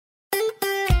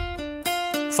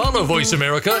Follow Voice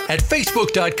America at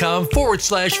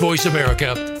facebook.com/Voice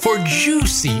America for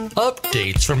juicy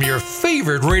updates from your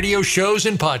favorite radio shows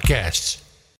and podcasts.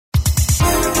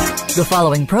 The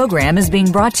following program is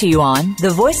being brought to you on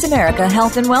the Voice America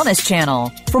Health and Wellness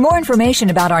Channel. For more information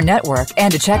about our network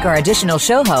and to check our additional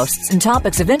show hosts and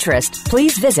topics of interest,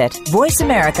 please visit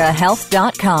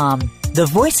voiceamericahealth.com. The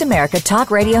Voice America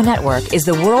Talk Radio Network is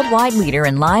the worldwide leader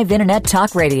in live Internet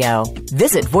talk radio.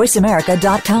 Visit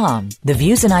voiceamerica.com. The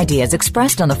views and ideas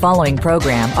expressed on the following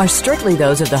program are strictly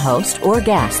those of the host or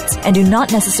guests and do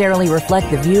not necessarily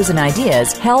reflect the views and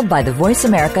ideas held by the Voice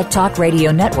America Talk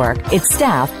Radio Network, its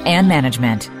staff, and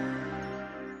management.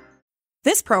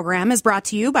 This program is brought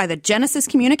to you by the Genesis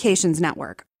Communications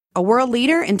Network, a world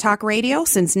leader in talk radio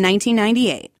since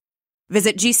 1998.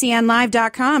 Visit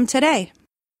GCNlive.com today.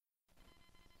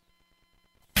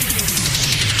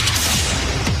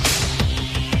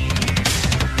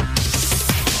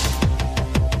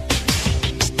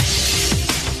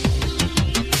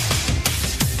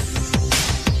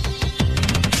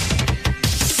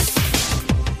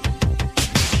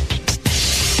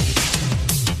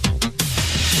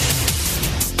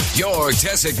 Your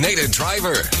designated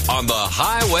driver on the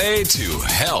highway to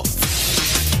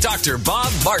health. Dr.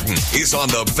 Bob Martin is on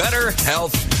the Better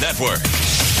Health Network.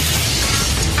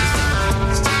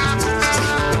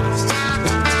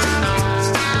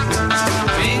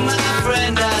 Being my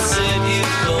friend, I said you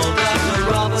called Dr.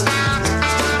 Robert.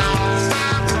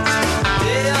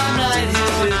 Day or night,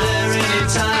 he'll be there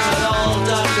anytime at all,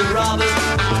 Dr. Robert.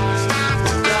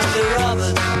 Dr.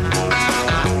 Robert.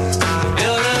 You're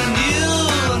a new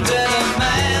and better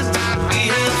man. He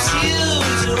helps you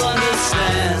to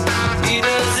understand. He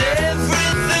does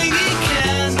everything he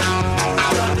can,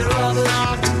 Dr. Robert.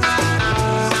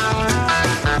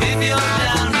 If you're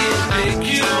down, he'll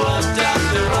pick you up,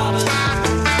 Dr. Robert.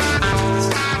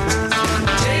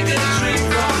 Take a drink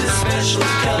from his special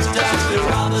cup, Dr.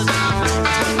 Robert.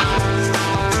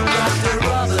 Dr.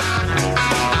 Robert.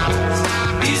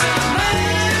 He's a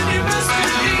man you must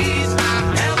believe,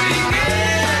 helping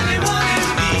anyone in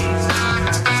need.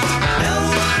 No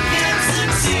one can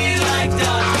succeed like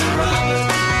Dr.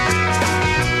 Robert.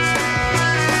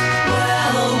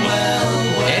 Well.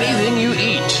 Anything you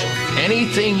eat,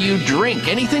 anything you drink,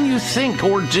 anything you think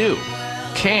or do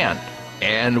can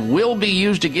and will be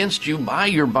used against you by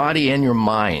your body and your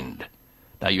mind.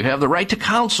 Now, you have the right to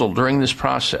counsel during this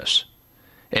process.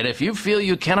 And if you feel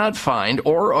you cannot find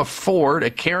or afford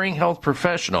a caring health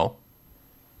professional,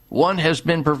 one has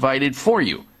been provided for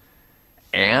you.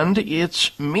 And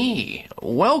it's me.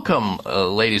 Welcome,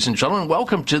 ladies and gentlemen.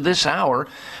 Welcome to this hour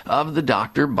of the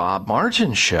Dr. Bob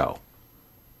Martin Show.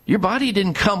 Your body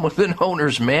didn't come with an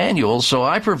owner's manual, so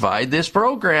I provide this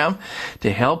program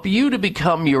to help you to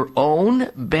become your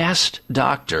own best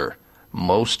doctor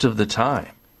most of the time.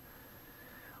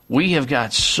 We have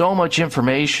got so much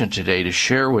information today to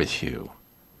share with you,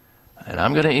 and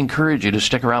I'm going to encourage you to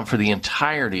stick around for the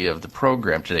entirety of the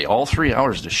program today, all 3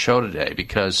 hours of the show today,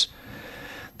 because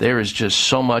there is just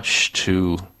so much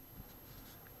to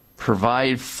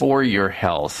provide for your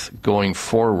health going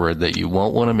forward that you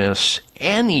won't want to miss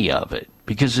any of it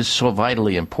because it's so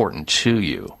vitally important to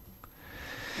you.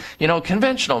 You know,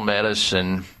 conventional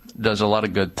medicine does a lot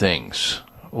of good things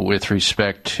with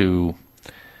respect to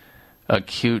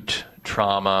acute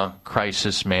trauma,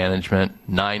 crisis management,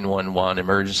 911,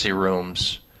 emergency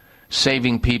rooms,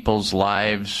 saving people's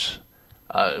lives.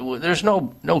 There's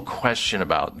no question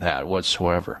about that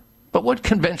whatsoever. But what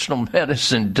conventional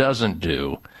medicine doesn't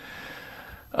do,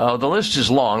 the list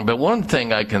is long, but one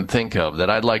thing I can think of that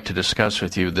I'd like to discuss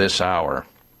with you this hour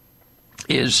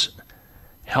is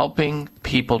helping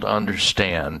people to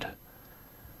understand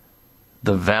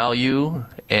the value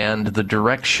and the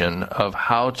direction of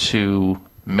how to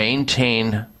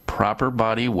maintain proper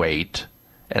body weight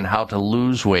and how to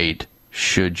lose weight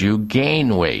should you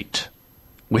gain weight.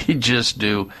 We just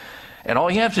do. And all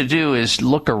you have to do is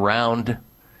look around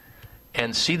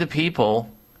and see the people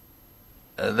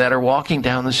that are walking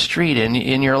down the street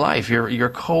in your life, your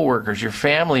coworkers, your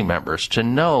family members, to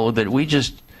know that we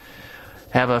just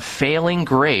have a failing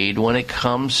grade when it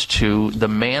comes to the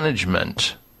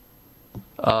management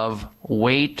of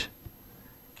weight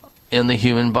in the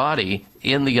human body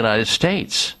in the United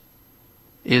States.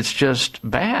 It's just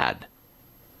bad.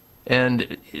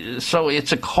 And so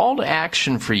it's a call to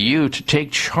action for you to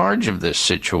take charge of this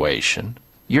situation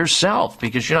yourself,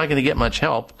 because you're not going to get much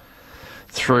help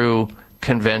through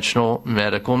conventional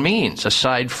medical means,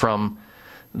 aside from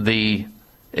the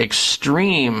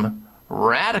extreme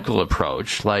radical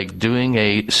approach like doing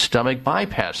a stomach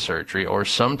bypass surgery or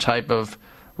some type of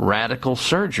radical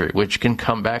surgery, which can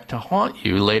come back to haunt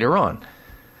you later on.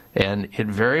 And it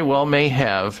very well may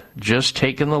have just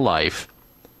taken the life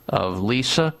of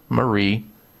Lisa Marie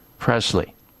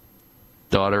Presley,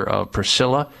 daughter of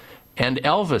Priscilla and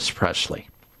Elvis Presley.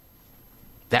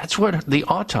 That's what the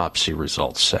autopsy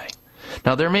results say.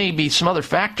 Now, there may be some other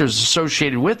factors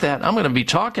associated with that. I'm going to be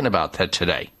talking about that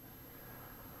today.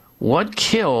 What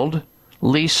killed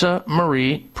Lisa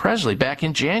Marie Presley back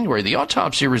in January? The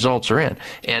autopsy results are in,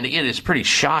 and it is pretty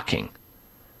shocking.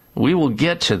 We will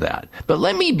get to that. But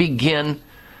let me begin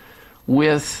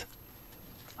with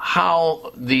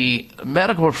how the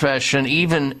medical profession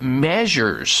even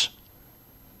measures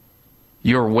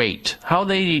your weight, how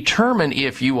they determine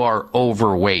if you are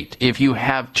overweight, if you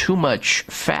have too much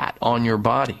fat on your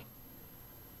body.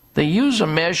 They use a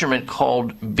measurement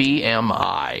called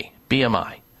BMI.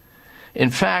 In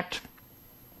fact,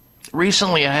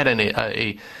 recently I had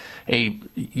a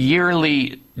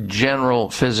yearly general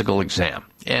physical exam,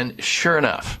 and sure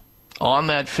enough, on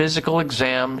that physical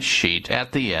exam sheet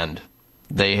at the end,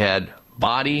 they had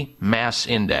body mass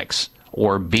index,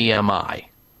 or BMI.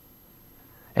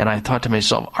 And I thought to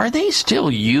myself, are they still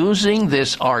using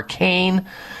this arcane,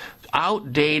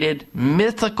 outdated,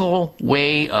 mythical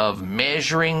way of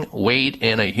measuring weight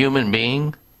in a human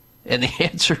being? And the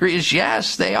answer is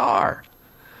yes, they are.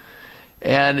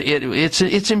 And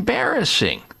it's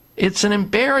embarrassing. It's an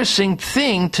embarrassing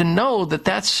thing to know that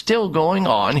that's still going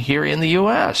on here in the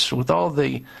U.S. with all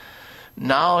the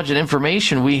knowledge and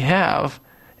information we have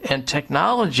and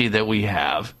technology that we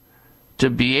have to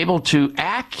be able to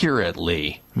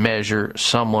accurately measure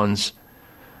someone's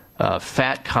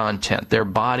fat content, their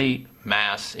body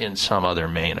mass in some other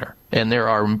manner. And there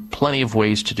are plenty of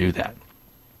ways to do that.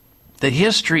 The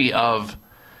history of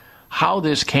how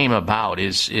this came about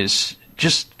is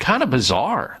just kind of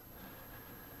bizarre.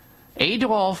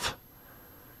 Adolf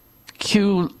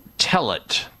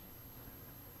Quetelet,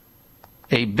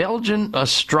 a Belgian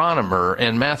astronomer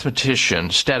and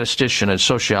mathematician, statistician, and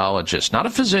sociologist, not a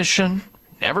physician,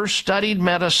 never studied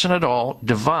medicine at all,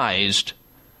 devised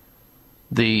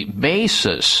the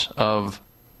basis of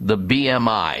the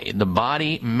BMI, the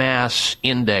body mass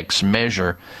index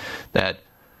measure that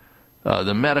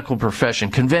the medical profession,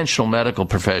 conventional medical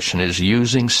profession, is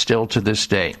using still to this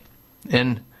day.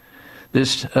 And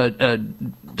this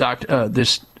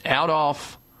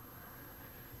Adolf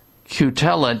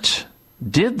Quetelet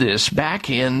did this back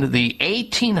in the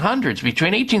 1800s,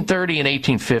 between 1830 and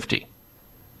 1850,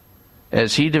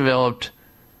 as he developed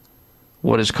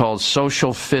what is called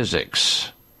social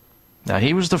physics. Now,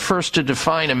 he was the first to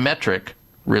define a metric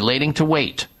relating to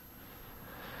weight,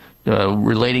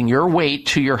 relating your weight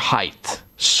to your height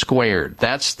squared.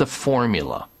 That's the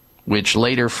formula, which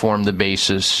later formed the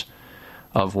basis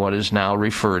of what is now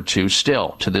referred to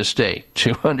still to this day,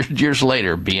 200 years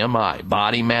later, BMI,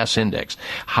 body mass index,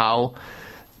 how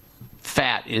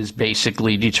fat is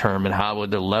basically determined, how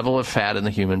the level of fat in the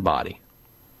human body.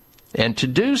 And to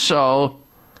do so,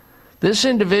 this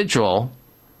individual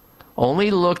only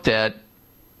looked at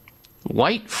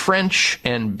white French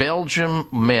and Belgian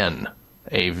men,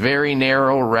 a very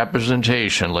narrow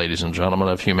representation, ladies and gentlemen,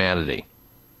 of humanity.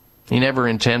 He never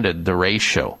intended the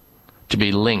ratio to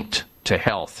be linked to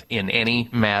health in any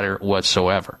matter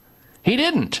whatsoever. He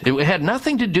didn't. It had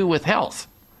nothing to do with health.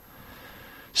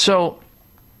 So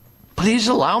please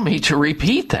allow me to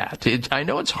repeat that. I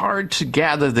know it's hard to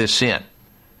gather this in,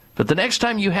 but the next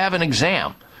time you have an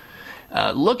exam,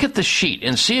 look at the sheet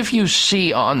and see if you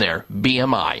see on there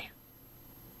BMI,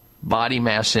 body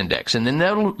mass index, and then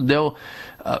they'll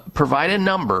provide a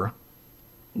number,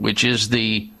 which is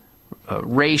the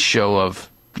ratio of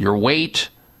your weight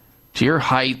to your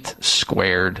height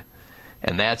squared,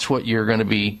 and that's what you're going to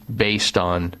be based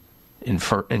on in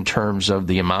terms of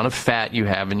the amount of fat you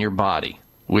have in your body,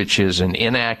 which is an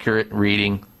inaccurate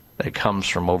reading that comes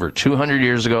from over 200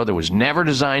 years ago, that was never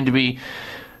designed to be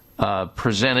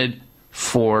presented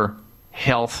for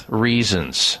health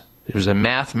reasons. It was a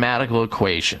mathematical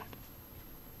equation.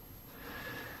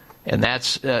 And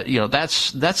that's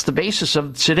the basis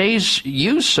of today's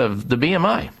use of the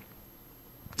BMI.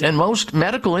 And most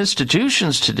medical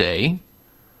institutions today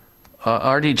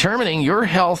are determining your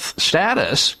health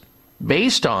status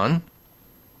based on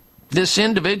this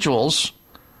individual's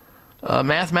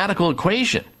mathematical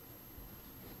equation.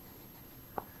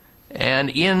 And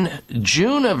in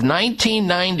June of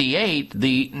 1998,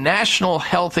 the National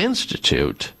Health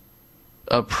Institute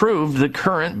approved the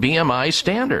current BMI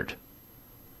standard,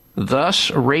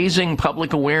 thus raising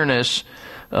public awareness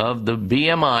of the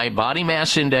BMI, body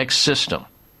mass index system.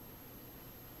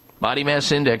 Body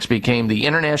mass index became the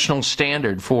international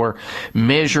standard for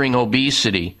measuring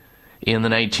obesity in the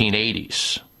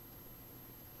 1980s.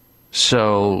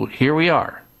 So here we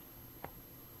are,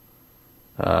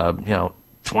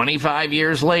 25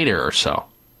 years later or so.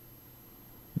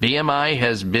 BMI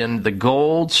has been the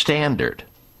gold standard.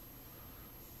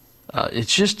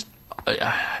 It's just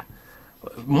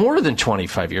more than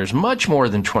 25 years, much more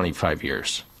than 25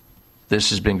 years. This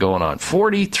has been going on.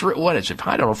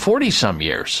 40-some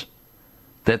years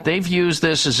that they've used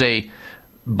this as a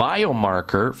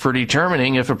biomarker for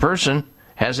determining if a person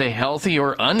has a healthy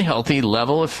or unhealthy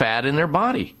level of fat in their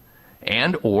body,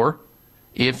 and or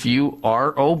if you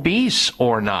are obese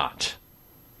or not.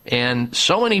 And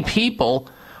so many people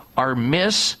are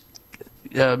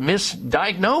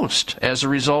misdiagnosed as a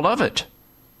result of it.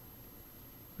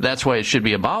 That's why it should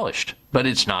be abolished, but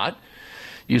it's not.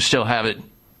 You still have it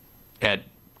at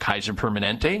Kaiser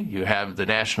Permanente. You have the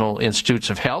National Institutes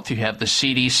of Health. You have the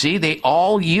CDC. They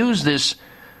all use this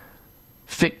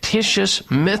fictitious,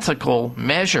 mythical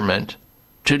measurement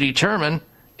to determine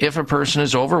if a person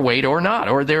is overweight or not,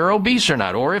 or they're obese or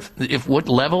not, or if what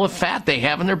level of fat they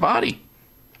have in their body.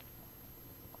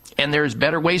 And there's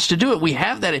better ways to do it. We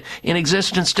have that in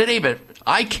existence today, but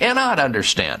I cannot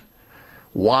understand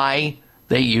why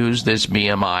they use this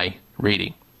BMI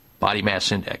reading, body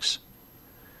mass index.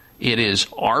 It is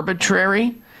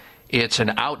arbitrary. It's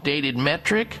an outdated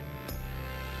metric,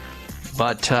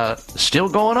 but still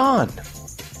going on.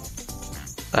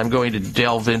 I'm going to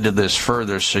delve into this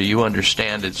further so you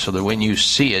understand it, so that when you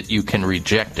see it, you can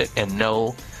reject it and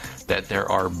know that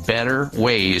there are better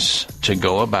ways to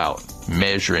go about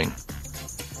measuring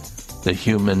the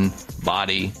human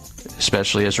body,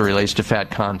 especially as it relates to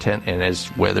fat content and as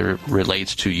whether it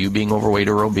relates to you being overweight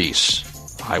or obese.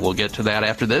 I will get to that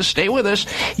after this. Stay with us.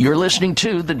 You're listening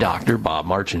to The Dr. Bob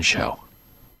Martin Show.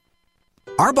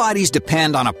 Our bodies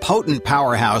depend on a potent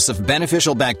powerhouse of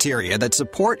beneficial bacteria that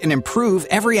support and improve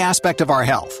every aspect of our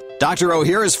health. Dr.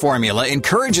 Ohhira's formula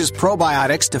encourages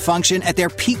probiotics to function at their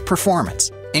peak performance.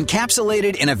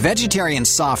 Encapsulated in a vegetarian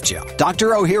soft gel, Dr.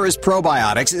 Ohhira's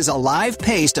Probiotics is a live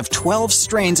paste of 12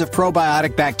 strains of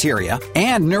probiotic bacteria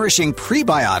and nourishing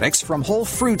prebiotics from whole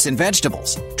fruits and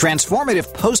vegetables. Transformative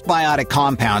postbiotic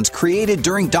compounds created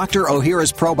during Dr.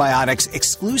 Ohhira's Probiotics'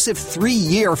 exclusive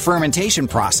 3-year fermentation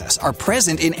process are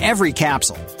present in every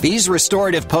capsule. These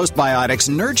restorative postbiotics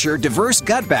nurture diverse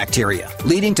gut bacteria,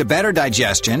 leading to better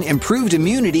digestion, improved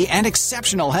immunity, and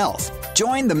exceptional health.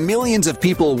 Join the millions of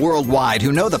people worldwide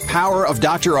who know the power of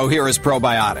Dr. Ohhira's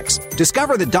Probiotics.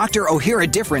 Discover the Dr. Ohhira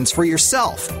difference for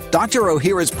yourself. Dr.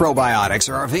 Ohhira's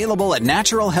Probiotics are available at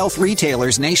natural health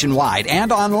retailers nationwide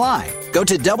and online. Go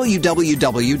to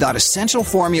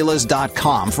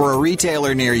www.essentialformulas.com for a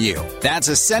retailer near you. That's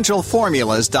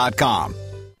essentialformulas.com.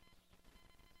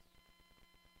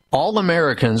 All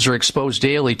Americans are exposed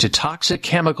daily to toxic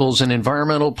chemicals and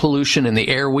environmental pollution in the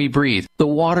air we breathe, the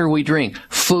water we drink,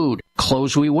 food,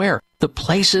 clothes we wear, the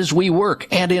places we work,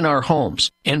 and in our homes.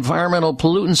 Environmental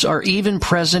pollutants are even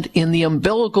present in the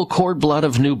umbilical cord blood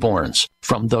of newborns.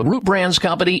 From the Root Brands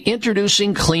Company,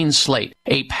 introducing Clean Slate,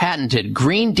 a patented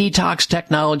green detox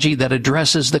technology that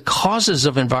addresses the causes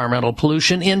of environmental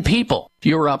pollution in people.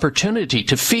 Your opportunity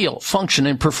to feel, function,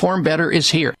 and perform better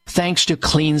is here, thanks to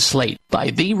Clean Slate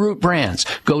by The Root Brands.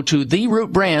 Go to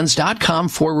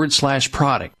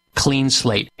therootbrands.com/product. Clean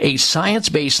Slate, a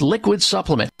science-based liquid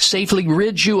supplement, safely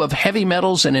rids you of heavy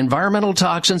metals and environmental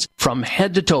toxins from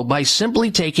head to toe by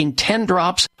simply taking 10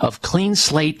 drops of Clean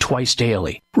Slate twice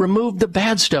daily. Remove the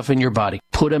bad stuff in your body,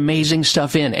 put amazing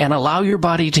stuff in, and allow your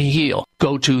body to heal.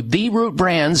 Go to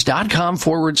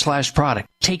therootbrands.com/product.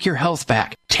 Take your health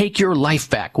back. Take your life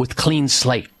back with Clean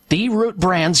Slate.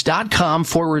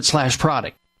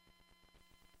 therootbrands.com/product.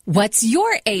 What's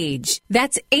your age?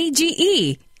 That's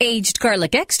AGE. Aged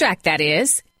garlic extract, that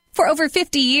is. For over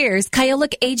 50 years,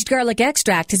 Kyolic Aged Garlic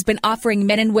Extract has been offering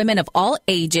men and women of all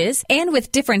ages and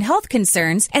with different health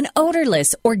concerns an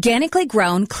odorless, organically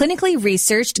grown, clinically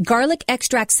researched garlic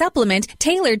extract supplement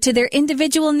tailored to their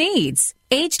individual needs.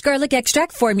 Aged garlic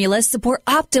extract formulas support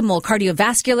optimal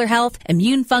cardiovascular health,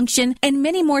 immune function, and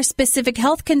many more specific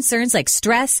health concerns like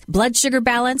stress, blood sugar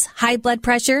balance, high blood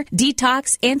pressure,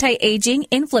 detox, anti-aging,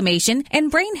 inflammation,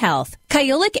 and brain health.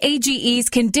 Kyolic AGE's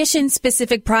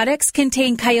condition-specific products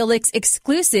contain Kyolic's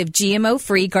exclusive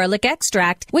GMO-free garlic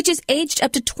extract, which is aged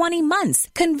up to 20 months,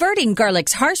 converting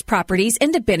garlic's harsh properties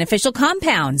into beneficial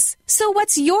compounds. So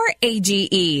what's your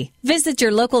AGE? Visit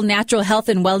your local natural health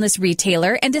and wellness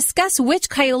retailer and discuss which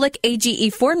Kyolic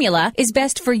AGE formula is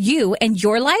best for you and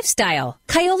your lifestyle.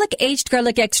 Kyolic Aged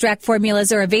Garlic Extract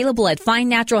formulas are available at fine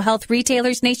natural health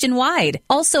retailers nationwide,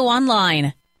 also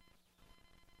online.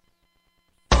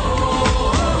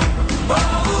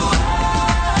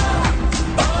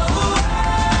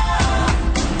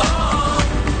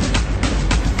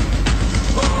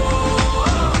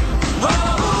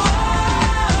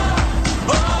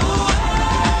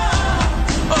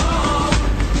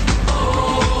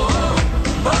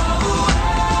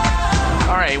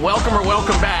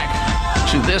 welcome back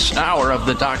to this hour of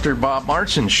the Dr. Bob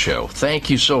Martin Show.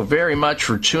 Thank you so very much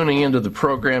for tuning into the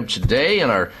program today,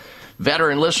 and our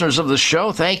veteran listeners of the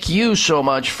show, thank you so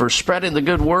much for spreading the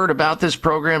good word about this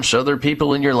program so other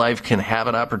people in your life can have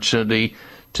an opportunity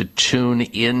to tune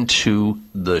into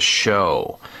the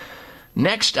show.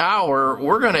 Next hour,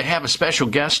 we're going to have a special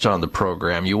guest on the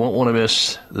program. You won't want to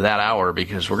miss that hour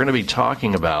because we're going to be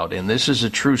talking about, and this is a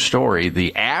true story,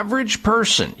 the average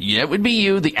person, it would be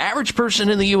you, the average person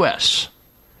in the U.S.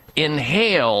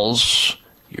 inhales,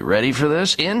 you ready for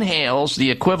this? Inhales the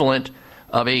equivalent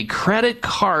of a credit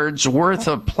card's worth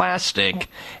of plastic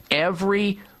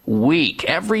every week.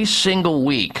 Every single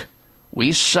week,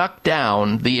 we suck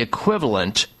down the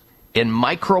equivalent in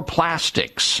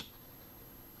microplastics,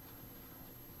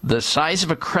 the size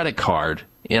of a credit card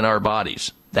in our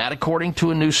bodies. That, according to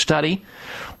a new study.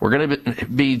 We're going to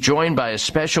be joined by a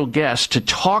special guest to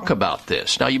talk about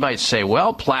this. Now, you might say,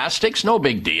 well, plastics, no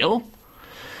big deal.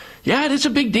 Yeah, it is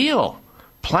a big deal.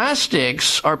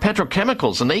 Plastics are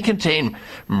petrochemicals, and they contain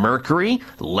mercury,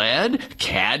 lead,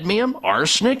 cadmium,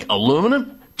 arsenic,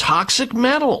 aluminum, toxic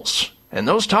metals. And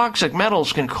those toxic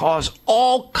metals can cause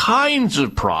all kinds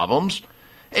of problems,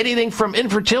 anything from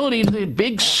infertility to the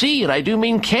big C, and I do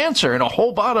mean cancer, and a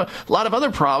whole lot of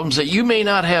other problems that you may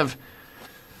not have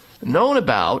known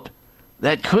about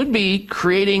that could be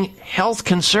creating health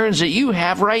concerns that you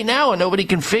have right now, and nobody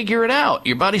can figure it out.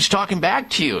 Your body's talking back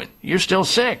to you, and you're still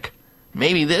sick.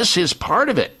 Maybe this is part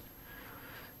of it.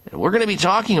 We're going to be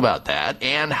talking about that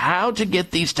and how to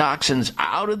get these toxins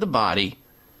out of the body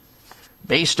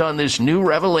based on this new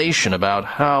revelation about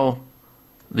how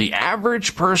the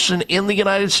average person in the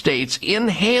United States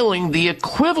inhaling the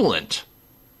equivalent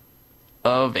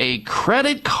of a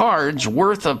credit card's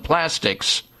worth of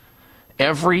plastics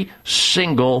every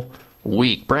single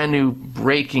week. Brand new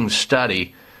breaking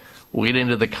study. We'll get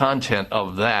into the content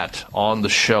of that on the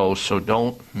show, so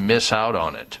don't miss out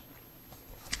on it.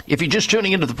 If you're just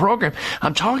tuning into the program,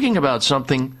 I'm talking about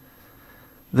something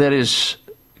that is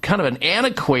kind of an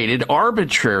antiquated,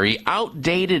 arbitrary,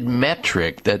 outdated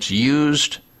metric that's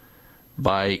used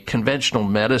by conventional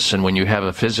medicine when you have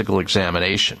a physical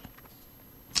examination,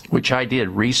 which I did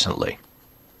recently.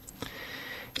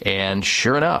 And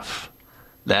sure enough,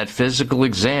 that physical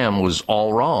exam was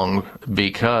all wrong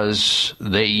because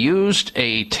they used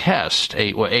a test,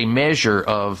 a measure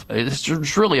of, it's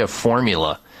really a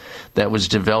formula that was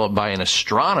developed by an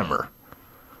astronomer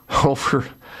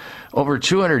over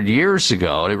 200 years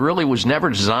ago. It really was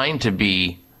never designed to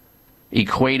be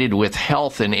equated with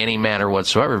health in any manner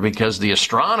whatsoever because the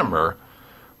astronomer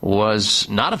was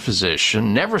not a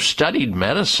physician, never studied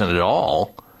medicine at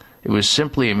all. It was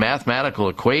simply a mathematical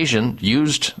equation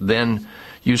used, then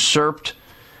usurped,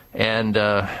 and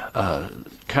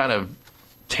kind of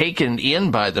taken in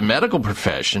by the medical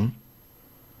profession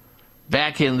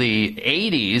back in the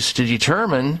 80s to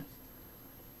determine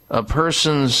a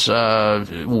person's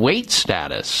weight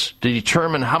status, to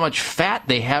determine how much fat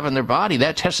they have in their body.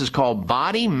 That test is called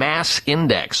Body Mass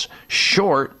Index,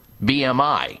 short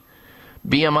BMI.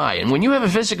 BMI. And when you have a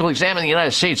physical exam in the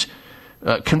United States,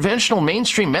 conventional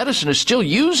mainstream medicine is still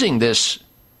using this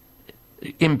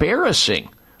embarrassing,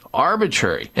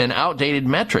 arbitrary, and outdated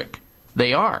metric.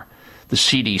 They are. The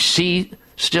CDC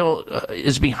still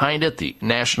is behind it, the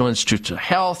National Institutes of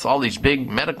Health, all these big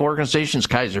medical organizations,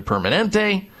 Kaiser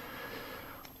Permanente,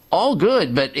 all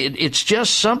good, but it's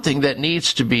just something that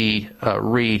needs to be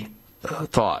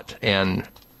rethought. And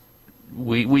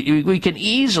we can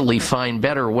easily find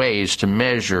better ways to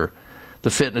measure the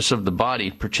fitness of the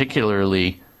body,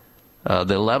 particularly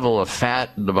the level of fat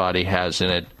the body has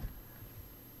in it,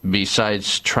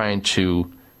 besides trying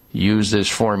to use this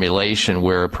formulation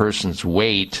where a person's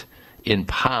weight in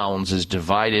pounds is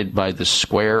divided by the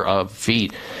square of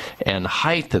feet and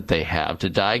height that they have to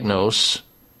diagnose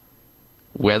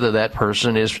whether that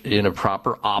person is in a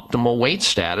proper optimal weight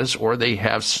status or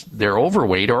they're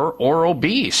overweight or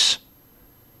obese.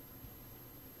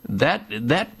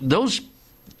 Those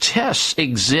tests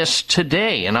exist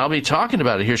today, and I'll be talking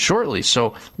about it here shortly,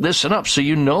 so listen up so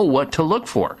you know what to look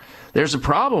for. There's a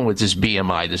problem with this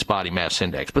BMI, this body mass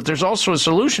index, but there's also a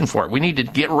solution for it. We need to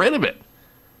get rid of it.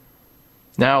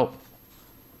 Now,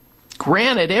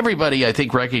 granted, everybody, I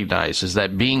think, recognizes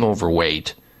that being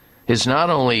overweight is not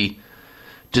only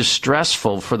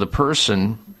distressful for the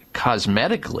person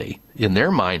cosmetically, in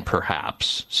their mind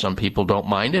perhaps. Some people don't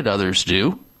mind it, others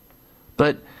do.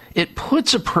 But it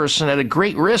puts a person at a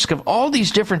great risk of all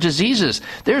these different diseases.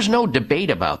 There's no debate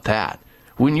about that.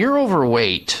 When you're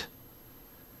overweight,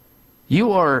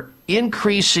 you are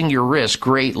increasing your risk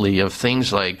greatly of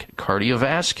things like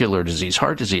cardiovascular disease,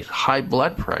 heart disease, high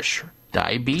blood pressure,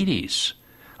 diabetes.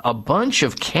 A bunch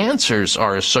of cancers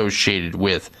are associated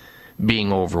with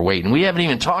being overweight. And we haven't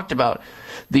even talked about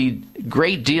the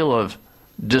great deal of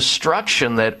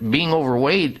destruction that being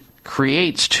overweight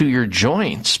creates to your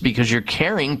joints because you're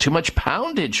carrying too much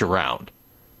poundage around.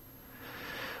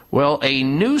 Well, a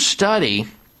new study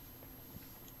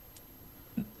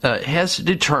has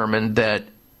determined that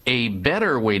a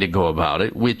better way to go about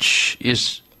it, which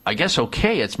is, I guess,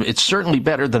 okay. It's certainly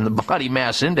better than the body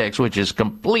mass index, which is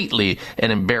completely an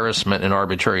embarrassment and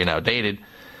arbitrary and outdated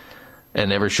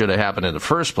and never should have happened in the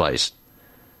first place.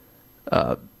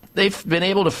 They've been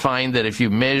able to find that if you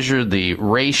measure the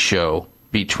ratio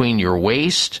between your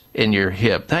waist and your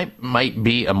hip, that might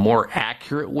be a more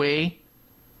accurate way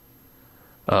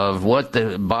of what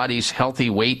the body's healthy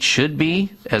weight should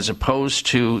be, as opposed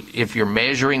to if you're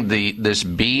measuring this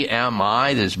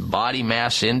BMI, this body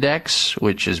mass index,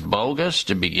 which is bogus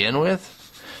to begin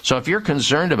with. So if you're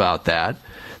concerned about that,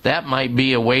 that might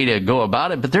be a way to go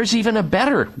about it. But there's even a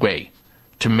better way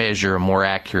to measure a more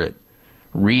accurate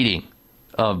reading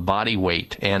of body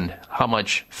weight and how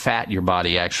much fat your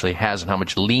body actually has and how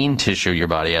much lean tissue your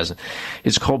body has.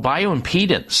 It's called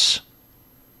bioimpedance.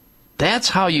 That's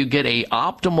how you get a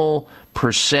optimal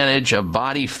percentage of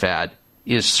body fat,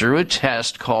 is through a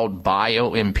test called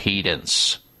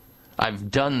bioimpedance.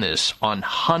 I've done this on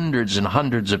hundreds and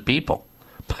hundreds of people,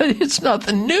 but it's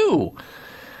nothing new.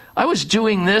 I was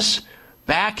doing this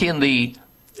back in the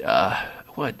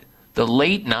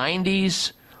late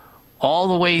 90s, all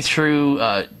the way through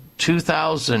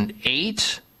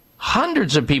 2008.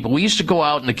 Hundreds of people. We used to go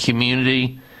out in the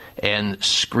community and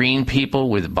screen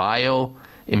people with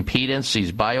bioimpedance,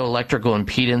 these bioelectrical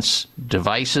impedance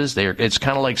devices. It's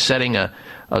kind of like setting a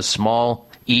small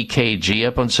EKG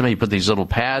up on somebody. You put these little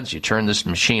pads, you turn this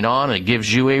machine on, and it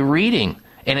gives you a reading.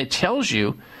 And it tells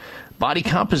you body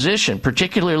composition,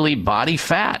 particularly body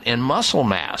fat and muscle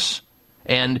mass.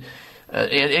 And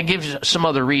it gives some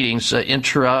other readings,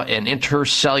 intra and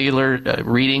intercellular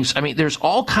readings. I mean, there's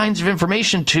all kinds of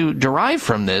information to derive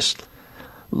from this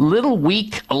little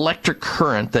weak electric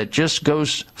current that just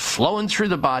goes flowing through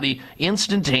the body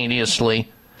instantaneously.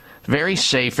 Very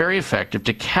safe, very effective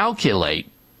to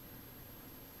calculate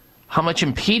how much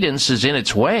impedance is in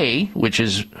its way, which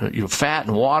is fat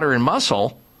and water and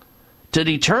muscle, to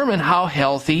determine how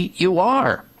healthy you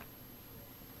are.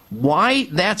 Why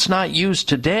that's not used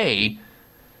today,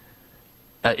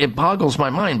 it boggles my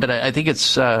mind. But I think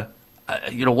it's one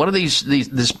of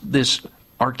this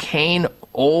arcane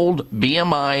old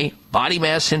BMI, body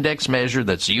mass index measure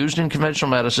that's used in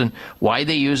conventional medicine. Why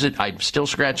they use it, I'm still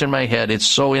scratching my head. It's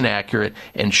so inaccurate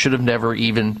and should have never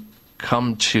even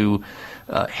come to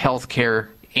healthcare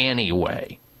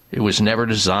anyway. It was never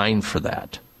designed for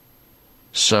that.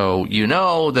 So you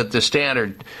know that the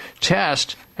standard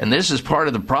test, and this is part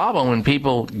of the problem when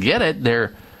people get it,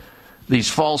 they're these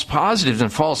false positives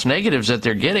and false negatives that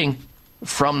they're getting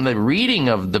from the reading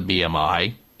of the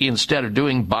BMI instead of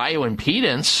doing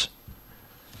bioimpedance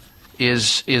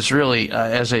is really,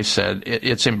 as I said,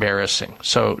 it's embarrassing.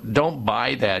 So don't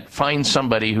buy that. Find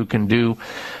somebody who can do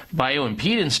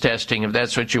bioimpedance testing if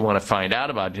that's what you want to find out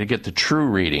about, to get the true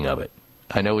reading of it.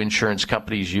 I know insurance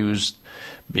companies use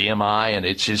BMI, and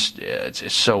it's just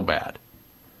so bad.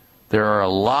 There are a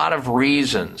lot of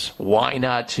reasons why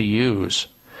not to use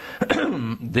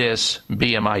this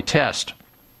BMI test.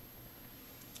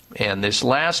 And this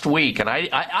last week, and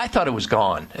I thought it was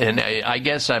gone, and I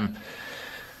guess I'm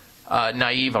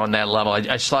naive on that level. I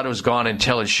just thought it was gone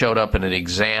until it showed up in an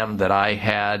exam that I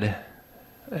had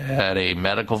at a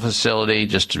medical facility,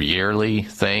 just a yearly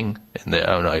thing. And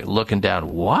I'm looking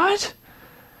down, what?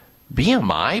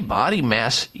 BMI, body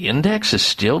mass index, is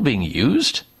still being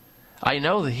used? I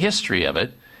know the history of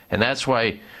it, and that's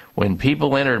why when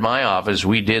people entered my office,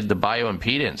 we did the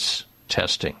bioimpedance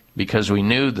testing, because we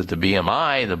knew that the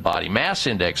BMI, the body mass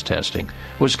index testing,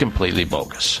 was completely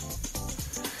bogus.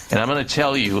 And I'm going to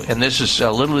tell you, and this is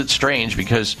a little bit strange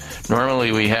because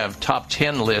normally we have top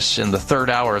 10 lists in the third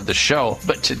hour of the show,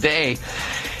 but today,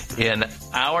 in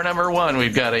hour number 1,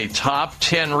 we've got a top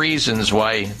 10 reasons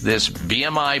why this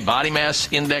BMI body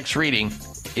mass index reading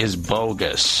is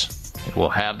bogus. We'll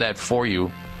have that for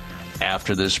you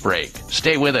after this break.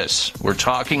 Stay with us. We're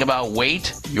talking about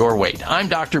weight, your weight. I'm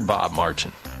Dr. Bob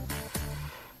Martin.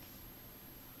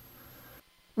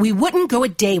 We wouldn't go a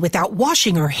day without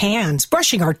washing our hands,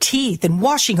 brushing our teeth, and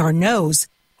washing our nose.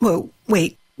 Whoa,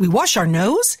 wait, we wash our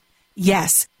nose?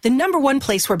 Yes, the number one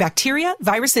place where bacteria,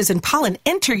 viruses, and pollen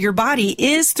enter your body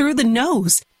is through the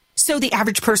nose. So the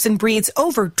average person breathes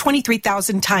over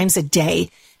 23,000 times a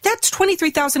day. That's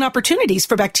 23,000 opportunities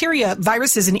for bacteria,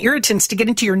 viruses, and irritants to get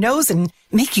into your nose and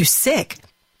make you sick.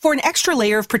 For an extra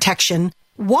layer of protection,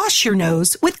 wash your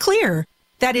nose with Xlear.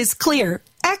 That is Xlear,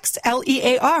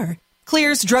 Xlear.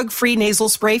 Xlear's drug-free nasal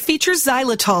spray features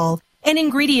xylitol, an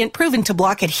ingredient proven to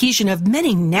block adhesion of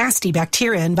many nasty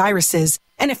bacteria and viruses,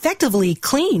 and effectively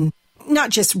clean.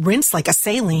 Not just rinse like a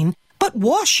saline, but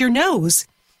wash your nose.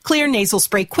 Xlear nasal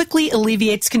spray quickly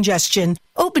alleviates congestion,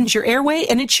 opens your airway,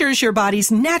 and ensures your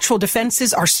body's natural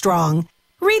defenses are strong.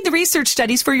 Read the research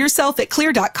studies for yourself at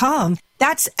Xlear.com.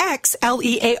 That's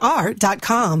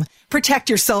Xlear.com. Protect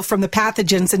yourself from the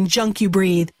pathogens and junk you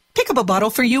breathe. Pick up a bottle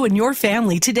for you and your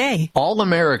family today. All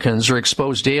Americans are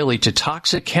exposed daily to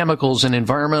toxic chemicals and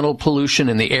environmental pollution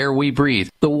in the air we breathe,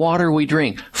 the water we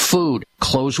drink, food,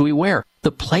 clothes we wear,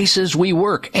 the places we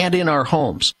work, and in our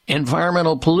homes.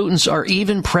 Environmental pollutants are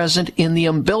even present in the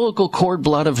umbilical cord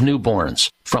blood of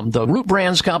newborns. From the Root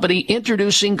Brands Company,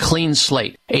 introducing Clean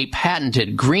Slate, a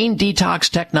patented green detox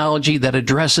technology that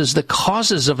addresses the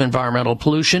causes of environmental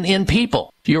pollution in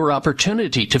people. Your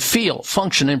opportunity to feel,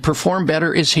 function, and perform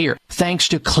better is here, thanks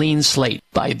to Clean Slate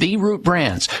by The Root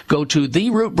Brands. Go to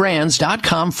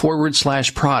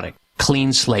therootbrands.com/product.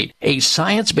 Clean Slate, a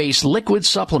science-based liquid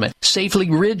supplement, safely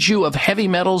rids you of heavy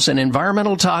metals and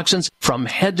environmental toxins from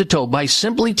head to toe by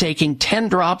simply taking 10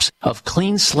 drops of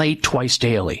Clean Slate twice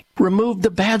daily. Remove the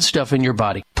bad stuff in your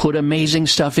body, put amazing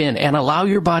stuff in, and allow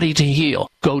your body to heal.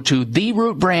 Go to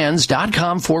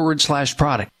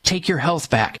therootbrands.com/product. Take your health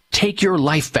back. Take your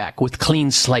life back with Clean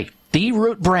Slate.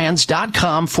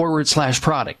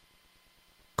 therootbrands.com/product.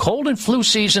 Cold and flu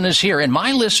season is here, and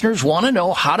my listeners want to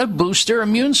know how to boost their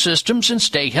immune systems and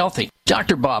stay healthy.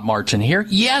 Dr. Bob Martin here.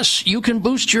 Yes, you can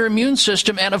boost your immune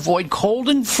system and avoid cold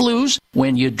and flus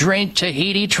when you drink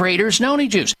Tahiti Trader's Noni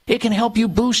Juice. It can help you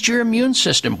boost your immune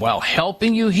system while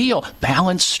helping you heal,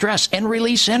 balance stress, and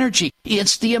release energy.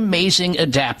 It's the amazing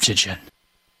adaptogen.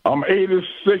 I'm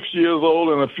 86 years old.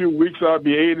 In a few weeks, I'll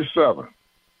be 87.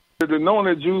 The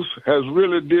Noni Juice has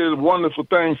really did wonderful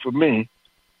things for me.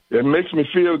 It makes me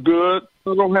feel good.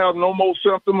 I don't have no more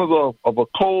symptoms of a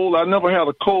cold. I never had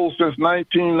a cold since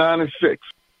 1996.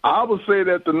 I would say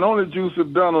that the Noni Juice has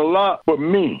done a lot for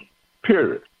me,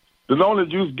 period. The Noni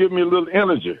Juice gives me a little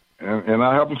energy, and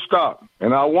I haven't stopped,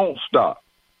 and I won't stop.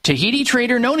 Tahiti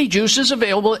Trader Noni Juice is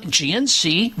available at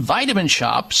GNC, Vitamin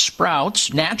Shop,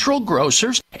 Sprouts, Natural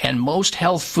Grocers, and most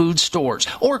health food stores.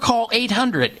 Or call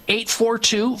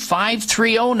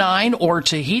 800-842-5309 or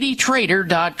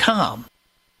TahitiTrader.com.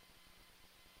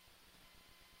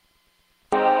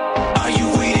 Are you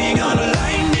waiting on a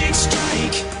lightning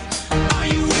strike? Are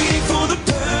you waiting for the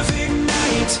perfect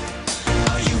night?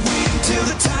 Are you waiting till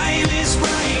the time is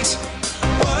right?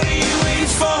 What are you waiting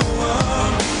for?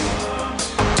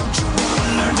 Don't you want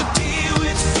to learn to deal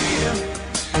with fear?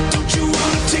 Don't you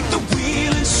want to take the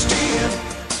wheel and steer?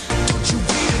 Don't you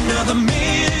wait another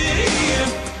minute here?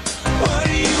 What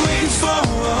are you waiting for?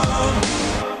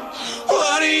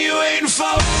 What are you waiting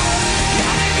for?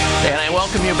 And I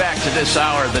welcome you back to this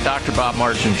hour of the Dr. Bob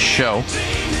Martin Show.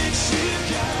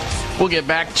 We'll get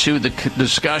back to the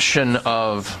discussion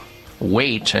of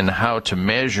weight and how to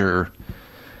measure,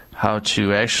 how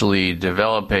to actually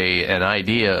develop an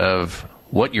idea of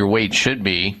what your weight should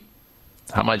be,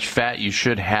 how much fat you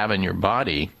should have in your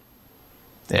body.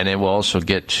 And it will also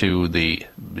get to the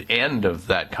end of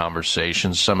that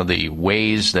conversation, some of the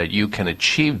ways that you can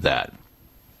achieve that.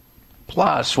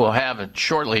 Plus, we'll have it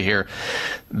shortly here,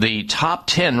 the top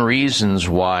 10 reasons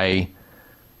why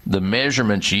the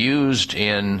measurements used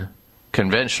in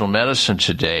conventional medicine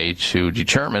today to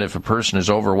determine if a person is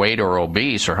overweight or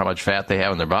obese or how much fat they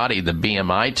have in their body, the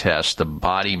BMI test, the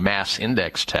body mass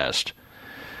index test.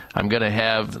 I'm going to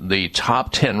have the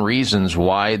top 10 reasons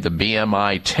why the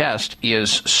BMI test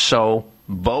is so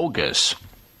bogus.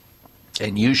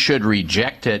 And you should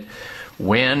reject it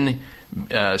when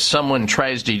someone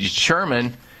tries to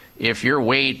determine if your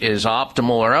weight is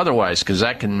optimal or otherwise, because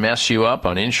that can mess you up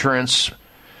on insurance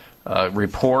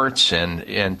reports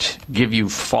and give you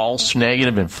false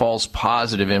negative and false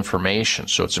positive information.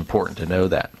 So it's important to know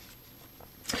that.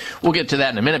 We'll get to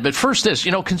that in a minute. But first this,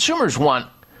 consumers want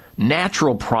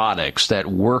natural products that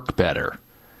work better.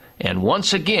 And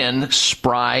once again,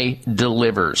 Spry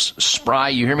delivers. Spry,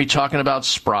 you hear me talking about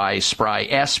Spry,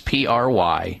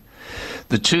 S-P-R-Y.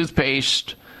 The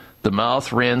toothpaste, the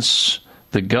mouth rinse,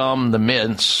 the gum, the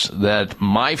mints that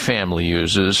my family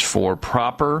uses for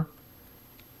proper,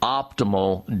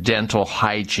 optimal dental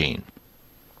hygiene.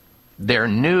 Their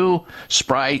new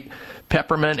Spry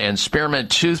Peppermint and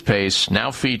Spearmint toothpaste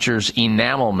now features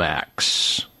Enamel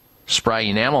Max. Spry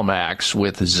Enamel Max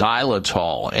with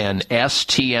xylitol and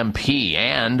STMP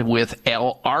and with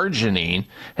L-arginine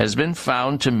has been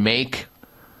found to make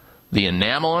the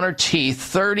enamel on our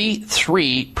teeth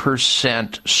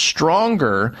 33%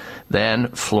 stronger than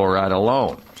fluoride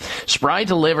alone. Spry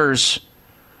delivers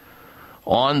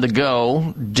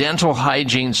on-the-go dental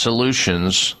hygiene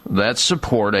solutions that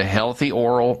support a healthy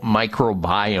oral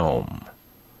microbiome.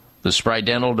 The Spry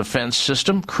Dental Defense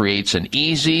System creates an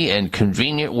easy and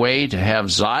convenient way to have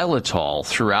xylitol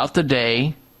throughout the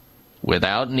day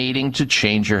without needing to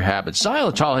change your habits.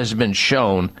 Xylitol has been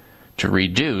shown to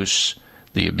reduce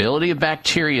the ability of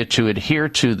bacteria to adhere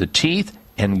to the teeth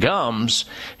and gums,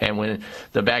 and when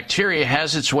the bacteria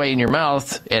has its way in your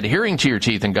mouth, adhering to your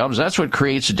teeth and gums, that's what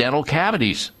creates dental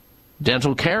cavities,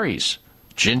 dental caries,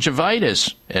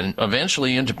 gingivitis, and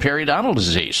eventually into periodontal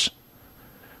disease.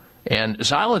 And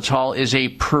xylitol is a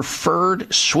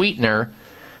preferred sweetener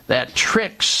that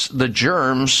tricks the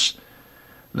germs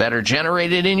that are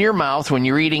generated in your mouth when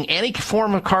you're eating any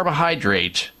form of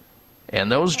carbohydrate.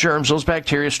 And those germs, those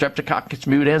bacteria, Streptococcus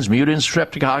mutans,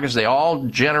 Streptococcus, they all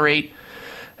generate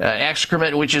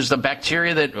excrement, which is the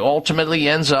bacteria that ultimately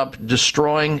ends up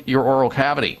destroying your oral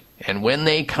cavity. And when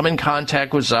they come in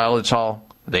contact with xylitol,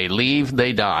 they leave,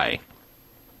 they die.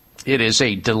 It is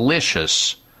a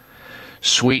delicious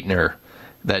sweetener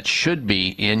that should be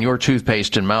in your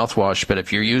toothpaste and mouthwash, but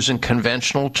if you're using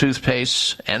conventional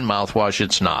toothpaste and mouthwash,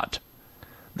 it's not.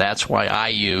 That's why I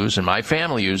use, and my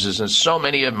family uses, and so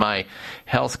many of my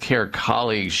healthcare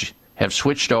colleagues have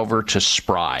switched over to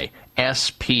Spry,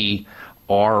 S-P-R-Y.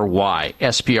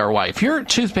 If your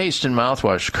toothpaste and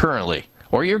mouthwash currently,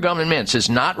 or your gum and mints, is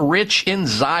not rich in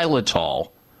xylitol,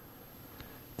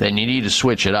 then you need to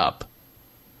switch it up.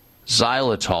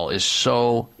 Xylitol is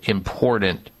so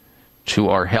important to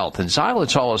our health. And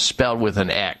xylitol is spelled with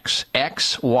an X.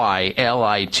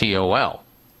 X-Y-L-I-T-O-L.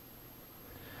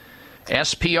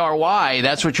 S-P-R-Y,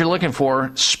 that's what you're looking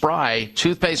for. Spry,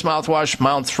 toothpaste, mouthwash,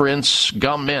 mouth rinse,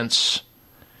 gum mints.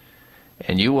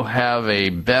 And you will have a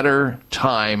better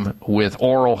time with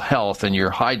oral health. And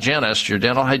your hygienist, your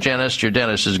dental hygienist, your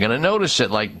dentist is going to notice it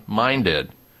like mine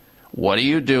did. What are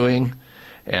you doing?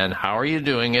 And how are you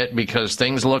doing it? Because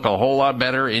things look a whole lot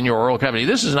better in your oral cavity.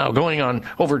 This is now going on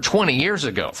over 20 years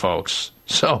ago, folks.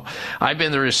 So I've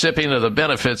been the recipient of the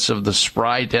benefits of the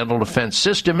Spry Dental Defense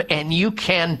System, and you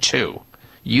can too.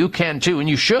 You can too, and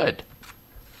you should.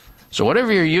 So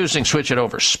whatever you're using, switch it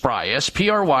over. Spry,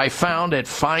 S-P-R-Y, found at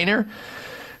finer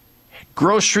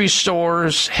grocery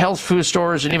stores, health food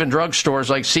stores, and even drug stores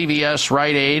like CVS,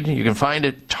 Rite Aid. You can find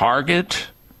it at Target,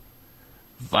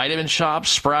 Vitamin Shops,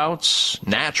 Sprouts,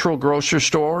 natural grocery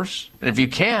stores. And if you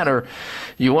can, or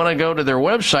you want to go to their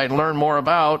website and learn more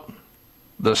about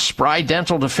the Spry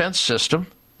Dental Defense System,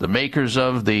 the makers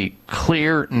of the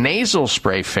Clear Nasal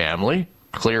Spray family,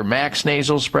 Clear Max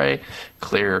Nasal Spray,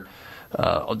 Clear,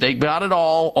 they got it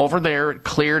all over there at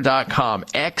clear.com,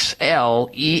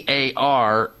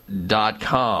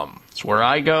 XLEAR.com. It's where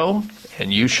I go,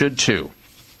 and you should too.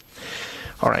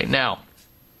 All right, now,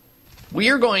 we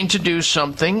are going to do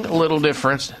something a little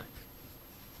different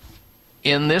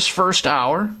in this first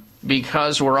hour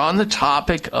because we're on the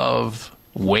topic of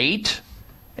weight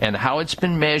and how it's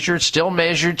been measured, still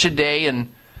measured today, and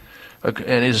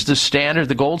is the standard,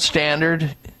 the gold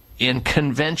standard in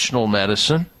conventional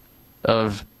medicine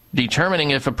of determining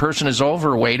if a person is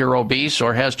overweight or obese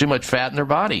or has too much fat in their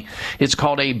body. It's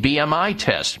called a BMI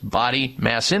test, body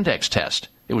mass index test.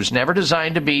 It was never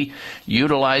designed to be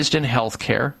utilized in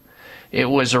healthcare. It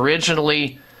was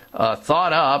originally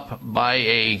thought up by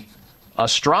a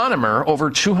astronomer over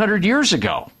 200 years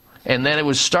ago. And then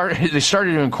they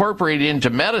started to incorporate it into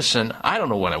medicine. I don't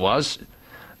know when it was,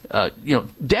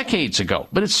 decades ago,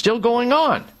 but it's still going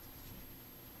on.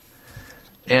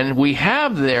 And we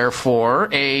have, therefore,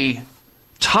 a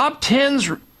top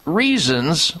 10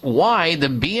 reasons why the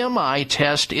BMI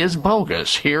test is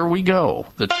bogus. Here we go,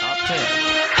 the top 10.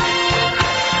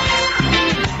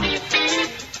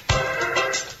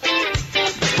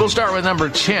 We'll start with number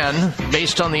 10.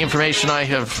 Based on the information I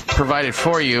have provided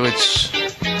for you,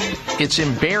 it's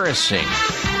embarrassing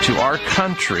to our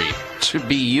country to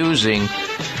be using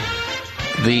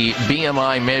the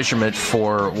BMI measurement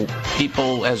for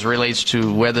people as relates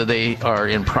to whether they are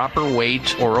in proper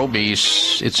weight or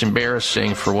obese. It's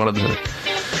embarrassing for one of the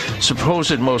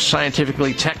supposed most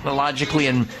scientifically, technologically,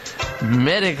 and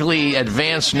medically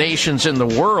advanced nations in the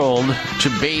world to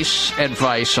base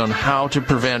advice on how to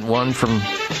prevent one from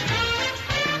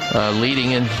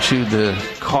leading into the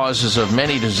causes of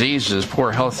many diseases,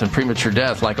 poor health, and premature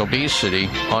death, like obesity,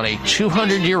 on a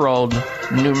 200-year-old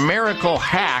numerical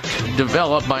hack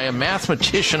developed by a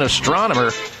mathematician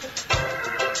astronomer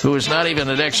who is not even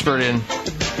an expert in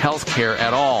healthcare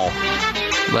at all,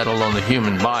 let alone the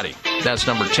human body. That's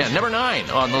number 10. Number 9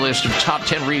 on the list of top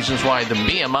 10 reasons why the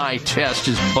BMI test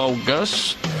is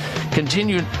bogus.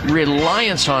 Continued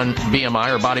reliance on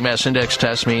BMI, or body mass index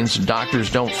test, means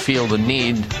doctors don't feel the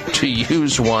need to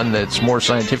use one that's more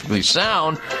scientifically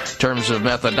sound in terms of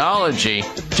methodology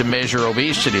to measure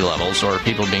obesity levels or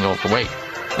people being overweight.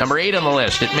 Number 8 on the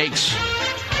list, it makes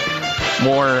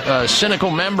more cynical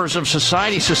members of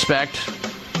society suspect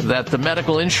that the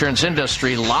medical insurance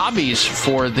industry lobbies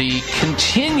for the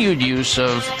continued use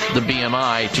of the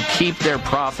BMI to keep their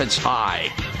profits high.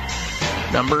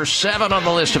 Number 7 on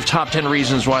the list of top 10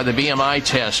 reasons why the BMI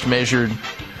test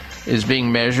is being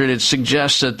measured. It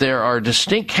suggests that there are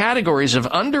distinct categories of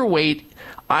underweight,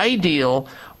 ideal,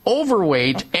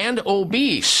 overweight, and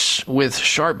obese, with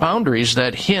sharp boundaries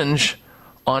that hinge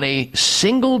on a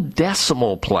single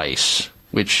decimal place,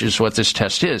 which is what this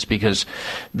test is, because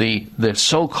the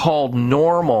so-called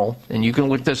normal, and you can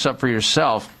look this up for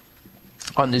yourself,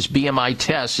 on this BMI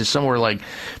test is somewhere like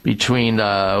between,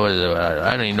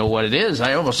 I don't even know what it is.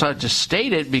 I almost have to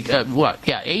state it.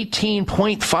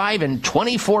 18.5 and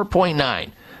 24.9.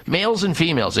 Males and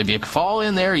females. If you fall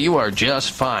in there, you are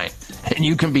just fine. And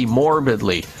you can be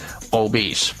morbidly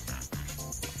obese.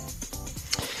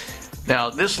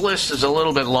 Now, this list is a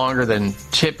little bit longer than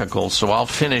typical, so I'll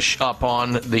finish up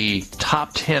on the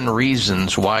top 10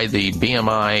 reasons why the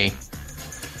BMI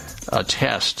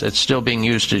test that's still being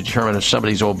used to determine if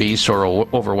somebody's obese or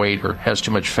overweight or has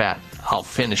too much fat. I'll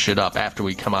finish it up after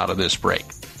we come out of this break.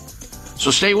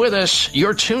 So stay with us.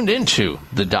 You're tuned into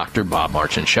the Dr. Bob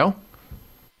Martin Show.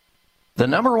 The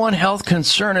number one health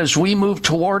concern as we move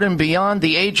toward and beyond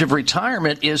the age of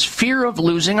retirement is fear of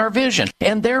losing our vision,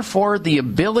 and therefore the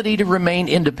ability to remain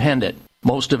independent.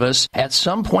 Most of us, at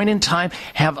some point in time,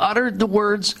 have uttered the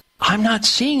words, "I'm not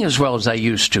seeing as well as I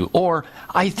used to," or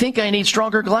 "I think I need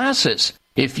stronger glasses."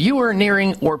 If you are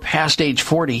nearing or past age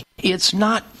 40, it's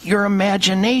not your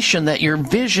imagination that your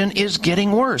vision is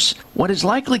getting worse. What is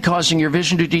likely causing your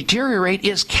vision to deteriorate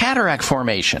is cataract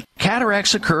formation.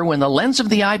 Cataracts occur when the lens of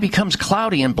the eye becomes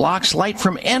cloudy and blocks light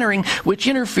from entering, which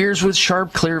interferes with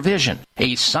sharp, clear vision.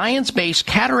 A science-based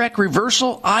cataract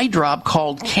reversal eye drop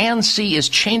called Can-C is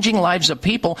changing lives of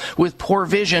people with poor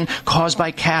vision caused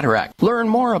by cataract. Learn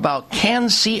more about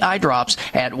Can-C eye drops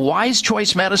at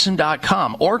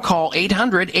wisechoicemedicine.com or call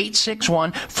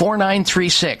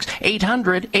 800-861-4936.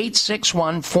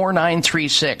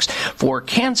 800-861-4936 for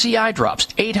Can-C eye drops.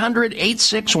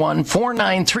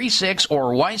 800-861-4936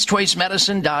 or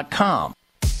wisechoicemedicine.com.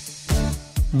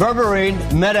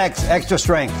 Berberine Med-X Extra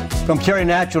Strength from Terry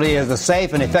Naturally is a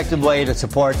safe and effective way to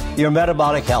support your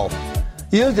metabolic health.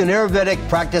 Used in Ayurvedic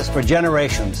practice for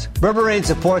generations, berberine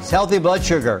supports healthy blood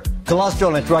sugar,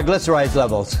 cholesterol, and triglycerides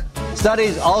levels.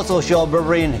 Studies also show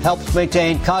berberine helps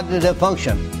maintain cognitive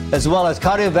function, as well as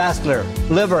cardiovascular,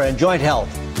 liver, and joint health.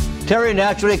 Terry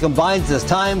Naturally combines this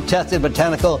time-tested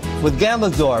botanical with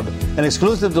Gamazorb, an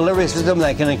exclusive delivery system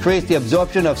that can increase the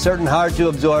absorption of certain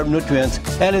hard-to-absorb nutrients,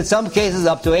 and in some cases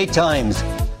up to 8 times.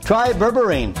 Try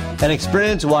berberine and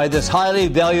experience why this highly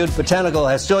valued botanical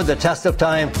has stood the test of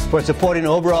time for supporting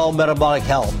overall metabolic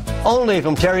health. Only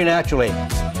from Terry Naturally.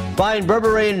 Find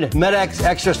Berberine Med-X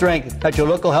Extra Strength at your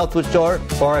local health food store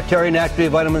or at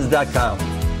terrynaturallyvitamins.com.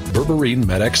 Berberine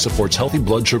Med-X supports healthy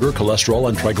blood sugar, cholesterol,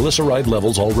 and triglyceride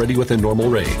levels already within normal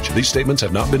range. These statements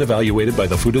have not been evaluated by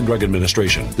the Food and Drug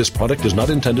Administration. This product is not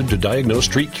intended to diagnose,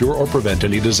 treat, cure, or prevent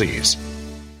any disease.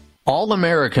 All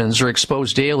Americans are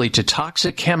exposed daily to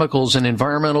toxic chemicals and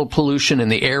environmental pollution in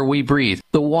the air we breathe,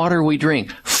 the water we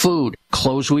drink, food,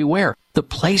 clothes we wear, the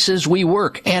places we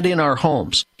work, and in our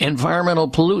homes. Environmental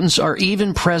pollutants are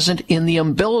even present in the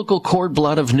umbilical cord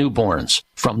blood of newborns.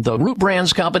 From the Root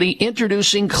Brands Company,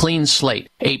 introducing Clean Slate,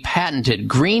 a patented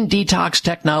green detox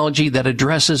technology that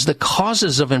addresses the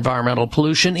causes of environmental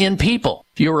pollution in people.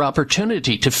 Your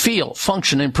opportunity to feel,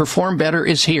 function, and perform better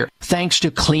is here, thanks to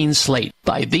Clean Slate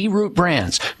by The Root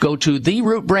Brands. Go to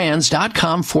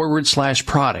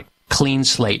therootbrands.com/product. Clean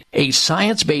Slate, a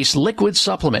science-based liquid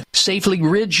supplement, safely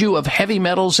rids you of heavy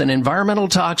metals and environmental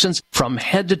toxins from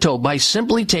head to toe by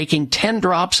simply taking 10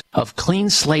 drops of Clean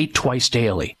Slate twice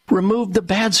daily. Remove the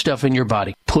bad stuff in your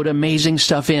body, put amazing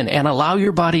stuff in, and allow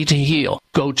your body to heal.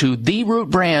 Go to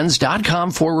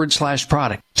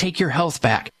therootbrands.com/product. Take your health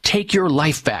back. Take your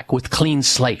life back with Clean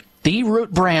Slate.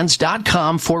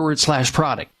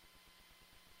 therootbrands.com/product.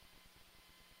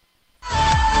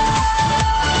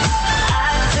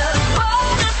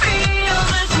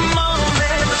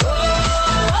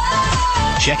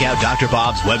 Check out Dr.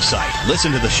 Bob's website.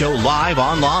 Listen to the show live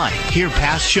online. Hear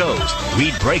past shows.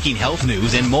 Read breaking health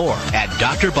news and more at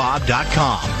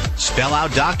drbob.com. Spell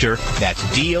out doctor. That's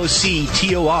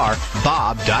DOCTOR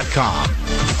Bob.com.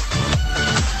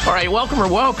 All right,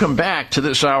 welcome back to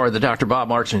this hour of the Dr. Bob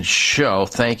Martin Show.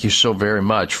 Thank you so very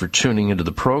much for tuning into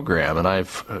the program. And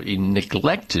I've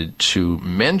neglected to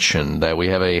mention that we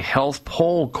have a health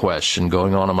poll question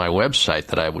going on my website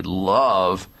that I would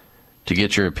love to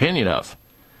get your opinion of.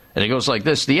 And it goes like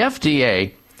this. The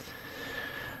FDA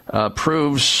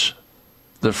approves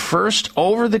the first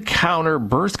over-the-counter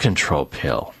birth control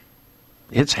pill.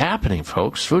 It's happening,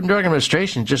 folks. Food and Drug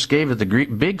Administration just gave it the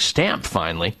big stamp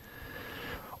finally.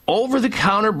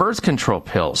 Over-the-counter birth control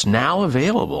pills now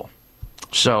available.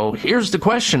 So here's the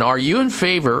question. Are you in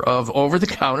favor of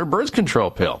over-the-counter birth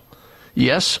control pill?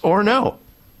 Yes or no?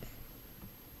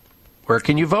 Where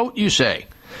can you vote, you say?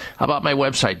 How about my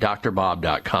website,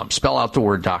 drbob.com? Spell out the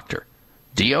word doctor.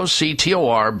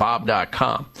 DOCTOR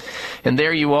Bob.com. And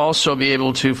there you will also be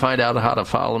able to find out how to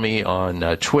follow me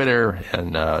on Twitter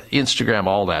and Instagram.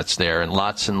 All that's there. And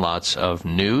lots of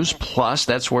news. Plus,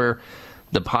 that's where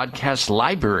the podcast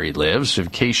library lives. In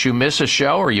case you miss a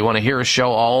show or you want to hear a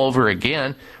show all over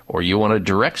again, or you want to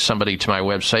direct somebody to my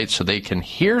website so they can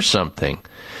hear something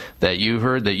that you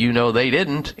heard that you know they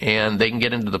didn't, and they can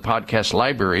get into the podcast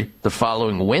library the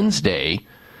following Wednesday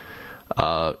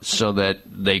so that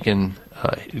they can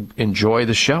enjoy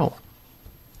the show.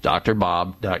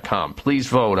 drbob.com. Please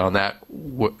vote on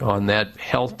that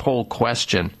health poll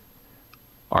question.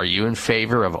 Are you in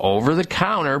favor of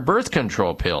over-the-counter birth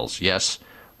control pills? Yes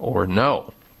or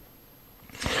no?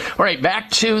 All right,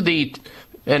 back to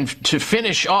to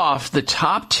finish off the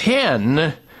top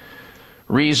 10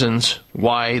 reasons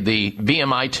why the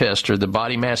BMI test or the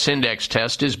body mass index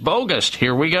test is bogus.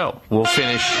 Here we go. We'll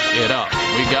finish it up.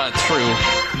 We got through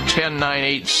 10, 9,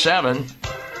 8, 7.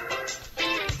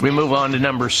 We move on to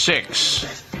number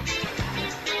 6.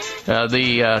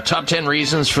 The top 10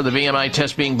 reasons for the BMI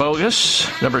test being bogus.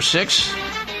 Number 6,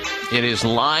 it is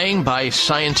lying by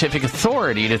scientific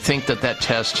authority to think that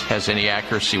test has any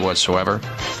accuracy whatsoever.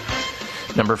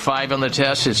 Number 5 on the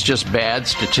test, it's just bad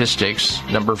statistics.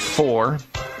 Number 4,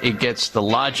 it gets the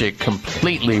logic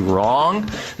completely wrong.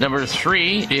 Number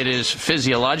 3, it is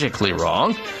physiologically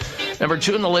wrong. Number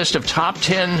 2 in the list of top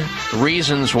 10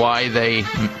 reasons why they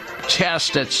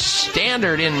test that's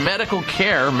standard in medical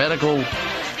care, medical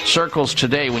circles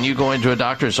today. When you go into a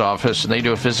doctor's office and they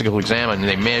do a physical exam and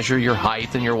they measure your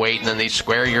height and your weight, and then they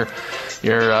square your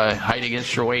height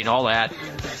against your weight and all that,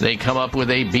 they come up with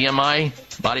a BMI,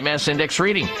 body mass index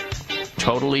reading.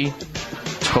 Totally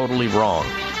wrong.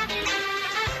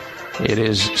 It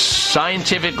is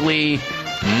scientifically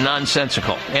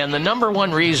nonsensical. And the number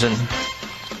one reason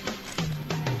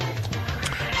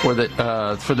for the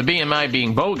BMI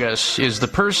being bogus is the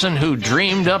person who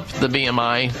dreamed up the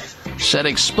BMI said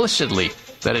explicitly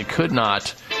that it could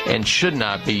not and should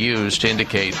not be used to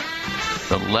indicate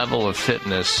the level of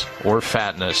fitness or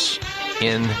fatness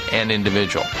in an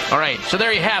individual. All right, so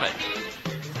there you have it.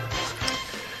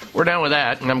 We're done with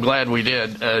that, and I'm glad we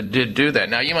did do that.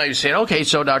 Now, you might be saying, okay,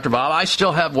 so Dr. Bob, I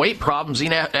still have weight problems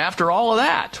after all of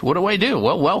that. What do I do?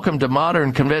 Well, welcome to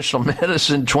modern conventional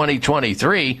medicine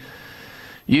 2023.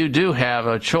 You do have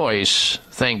a choice,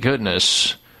 thank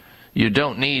goodness. You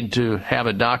don't need to have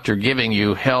a doctor giving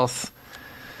you health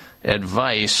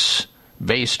advice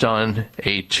based on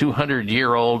a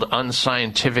 200-year-old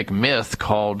unscientific myth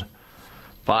called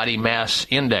body mass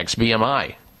index,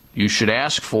 BMI. You should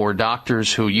ask for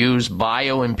doctors who use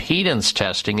bioimpedance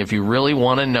testing if you really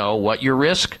want to know what your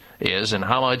risk is and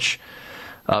how much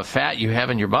fat you have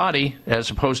in your body as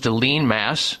opposed to lean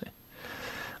mass.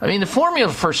 I mean, the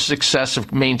formula for success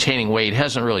of maintaining weight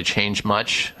hasn't really changed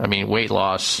much. I mean, weight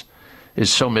loss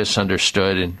is so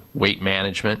misunderstood in weight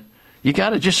management. You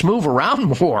got to just move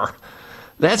around more.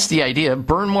 That's the idea.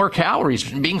 Burn more calories.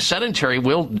 Being sedentary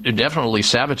will definitely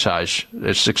sabotage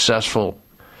a successful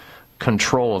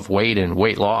control of weight and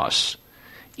weight loss.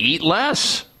 Eat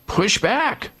less. Push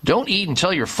back. Don't eat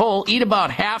until you're full. Eat about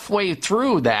halfway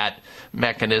through that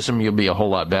mechanism. You'll be a whole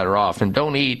lot better off. And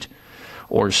don't eat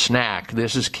or snack.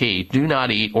 This is key. Do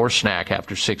not eat or snack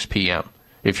after 6 p.m.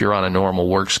 if you're on a normal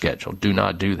work schedule. Do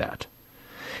not do that.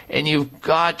 And you've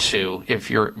got to, if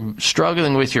you're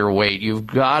struggling with your weight, you've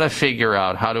got to figure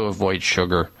out how to avoid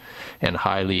sugar and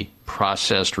highly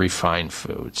processed refined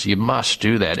foods. You must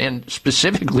do that. And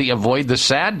specifically avoid the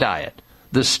SAD diet,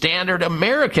 the standard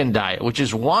American diet, which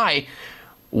is why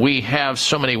we have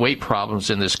so many weight problems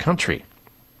in this country.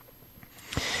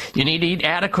 You need to eat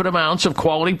adequate amounts of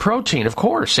quality protein, of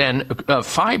course, and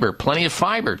fiber, plenty of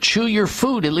fiber. Chew your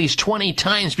food at least 20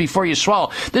 times before you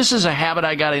swallow. This is a habit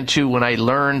I got into when I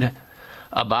learned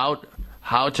about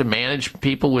how to manage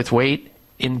people with weight.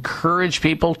 Encourage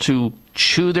people to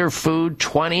chew their food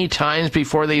 20 times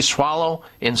before they swallow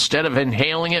instead of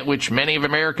inhaling it, which many of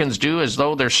Americans do as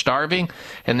though they're starving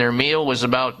and their meal was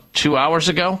about 2 hours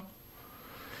ago.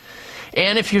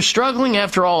 And if you're struggling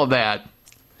after all of that,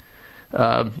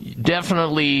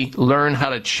 definitely learn how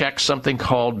to check something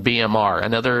called BMR,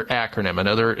 another acronym,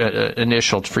 another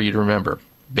initial for you to remember.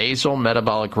 Basal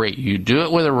metabolic rate. You do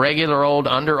it with a regular old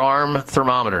underarm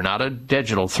thermometer, not a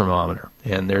digital thermometer.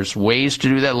 And there's ways to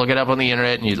do that. Look it up on the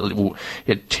internet, and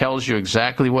it tells you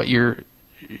exactly what you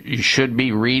should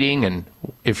be reading. And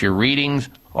if your readings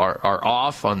are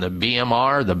off on the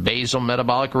BMR, the basal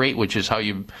metabolic rate, which is how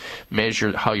you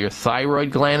measure how your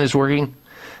thyroid gland is working.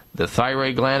 The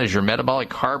thyroid gland is your metabolic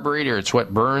carburetor. It's what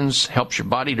helps your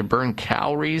body to burn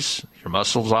calories. Your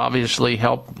muscles obviously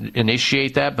help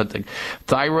initiate that, but the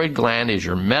thyroid gland is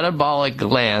your metabolic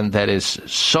gland that is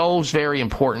so very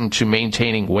important to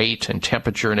maintaining weight and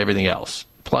temperature and everything else,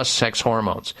 plus sex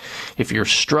hormones. If you're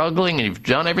struggling and you've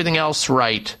done everything else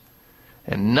right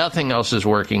and nothing else is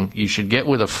working, you should get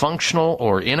with a functional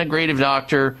or integrative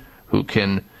doctor who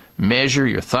can measure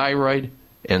your thyroid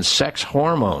and sex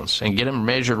hormones and get them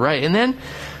measured right. And then,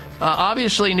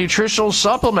 obviously, nutritional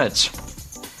supplements.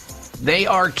 They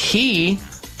are key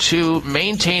to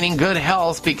maintaining good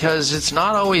health because it's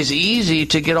not always easy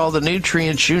to get all the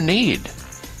nutrients you need.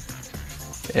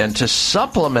 And to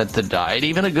supplement the diet,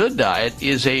 even a good diet,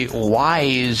 is a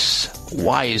wise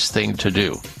thing to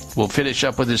do. We'll finish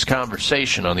up with this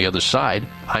conversation on the other side.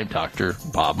 I'm Dr.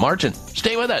 Bob Martin.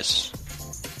 Stay with us.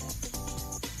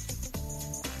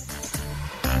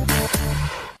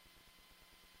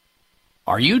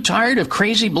 Are you tired of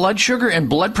crazy blood sugar and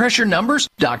blood pressure numbers?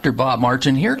 Dr. Bob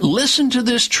Martin here. Listen to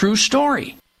this true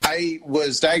story. I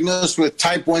was diagnosed with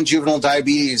type 1 juvenile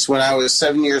diabetes when I was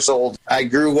 7 years old. I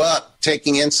grew up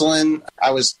taking insulin.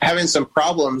 I was having some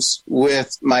problems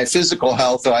with my physical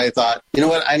health, so I thought, you know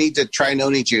what, I need to try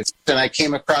Noni Juice. And I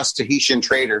came across Tahitian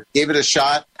Trader, gave it a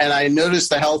shot, and I noticed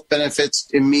the health benefits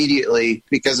immediately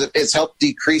because it's helped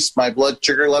decrease my blood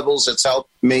sugar levels. It's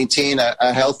helped maintain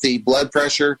a healthy blood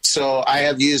pressure. So I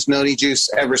have used Noni Juice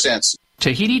ever since.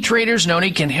 Tahiti Trader's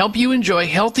Noni can help you enjoy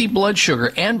healthy blood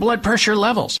sugar and blood pressure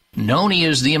levels. Noni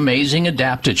is the amazing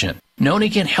adaptogen. Noni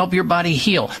can help your body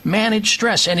heal, manage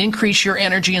stress, and increase your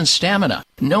energy and stamina.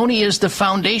 Noni is the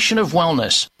foundation of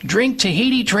wellness. Drink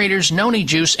Tahiti Trader's Noni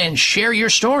Juice and share your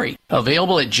story.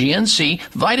 Available at GNC,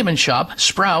 Vitamin Shop,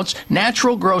 Sprouts,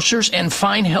 Natural Grocers, and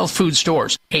fine health food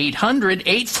stores.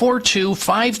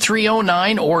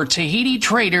 800-842-5309 or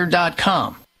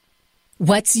TahitiTrader.com.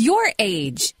 What's your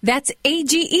age? That's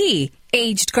AGE,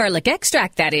 aged garlic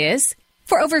extract, that is.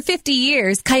 For over 50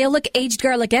 years, Kyolic Aged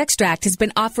Garlic Extract has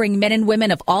been offering men and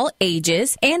women of all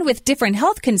ages and with different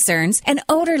health concerns an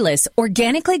odorless,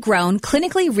 organically grown,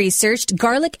 clinically researched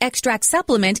garlic extract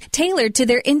supplement tailored to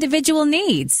their individual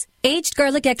needs. Aged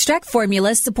garlic extract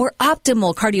formulas support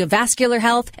optimal cardiovascular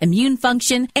health, immune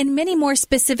function, and many more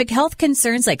specific health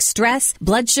concerns like stress,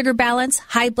 blood sugar balance,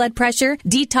 high blood pressure,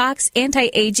 detox,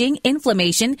 anti-aging,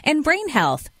 inflammation, and brain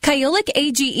health. Kyolic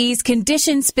AGE's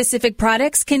condition-specific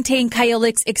products contain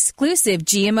Kyolic's exclusive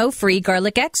GMO-free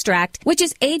garlic extract, which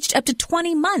is aged up to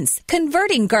 20 months,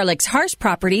 converting garlic's harsh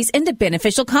properties into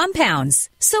beneficial compounds.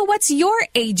 So what's your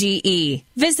AGE?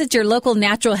 Visit your local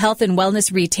natural health and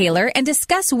wellness retailer and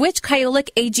discuss which Kyolic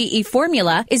AGE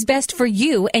formula is best for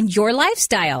you and your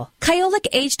lifestyle. Kyolic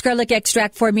Aged Garlic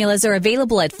Extract formulas are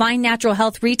available at fine natural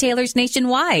health retailers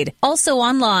nationwide, also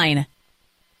online.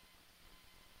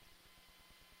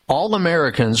 All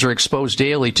Americans are exposed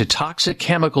daily to toxic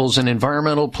chemicals and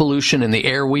environmental pollution in the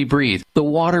air we breathe, the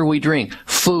water we drink,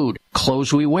 food,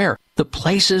 clothes we wear, the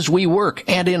places we work,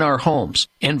 and in our homes.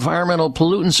 Environmental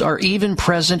pollutants are even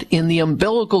present in the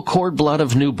umbilical cord blood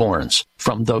of newborns.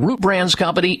 From the Root Brands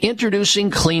Company,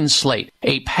 introducing Clean Slate,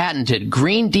 a patented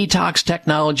green detox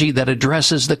technology that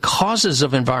addresses the causes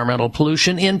of environmental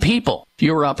pollution in people.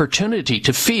 Your opportunity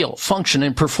to feel, function,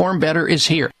 and perform better is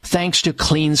here, thanks to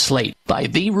Clean Slate by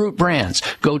The Root Brands.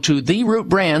 Go to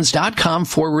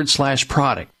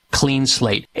therootbrands.com/product. Clean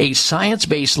Slate, a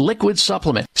science-based liquid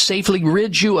supplement, safely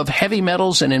rids you of heavy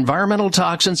metals and environmental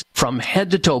toxins from head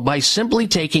to toe by simply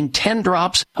taking 10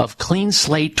 drops of Clean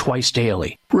Slate twice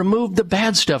daily. Remove the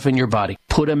bad stuff in your body,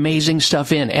 put amazing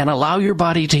stuff in, and allow your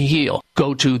body to heal.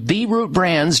 Go to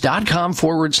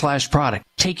therootbrands.com/product.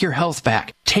 Take your health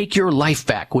back. Take your life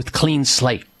back with Clean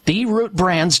Slate.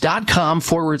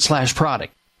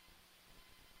 therootbrands.com/product.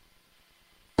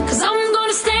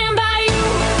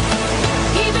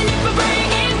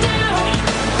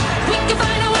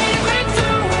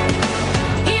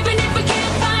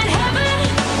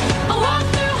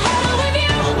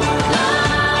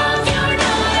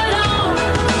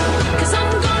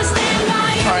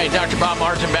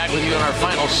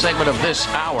 segment of this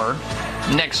hour.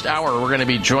 Next hour, we're going to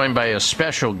be joined by a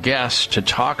special guest to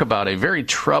talk about a very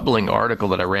troubling article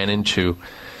that I ran into,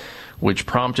 which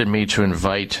prompted me to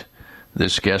invite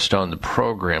this guest on the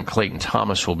program. Clayton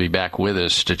Thomas will be back with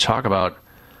us to talk about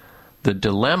the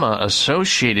dilemma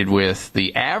associated with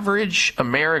the average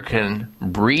American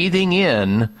breathing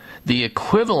in the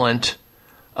equivalent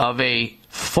of a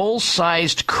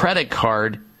full-sized credit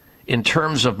card in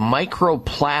terms of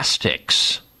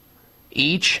microplastics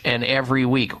each and every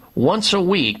week. Once a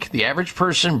week, the average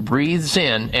person breathes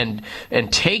in and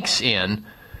takes in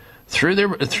through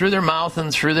their mouth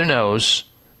and through their nose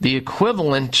the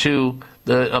equivalent to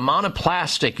the amount of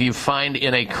plastic you find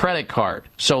in a credit card.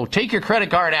 So take your credit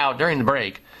card out during the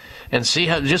break and see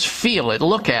how, just feel it,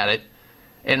 look at it,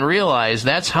 and realize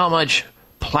that's how much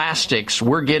plastics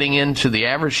we're getting into the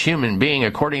average human being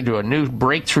according to a new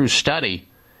breakthrough study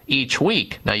each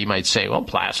week. Now you might say, well,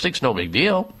 plastics, no big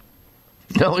deal.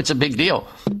 No, it's a big deal.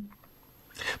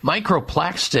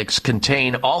 Microplastics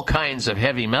contain all kinds of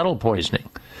heavy metal poisoning.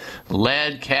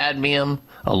 Lead, cadmium,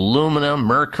 aluminum,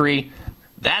 mercury.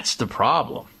 That's the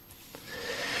problem.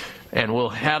 And we'll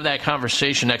have that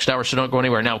conversation next hour, so don't go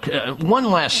anywhere. Now,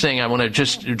 one last thing I want to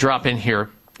just drop in here.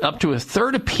 Up to a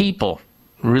third of people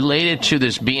related to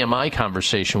this BMI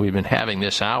conversation we've been having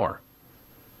this hour,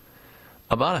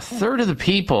 about a third of the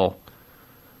people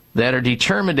that are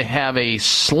determined to have a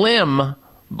slim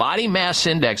body mass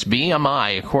index,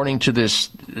 BMI, according to this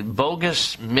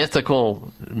bogus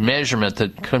mythical measurement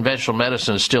that conventional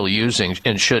medicine is still using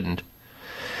and shouldn't,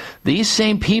 these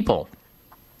same people,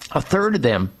 a third of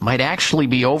them might actually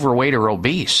be overweight or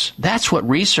obese. That's what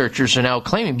researchers are now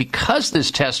claiming because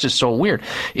this test is so weird.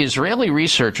 Israeli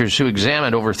researchers who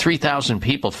examined over 3,000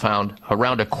 people found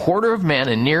around a quarter of men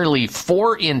and nearly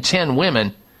 4 in 10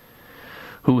 women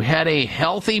who had a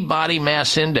healthy body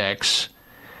mass index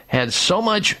had so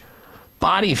much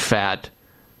body fat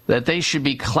that they should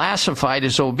be classified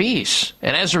as obese.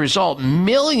 And as a result,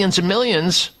 millions and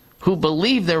millions who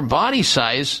believe their body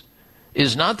size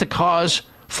is not the cause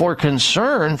for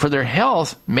concern for their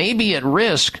health may be at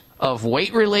risk of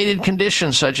weight-related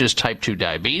conditions such as type 2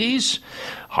 diabetes,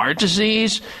 heart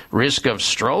disease, risk of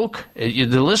stroke. The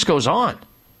list goes on.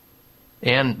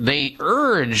 And they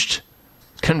urged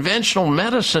conventional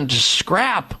medicine to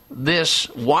scrap this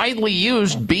widely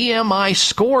used BMI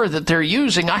score that they're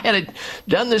using. I had it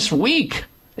done this week.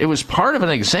 It was part of an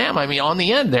exam. I mean, on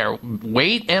the end there,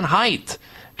 weight and height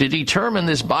to determine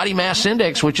this body mass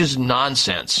index, which is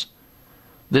nonsense.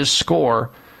 This score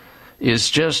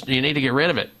is just, you need to get rid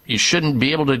of it. You shouldn't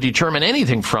be able to determine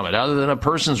anything from it other than a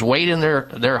person's weight and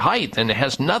their height, and it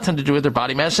has nothing to do with their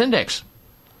body mass index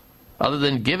other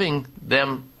than giving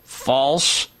them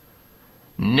false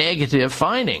negative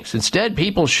findings. Instead,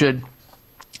 people should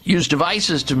use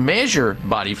devices to measure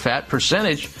body fat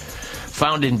percentage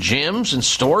found in gyms and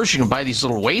stores. You can buy these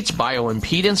little weights,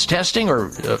 bioimpedance testing, or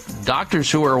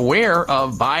doctors who are aware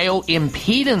of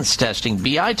bioimpedance testing,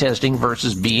 BI testing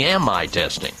versus BMI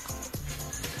testing.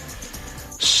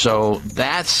 So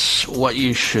that's what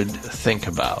you should think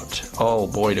about. Oh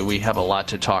boy, do we have a lot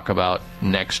to talk about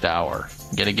next hour.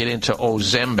 Going to get into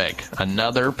Ozempic,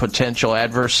 another potential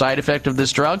adverse side effect of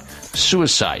this drug,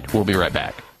 suicide. We'll be right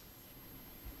back.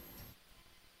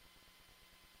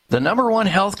 The number one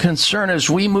health concern as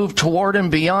we move toward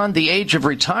and beyond the age of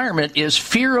retirement is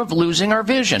fear of losing our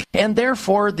vision, and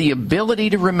therefore the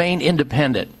ability to remain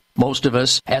independent. Most of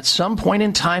us, at some point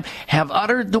in time, have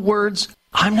uttered the words,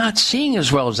 "I'm not seeing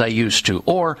as well as I used to,"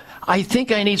 or "I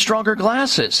think I need stronger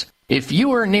glasses." If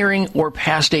you are nearing or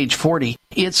past age 40,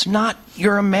 it's not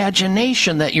your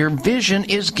imagination that your vision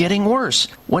is getting worse.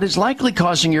 What is likely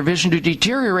causing your vision to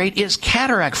deteriorate is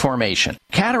cataract formation.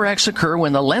 Cataracts occur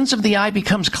when the lens of the eye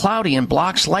becomes cloudy and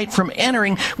blocks light from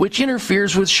entering, which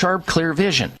interferes with sharp, clear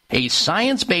vision. A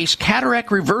science-based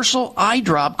cataract reversal eye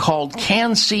drop called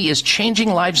CanC is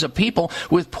changing lives of people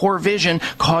with poor vision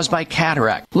caused by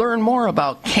cataract. Learn more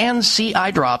about CanC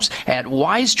eye drops at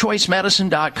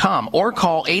wisechoicemedicine.com or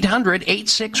call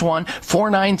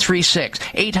 800-861-4936.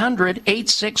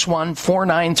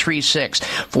 800-861-4936.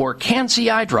 For CanC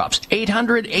eye drops,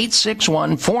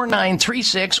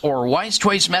 800-861-4936 or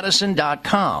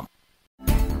wisechoicemedicine.com.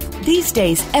 These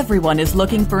days, everyone is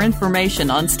looking for information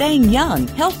on staying young,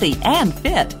 healthy, and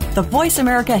fit. The Voice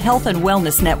America Health and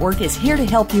Wellness Network is here to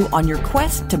help you on your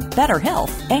quest to better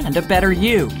health and a better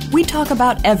you. We talk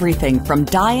about everything from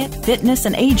diet, fitness,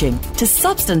 and aging to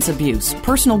substance abuse,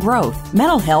 personal growth,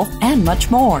 mental health, and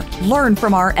much more. Learn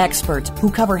from our experts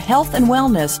who cover health and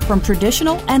wellness from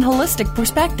traditional and holistic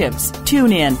perspectives.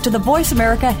 Tune in to the Voice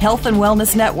America Health and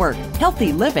Wellness Network.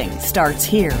 Healthy living starts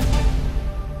here.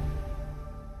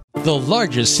 The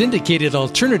largest syndicated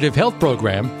alternative health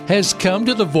program has come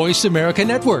to the Voice America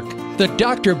Network. The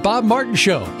Dr. Bob Martin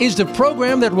Show is the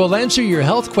program that will answer your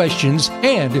health questions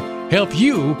and help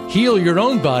you heal your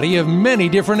own body of many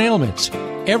different ailments.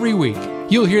 Every week,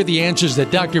 you'll hear the answers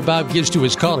that Dr. Bob gives to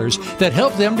his callers that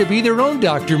help them to be their own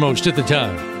doctor most of the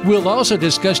time. We'll also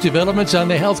discuss developments on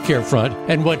the healthcare front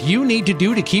and what you need to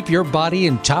do to keep your body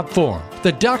in top form.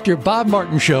 The Dr. Bob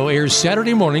Martin Show airs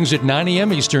Saturday mornings at 9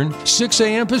 a.m. Eastern, 6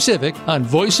 a.m. Pacific on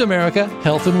Voice America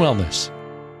Health and Wellness.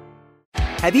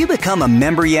 Have you become a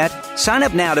member yet? Sign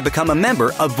up now to become a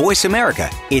member of Voice America.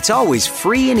 It's always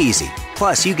free and easy.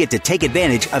 Plus, you get to take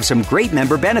advantage of some great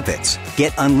member benefits.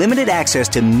 Get unlimited access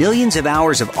to millions of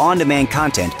hours of on-demand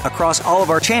content across all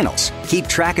of our channels. Keep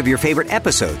track of your favorite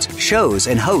episodes, shows,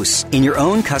 and hosts in your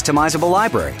own customizable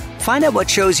library. Find out what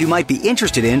shows you might be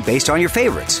interested in based on your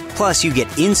favorites. Plus, you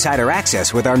get insider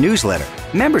access with our newsletter.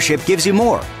 Membership gives you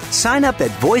more. Sign up at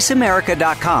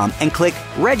voiceamerica.com and click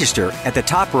register at the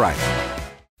top right.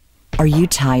 Are you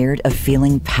tired of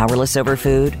feeling powerless over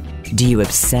food? Do you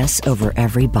obsess over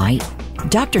every bite?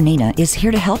 Dr. Nina is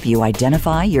here to help you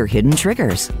identify your hidden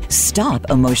triggers, stop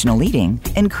emotional eating,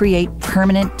 and create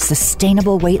permanent,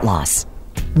 sustainable weight loss.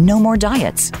 No more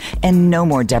diets and no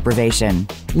more deprivation.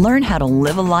 Learn how to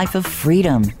live a life of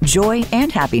freedom, joy,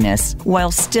 and happiness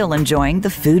while still enjoying the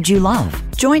food you love.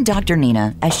 Join Dr.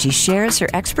 Nina as she shares her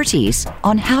expertise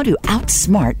on how to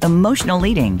outsmart emotional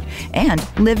eating and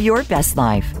live your best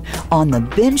life on The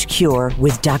Binge Cure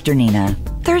with Dr. Nina.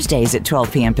 Thursdays at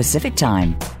 12 p.m. Pacific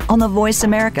Time on the Voice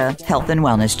America Health and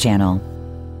Wellness Channel.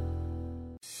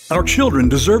 Our children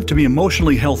deserve to be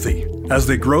emotionally healthy as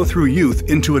they grow through youth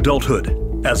into adulthood.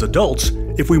 As adults,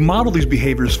 if we model these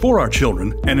behaviors for our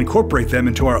children and incorporate them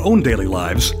into our own daily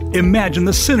lives, imagine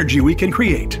the synergy we can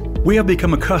create. We have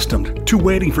become accustomed to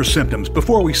waiting for symptoms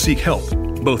before we seek help,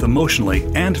 both emotionally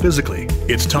and physically.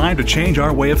 It's time to change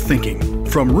our way of thinking,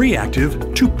 from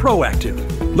reactive to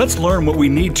proactive. Let's learn what we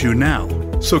need to now,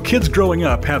 so kids growing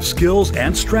up have skills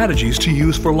and strategies to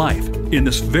use for life in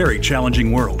this very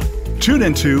challenging world. Tune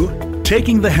into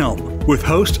Taking the Helm with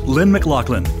host Lynn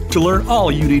McLaughlin to learn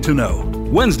all you need to know.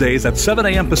 Wednesdays at 7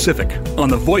 a.m. Pacific on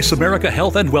the Voice America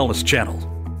Health and Wellness Channel.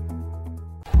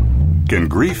 Can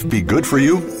grief be good for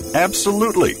you?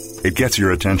 Absolutely. It gets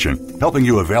your attention, helping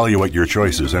you evaluate your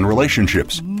choices and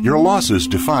relationships. Your losses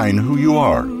define who you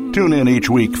are. Tune in each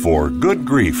week for Good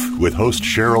Grief with host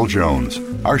Cheryl Jones.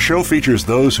 Our show features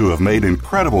those who have made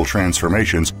incredible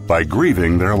transformations by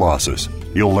grieving their losses.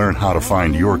 You'll learn how to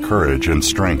find your courage and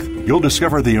strength. You'll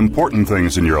discover the important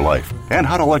things in your life and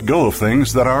how to let go of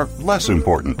things that are less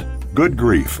important. Good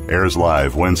Grief airs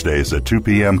live Wednesdays at 2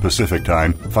 p.m. Pacific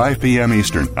Time, 5 p.m.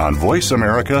 Eastern on Voice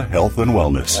America Health and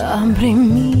Wellness.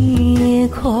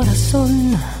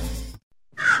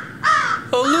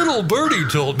 A little birdie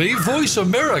told me Voice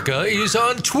America is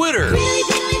on Twitter.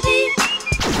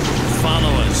 Follow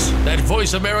us at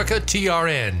Voice America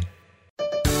TRN.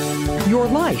 Your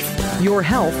life, your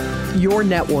health, your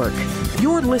network.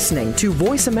 You're listening to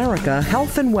Voice America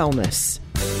Health and Wellness.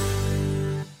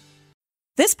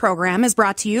 This program is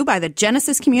brought to you by the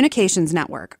Genesis Communications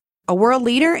Network, a world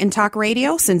leader in talk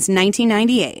radio since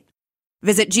 1998.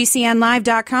 Visit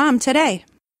GCNlive.com today.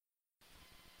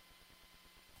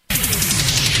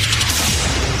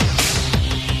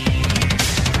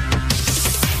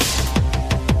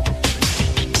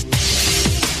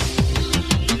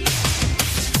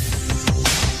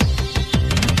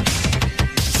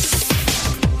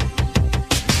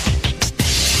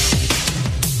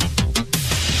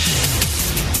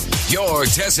 Your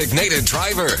designated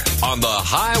driver on the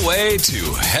highway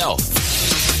to health.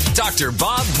 Dr.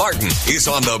 Bob Martin is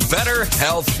on the Better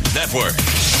Health Network.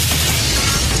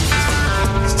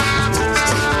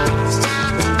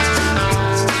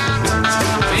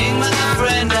 Being my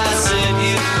friend, I said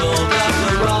you'd call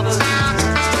Dr. Robert.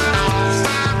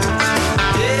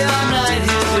 Day or night,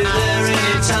 he'll be there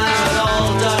anytime at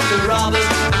all. Dr. Robert.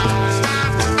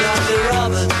 Dr.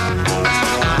 Robert.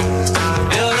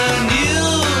 You're a new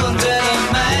and better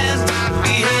man.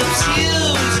 He helps you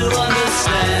to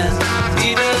understand. He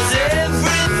does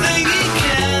everything he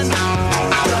can.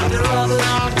 Dr. Robert.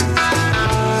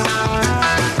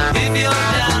 If you're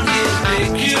down, he'll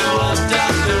pick you up.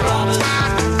 Dr. Robert.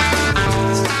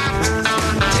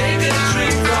 Take a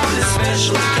drink from this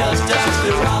special cup.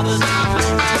 Dr. Robert.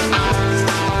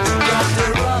 Dr.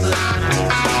 Robert.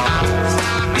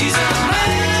 He's a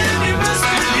man you must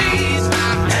believe.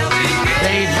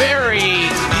 A very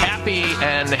happy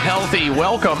and healthy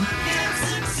welcome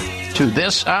to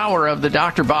this hour of the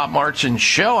Dr. Bob Martin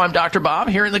Show. I'm Dr. Bob,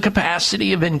 here in the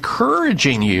capacity of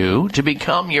encouraging you to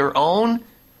become your own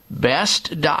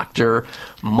best doctor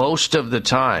most of the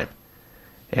time.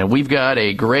 And we've got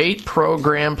a great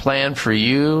program planned for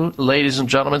you, ladies and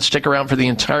gentlemen. Stick around for the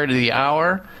entirety of the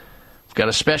hour. We've got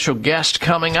a special guest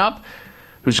coming up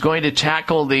who's going to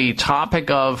tackle the topic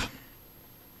of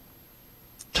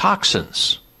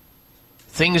toxins,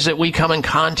 things that we come in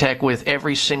contact with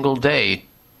every single day.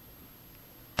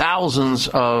 Thousands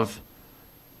of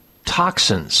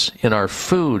toxins in our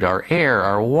food, our air,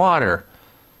 our water,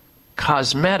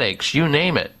 cosmetics, you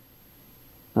name it.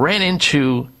 Ran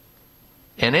into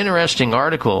an interesting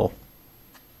article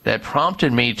that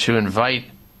prompted me to invite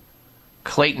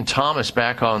Clayton Thomas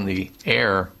back on the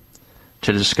air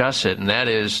to discuss it, and that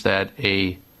is that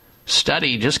a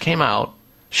study just came out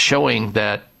showing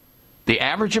that the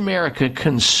average American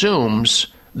consumes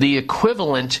the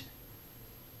equivalent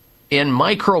in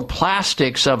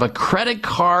microplastics of a credit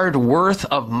card worth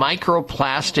of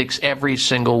microplastics every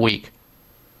single week.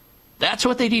 That's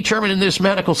what they determined in this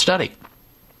medical study.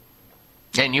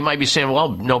 And you might be saying, well,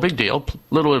 no big deal.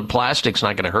 A little bit of plastic's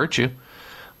not going to hurt you.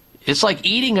 It's like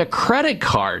eating a credit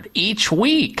card each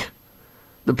week.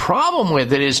 The problem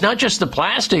with it is not just the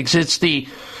plastics, it's the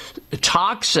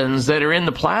toxins that are in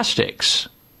the plastics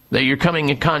that you're coming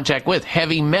in contact with.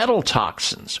 Heavy metal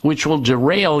toxins, which will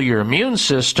derail your immune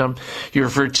system, your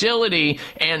fertility,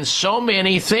 and so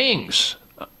many things.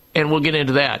 And we'll get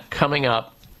into that coming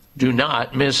up. Do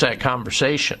not miss that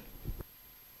conversation.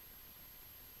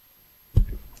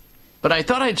 But I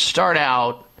thought I'd start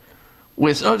out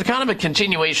with kind of a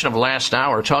continuation of last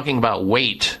hour, talking about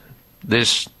weight,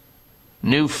 this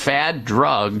new fad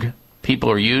drug people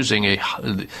are using,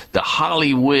 the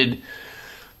Hollywood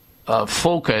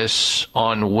focus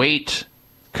on weight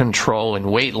control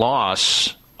and weight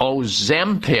loss,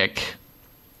 Ozempic,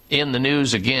 in the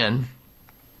news again.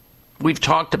 We've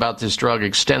talked about this drug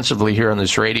extensively here on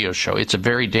this radio show. It's a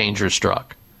very dangerous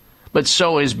drug. But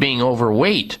so is being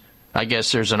overweight. I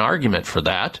guess there's an argument for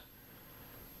that.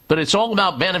 But it's all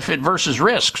about benefit versus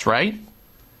risks, right?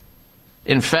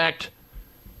 In fact,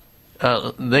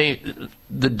 the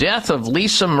death of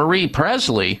Lisa Marie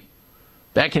Presley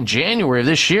back in January of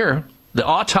this year, the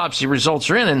autopsy results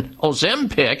are in, and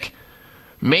Ozempic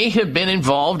may have been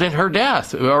involved in her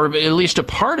death, or at least a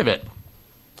part of it.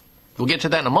 We'll get to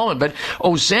that in a moment. But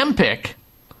Ozempic,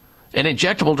 an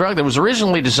injectable drug that was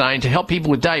originally designed to help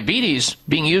people with diabetes,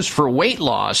 being used for weight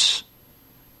loss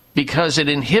because it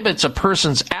inhibits a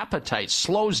person's appetite,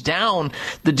 slows down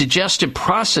the digestive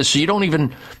process so you don't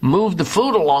even move the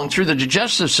food along through the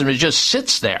digestive system. It just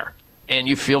sits there and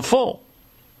you feel full.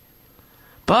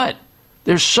 But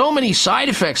there's so many side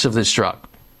effects of this drug,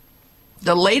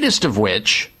 the latest of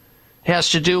which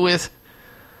has to do with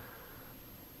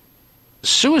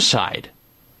suicide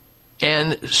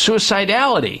and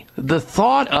suicidality, the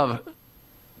thought of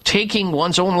taking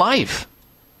one's own life.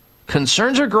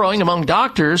 Concerns are growing among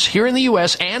doctors here in the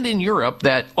U.S. and in Europe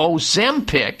that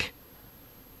Ozempic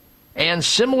and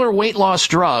similar weight loss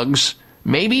drugs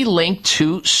may be linked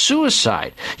to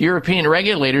suicide. European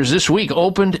regulators this week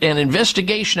opened an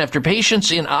investigation after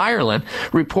patients in Ireland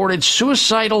reported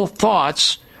suicidal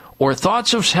thoughts or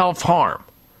thoughts of self-harm.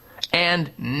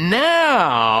 And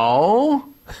now,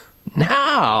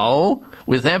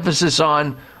 with emphasis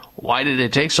on why did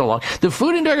it take so long, the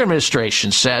Food and Drug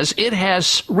Administration says it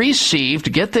has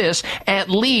received, get this, at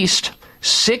least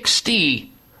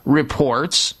 60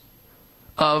 reports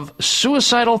of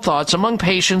suicidal thoughts among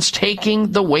patients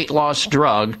taking the weight loss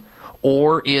drug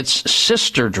or its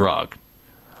sister drug,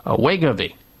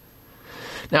 Wegovy.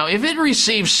 Now, if it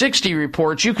receives 60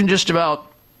 reports, you can just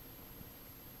about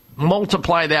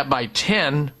multiply that by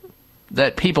 10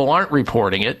 that people aren't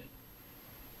reporting it.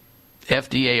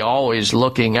 FDA always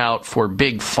looking out for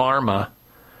big pharma,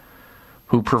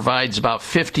 who provides about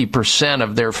 50%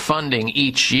 of their funding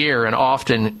each year, and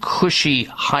often cushy,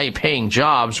 high-paying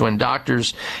jobs when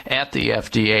doctors at the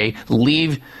FDA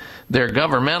leave their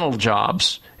governmental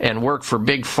jobs and work for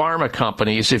big pharma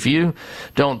companies. If you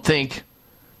don't think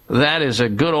that is a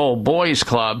good old boys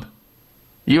club,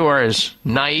 you are as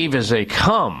naive as they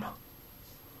come.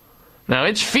 Now,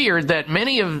 it's feared that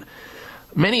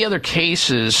many other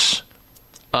cases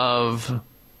of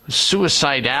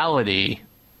suicidality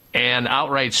and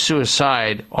outright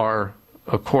suicide are,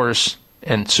 of course,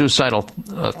 and suicidal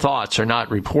thoughts are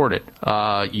not reported.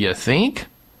 You think?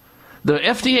 The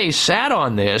FDA sat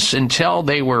on this until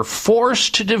they were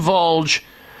forced to divulge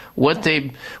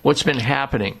what's been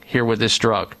happening here with this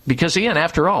drug. Because, again,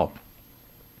 after all,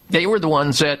 they were the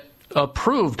ones that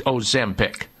approved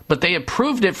Ozempic. But they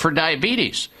approved it for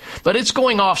diabetes. But it's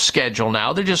going off schedule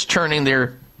now. They're just turning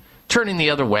the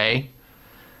other way.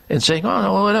 and saying,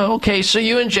 oh, okay, so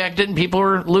you injected and people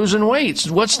are losing weight.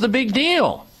 What's the big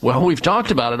deal? Well, we've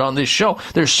talked about it on this show.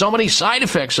 There's so many side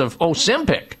effects of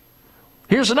Ozempic.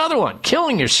 Here's another one,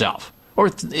 killing yourself or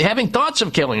having thoughts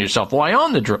of killing yourself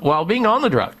while being on the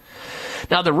drug.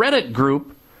 Now, the Reddit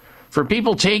group for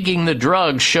people taking the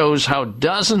drug shows how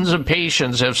dozens of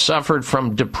patients have suffered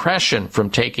from depression from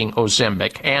taking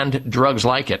Ozempic and drugs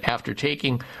like it after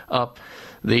taking up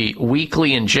the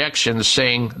weekly injections,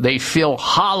 saying they feel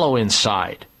hollow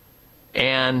inside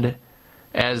and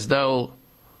as though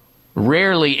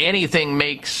rarely anything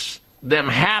makes them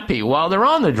happy while they're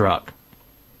on the drug.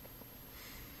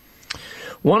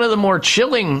 One of the more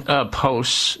chilling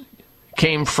posts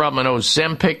came from an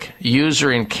Ozempic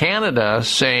user in Canada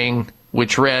saying,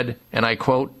 which read, and I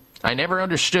quote, "I never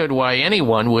understood why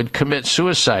anyone would commit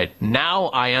suicide.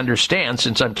 Now I understand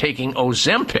since I'm taking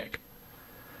Ozempic.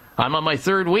 I'm on my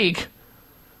third week,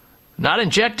 not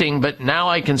injecting, but now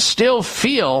I can still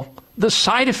feel the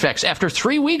side effects after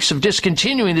 3 weeks of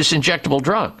discontinuing this injectable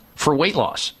drug for weight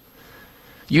loss."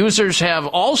 Users have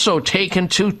also taken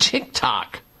to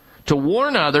TikTok to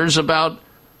warn others about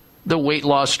the weight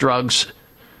loss drugs,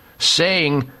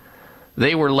 saying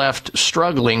they were left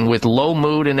struggling with low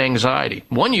mood and anxiety.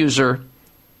 One user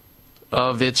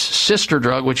of its sister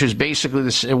drug, which is basically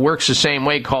it works the same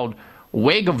way, called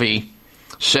Wegovy,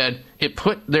 said it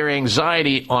put their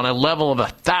anxiety on a level of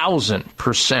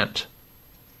 1,000%.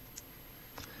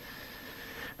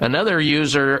 Another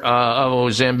user of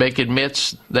Ozempic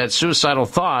admits that suicidal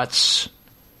thoughts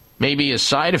may be a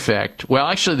side effect. Well,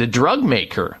 actually, the drug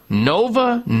maker,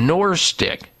 Novo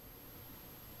Nordisk,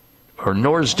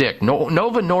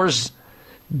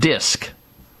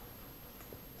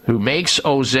 who makes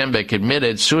Ozempic,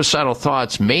 admitted suicidal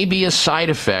thoughts may be a side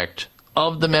effect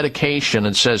of the medication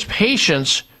and says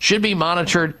patients should be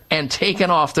monitored and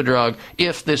taken off the drug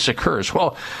if this occurs.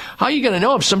 Well, how are you going to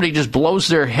know if somebody just blows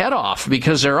their head off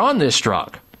because they're on this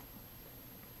drug?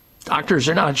 Doctors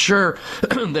are not sure.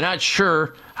 They're not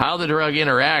sure how the drug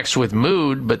interacts with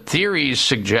mood, but theories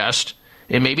suggest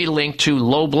it may be linked to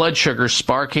low blood sugar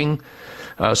sparked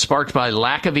by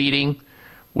lack of eating,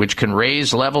 which can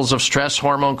raise levels of stress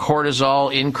hormone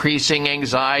cortisol, increasing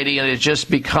anxiety, and it just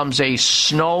becomes a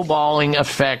snowballing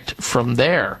effect from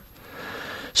there.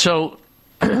 So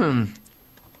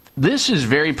this is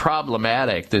very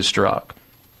problematic, this drug.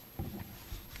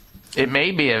 It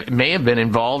may have been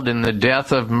involved in the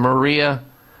death of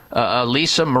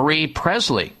Lisa Marie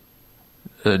Presley,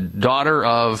 the daughter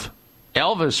of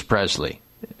Elvis Presley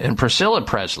and Priscilla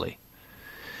Presley.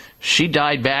 She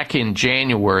died back in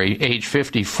January, age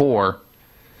 54,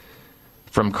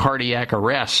 from cardiac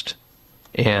arrest.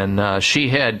 And she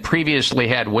had previously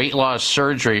had weight loss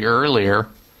surgery earlier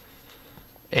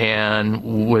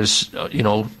and was,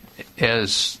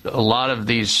 as a lot of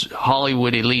these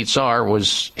Hollywood elites are,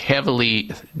 was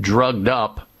heavily drugged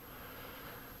up.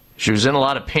 She was in a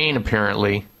lot of pain,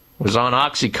 apparently, was on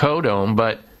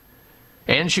oxycodone,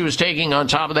 and she was taking, on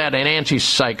top of that, an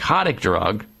antipsychotic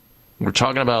drug. We're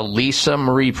talking about Lisa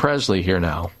Marie Presley here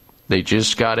now. They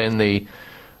just got in the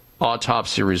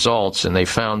autopsy results, and they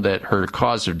found that her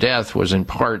cause of death was in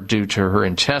part due to her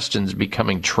intestines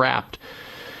becoming trapped,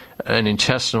 an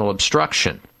intestinal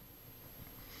obstruction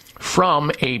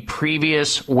from a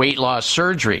previous weight loss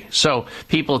surgery. So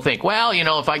people think, well,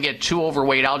 if I get too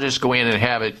overweight, I'll just go in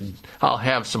and I'll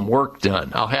have some work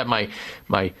done. I'll have my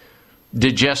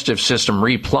digestive system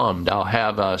replumbed. I'll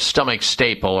have a stomach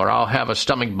staple, or I'll have a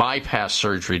stomach bypass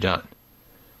surgery done.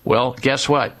 Well, guess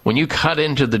what? When you cut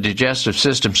into the digestive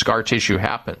system, scar tissue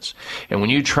happens. And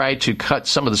when you try to cut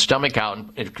some of the stomach out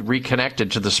and reconnect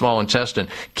it to the small intestine,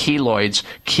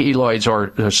 keloids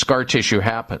or scar tissue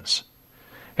happens.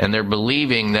 And they're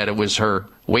believing that it was her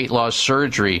weight loss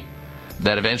surgery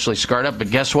that eventually scarred up. But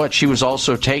guess what? She was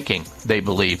also taking, they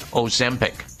believe,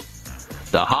 Ozempic.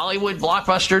 The Hollywood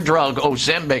blockbuster drug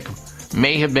Ozempic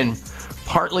may have been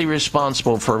partly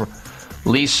responsible for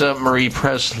Lisa Marie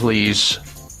Presley's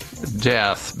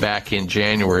death back in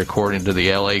January, according to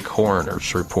the LA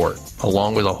coroner's report,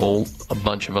 along with a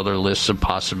bunch of other lists of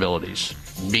possibilities.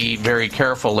 Be very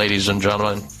careful, ladies and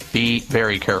gentlemen. Be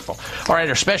very careful. All right,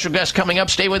 our special guest coming up.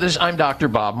 Stay with us. I'm Dr.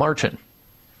 Bob Martin.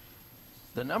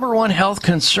 The number one health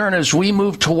concern as we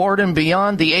move toward and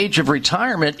beyond the age of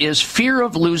retirement is fear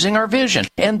of losing our vision,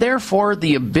 and therefore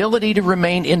the ability to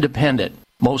remain independent.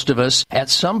 Most of us, at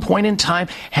some point in time,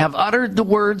 have uttered the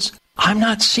words, "I'm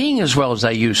not seeing as well as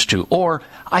I used to," or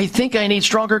 "I think I need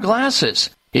stronger glasses."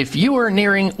 If you are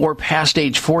nearing or past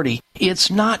age 40, It's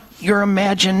not your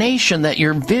imagination that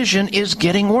your vision is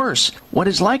getting worse. What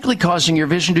is likely causing your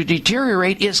vision to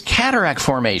deteriorate is cataract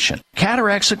formation.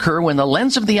 Cataracts occur when the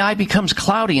lens of the eye becomes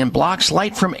cloudy and blocks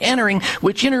light from entering,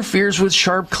 which interferes with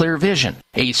sharp, clear vision.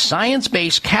 A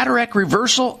science-based cataract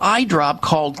reversal eye drop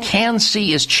called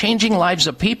Can-C is changing lives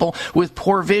of people with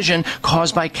poor vision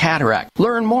caused by cataract.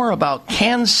 Learn more about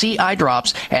Can-C eye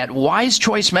drops at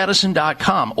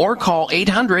wisechoicemedicine.com or call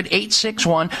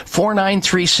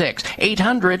 800-861-4936.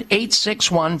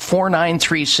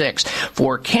 800-861-4936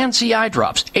 for Can-C eye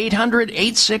drops.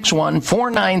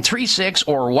 800-861-4936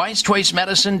 or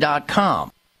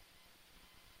wisechoicemedicine.com.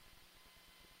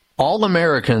 All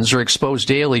Americans are exposed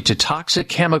daily to toxic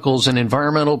chemicals and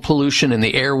environmental pollution in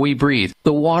the air we breathe,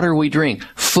 the water we drink,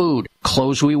 food,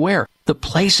 clothes we wear, the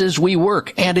places we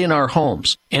work, and in our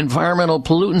homes. Environmental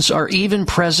pollutants are even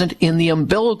present in the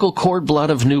umbilical cord blood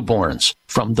of newborns.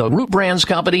 From the Root Brands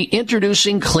Company,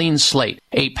 introducing Clean Slate,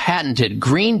 a patented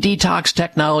green detox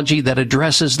technology that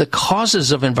addresses the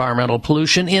causes of environmental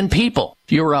pollution in people.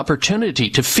 Your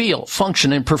opportunity to feel,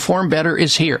 function, and perform better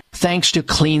is here, thanks to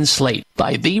Clean Slate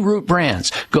by The Root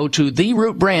Brands. Go to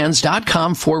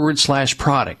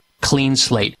therootbrands.com/product. Clean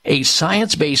Slate, a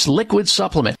science-based liquid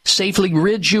supplement, safely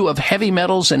rids you of heavy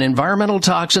metals and environmental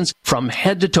toxins from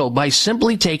head to toe by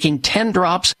simply taking 10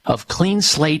 drops of Clean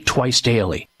Slate twice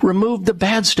daily. Remove the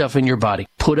bad stuff in your body,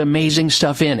 put amazing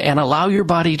stuff in, and allow your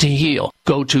body to heal.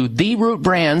 Go to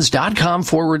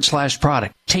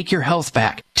therootbrands.com/product. Take your health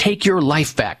back. Take your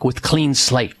life back with Clean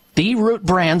Slate.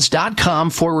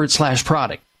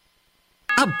 therootbrands.com/product.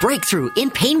 A breakthrough in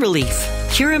pain relief.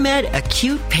 Curamed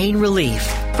Acute Pain Relief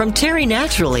from Terry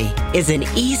Naturally is an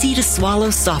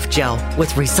easy-to-swallow soft gel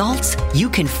with results you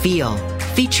can feel.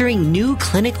 Featuring new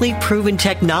clinically proven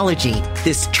technology,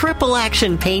 this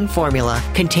triple-action pain formula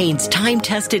contains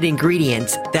time-tested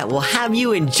ingredients that will have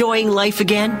you enjoying life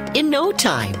again in no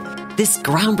time. This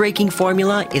groundbreaking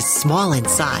formula is small in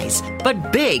size,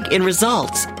 but big in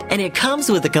results, and it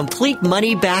comes with a complete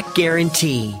money-back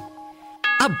guarantee.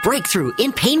 A breakthrough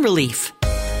in pain relief.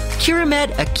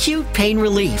 Curamed Acute Pain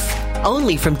Relief.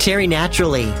 Only from Terry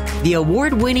Naturally, the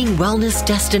award-winning wellness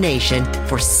destination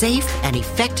for safe and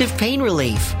effective pain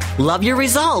relief. Love your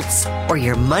results or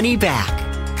your money back.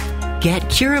 Get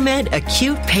Curamed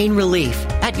Acute Pain Relief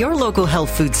at your local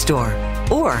health food store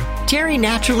or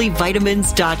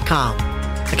terrynaturallyvitamins.com.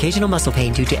 Occasional muscle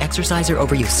pain due to exercise or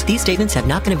overuse. These statements have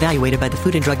not been evaluated by the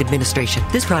Food and Drug Administration.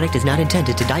 This product is not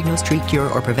intended to diagnose, treat, cure,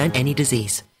 or prevent any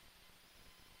disease.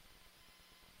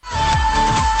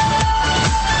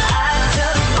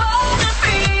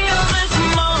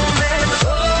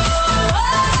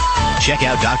 Check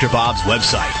out Dr. Bob's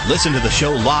website. Listen to the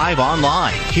show live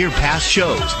online. Hear past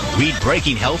shows. Read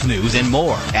breaking health news and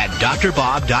more at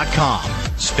drbob.com.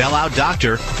 Spell out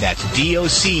doctor, that's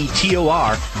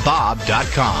DOCTOR,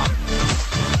 Bob.com.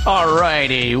 All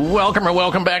righty.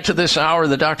 Welcome back to this hour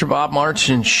of the Dr. Bob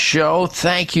Martin Show.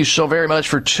 Thank you so very much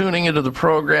for tuning into the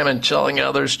program and telling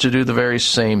others to do the very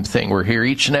same thing. We're here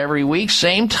each and every week,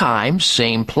 same time,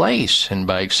 same place. And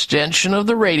by extension of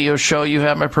the radio show, you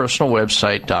have my personal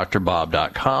website,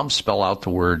 drbob.com. Spell out the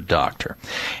word doctor.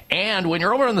 And when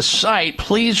you're over on the site,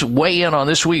 please weigh in on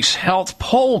this week's health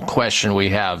poll question we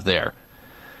have there.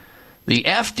 The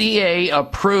FDA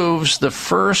approves the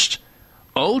first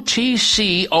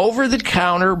OTC,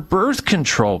 over-the-counter birth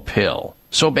control pill.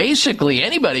 So basically,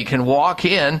 anybody can walk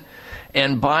in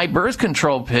and buy birth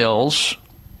control pills,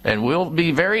 and we'll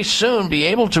be very soon be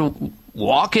able to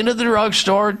walk into the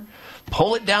drugstore,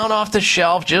 pull it down off the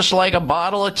shelf, just like a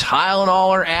bottle of Tylenol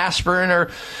or aspirin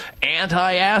or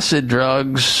anti-acid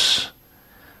drugs.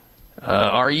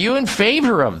 Are you in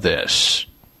favor of this?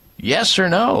 Yes or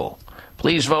no?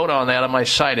 Please vote on that on my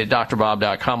site at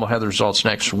drbob.com. We'll have the results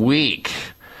next week.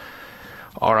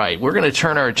 All right, we're going to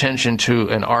turn our attention to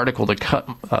an article that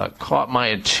caught my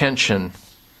attention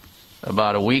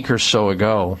about a week or so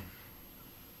ago.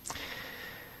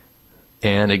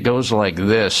 And it goes like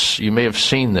this. You may have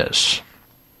seen this.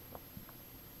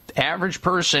 The average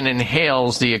person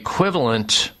inhales the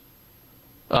equivalent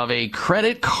of a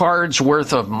credit card's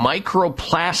worth of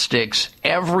microplastics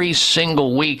every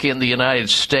single week in the United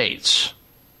States.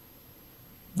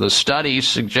 The study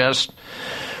suggests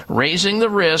raising the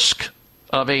risk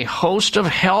of a host of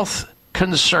health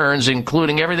concerns,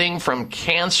 including everything from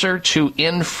cancer to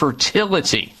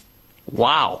infertility.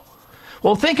 Wow.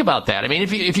 Well, think about that. I mean,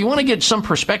 if you want to get some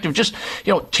perspective, just,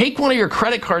 take one of your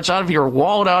credit cards out of your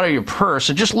wallet, out of your purse,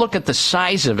 and just look at the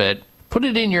size of it. Put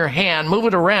it in your hand, move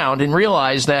it around, and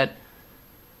realize that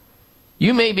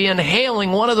you may be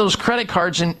inhaling one of those credit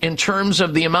cards in terms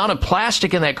of the amount of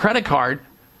plastic in that credit card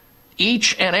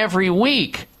each and every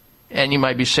week. And you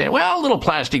might be saying, well, a little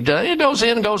plastic, it goes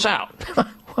in and goes out.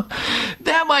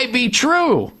 That might be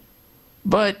true.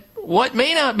 But what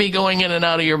may not be going in and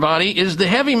out of your body is the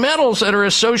heavy metals that are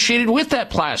associated with that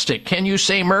plastic. Can you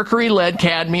say mercury, lead,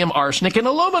 cadmium, arsenic, and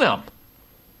aluminum?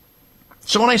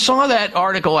 So when I saw that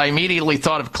article, I immediately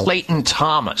thought of Clayton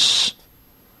Thomas.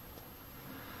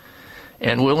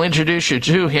 And we'll introduce you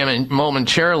to him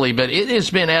momentarily, but it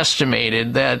has been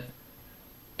estimated that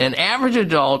an average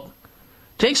adult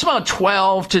takes about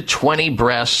 12 to 20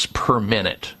 breaths per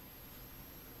minute.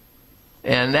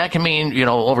 And that can mean,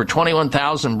 over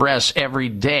 21,000 breaths every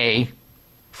day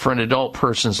for an adult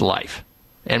person's life.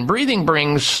 And breathing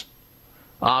brings,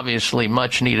 obviously,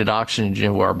 much-needed oxygen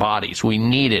to our bodies. We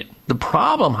need it. The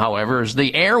problem, however, is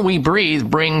the air we breathe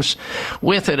brings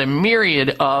with it a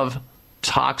myriad of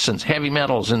toxins, heavy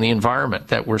metals in the environment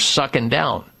that we're sucking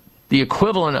down. The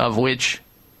equivalent of which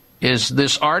is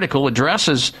this article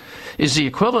addresses is the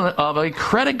equivalent of a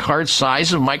credit card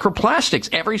size of microplastics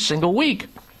every single week.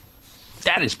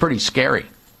 That is pretty scary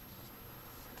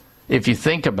if you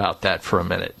think about that for a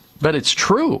minute. But it's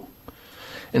true.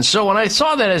 And so when I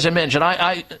saw that, as I mentioned,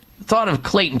 I thought of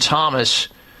Clayton Thomas.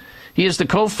 He is the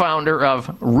co-founder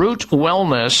of Root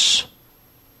Wellness,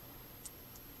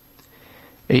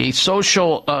 a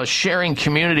social sharing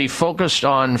community focused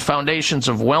on foundations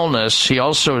of wellness. He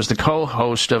also is the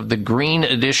co-host of the Green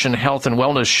Edition Health and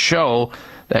Wellness Show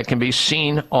that can be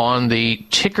seen on the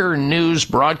Ticker News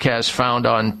broadcast found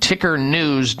on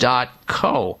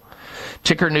tickernews.co,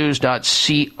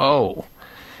 tickernews.co.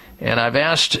 And I've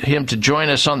asked him to join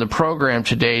us on the program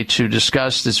today to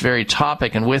discuss this very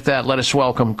topic. And with that, let us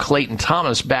welcome Clayton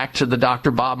Thomas back to the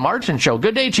Dr. Bob Martin Show.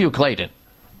 Good day to you, Clayton.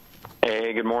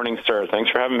 Hey, good morning, sir.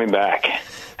 Thanks for having me back.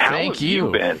 How have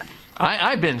you been?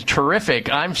 I've been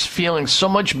terrific. I'm feeling so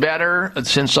much better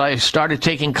since I started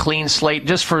taking Clean Slate.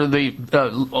 Just for the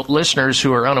listeners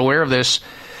who are unaware of this,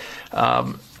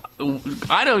 I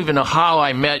don't even know how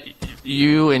I met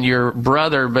you and your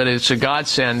brother, but it's a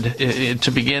godsend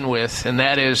to begin with, and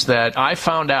that is that I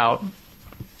found out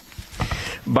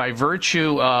by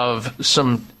virtue of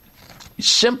some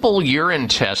simple urine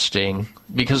testing,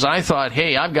 because I thought,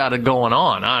 hey, I've got it going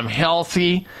on. I'm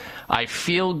healthy. I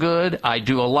feel good. I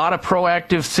do a lot of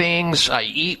proactive things. I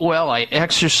eat well. I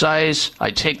exercise.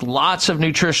 I take lots of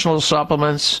nutritional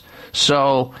supplements.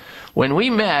 So when we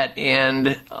met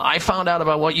and I found out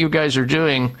about what you guys are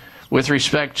doing with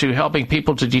respect to helping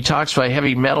people to detoxify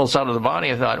heavy metals out of the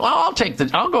body, I thought, well,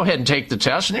 I'll go ahead and take the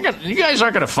test. And you guys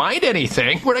aren't going to find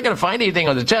anything. We're not going to find anything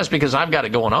on the test because I've got it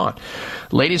going on.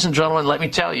 Ladies and gentlemen, let me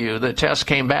tell you, the test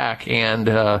came back and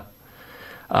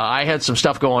I had some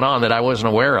stuff going on that I wasn't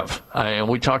aware of. And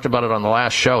we talked about it on the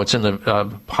last show. It's in the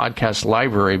podcast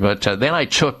library. But then I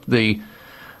took the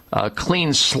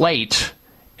Clean Slate,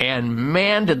 and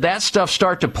man, did that stuff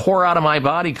start to pour out of my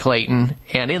body, Clayton.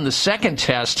 And in the second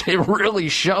test, it really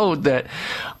showed that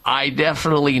I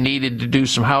definitely needed to do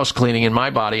some house cleaning in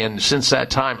my body. And since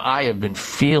that time, I have been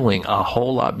feeling a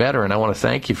whole lot better. And I want to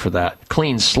thank you for that.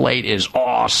 Clean Slate is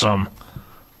awesome.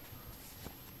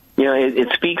 It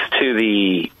speaks to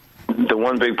the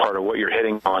one big part of what you're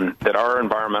hitting on, that our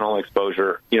environmental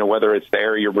exposure, whether it's the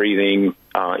air you're breathing,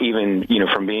 even,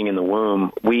 from being in the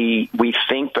womb, we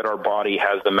think that our body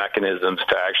has the mechanisms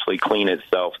to actually clean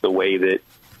itself the way that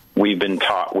we've been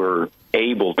taught we're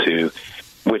able to,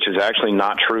 which is actually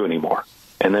not true anymore.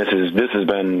 And this has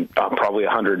been probably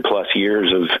 100+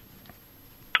 years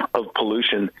of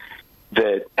pollution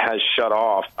that has shut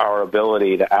off our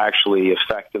ability to actually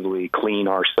effectively clean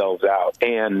ourselves out.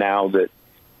 And now that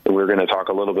we're going to talk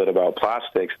a little bit about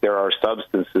plastics, there are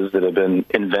substances that have been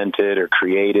invented or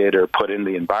created or put in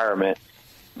the environment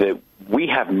that we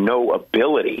have no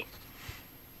ability,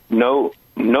 no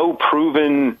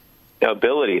proven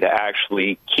ability to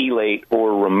actually chelate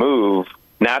or remove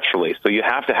naturally. So you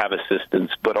have to have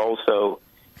assistance, but also,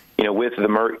 with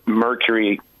the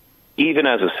mercury, even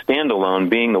as a standalone,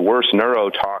 being the worst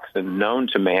neurotoxin known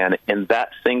to man, and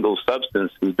that single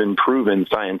substance has been proven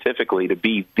scientifically to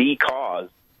be the cause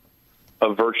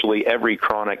of virtually every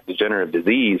chronic degenerative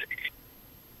disease.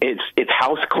 It's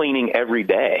house cleaning every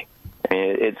day.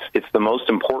 It's the most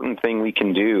important thing we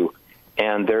can do.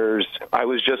 And I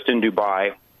was just in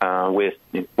Dubai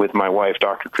with my wife,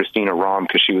 Dr. Christina Ram,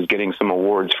 because she was getting some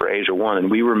awards for Asia One, and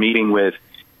we were meeting with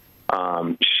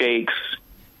sheikhs,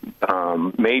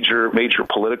 major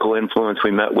political influence. We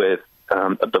met with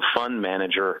the fund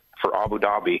manager for Abu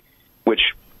Dhabi, which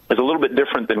is a little bit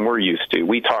different than we're used to.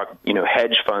 We talk,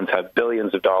 hedge funds have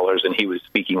billions of dollars, and he was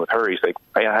speaking with her. He's like,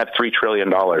 I have $3 trillion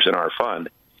in our fund.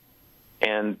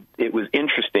 And it was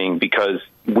interesting because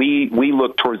we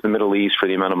look towards the Middle East for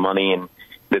the amount of money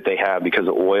that they have because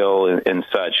of oil and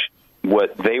such.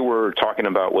 What they were talking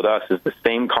about with us is the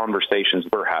same conversations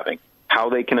we're having, how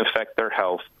they can affect their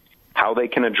health, how they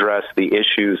can address the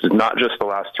issues, not just the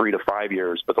last 3 to 5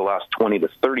 years, but the last 20 to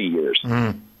 30 years.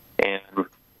 And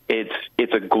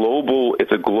it's a global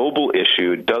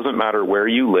issue. It doesn't matter where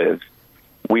you live.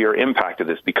 We are impacted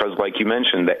this because, like you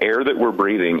mentioned, the air that we're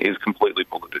breathing is completely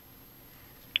polluted.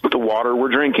 The water we're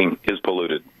drinking is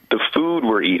polluted. The food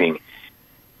we're eating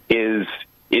is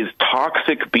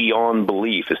toxic beyond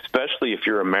belief, especially if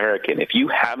you're American. If you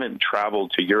haven't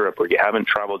traveled to Europe or you haven't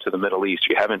traveled to the Middle East,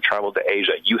 you haven't traveled to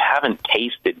Asia, you haven't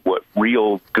tasted what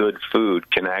real good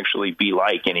food can actually be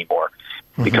like anymore,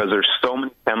 because there's so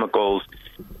many chemicals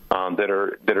that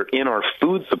are in our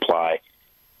food supply,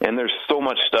 and there's so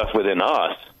much stuff within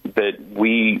us that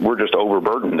we're just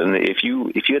overburdened. And if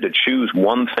you had to choose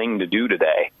one thing to do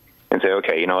today and say,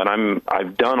 okay, and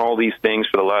I've done all these things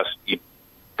for the last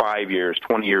 5 years,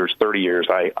 20 years, 30 years,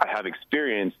 I have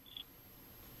experience.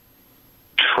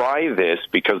 Try this,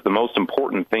 because the most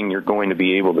important thing you're going to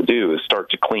be able to do is start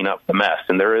to clean up the mess.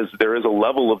 And there is a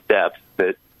level of depth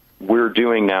that we're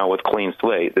doing now with Clean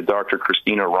Slate that Dr.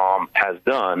 Christina Rahm has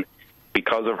done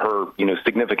because of her,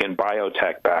 significant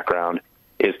biotech background,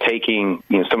 is taking,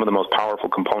 some of the most powerful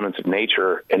components of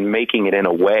nature and making it in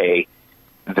a way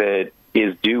that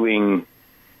is doing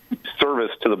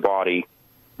service to the body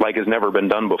like has never been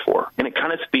done before. And it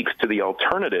kind of speaks to the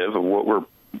alternative of what we're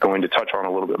going to touch on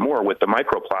a little bit more with the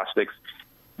microplastics.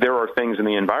 There are things in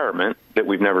the environment that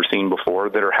we've never seen before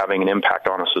that are having an impact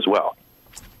on us as well.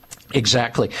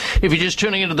 Exactly. If you're just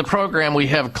tuning into the program, we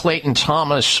have Clayton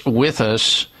Thomas with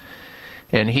us,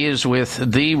 and he is with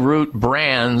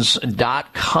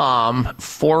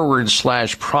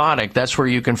therootbrands.com/product. That's where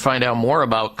you can find out more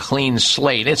about Clean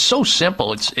Slate. It's so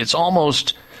simple. It's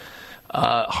almost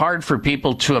hard for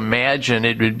people to imagine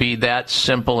it would be that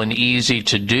simple and easy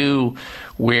to do,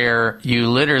 where you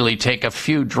literally take a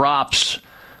few drops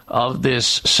of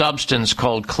this substance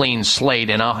called Clean Slate,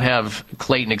 and I'll have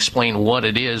Clayton explain what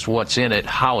it is, what's in it,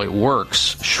 how it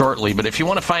works shortly. But if you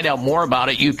want to find out more about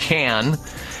it, you can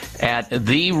at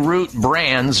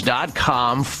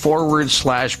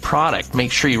therootbrands.com/product.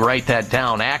 Make sure you write that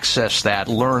down, access that,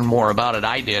 learn more about it.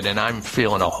 I did, and I'm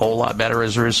feeling a whole lot better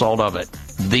as a result of it.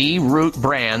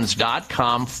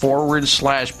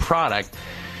 therootbrands.com/product,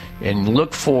 and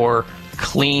look for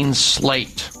Clean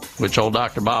Slate, which old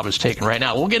Dr. Bob is taking right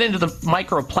now. We'll get into the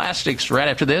microplastics right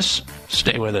after this.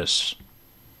 Stay with us.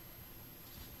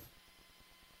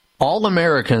 All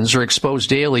Americans are exposed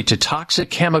daily to toxic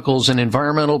chemicals and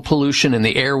environmental pollution in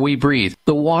the air we breathe,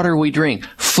 the water we drink,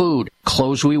 food,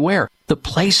 clothes we wear, the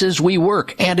places we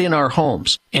work, and in our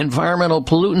homes. Environmental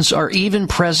pollutants are even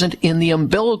present in the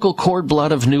umbilical cord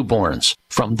blood of newborns.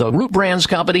 From the Root Brands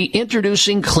Company,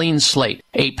 introducing Clean Slate,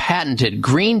 a patented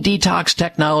green detox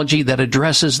technology that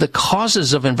addresses the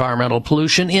causes of environmental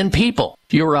pollution in people.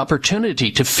 Your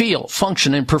opportunity to feel,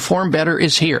 function, and perform better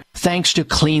is here, thanks to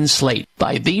Clean Slate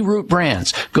by The Root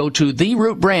Brands. Go to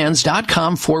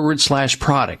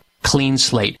therootbrands.com/product. Clean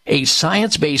Slate, a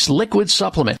science-based liquid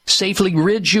supplement, safely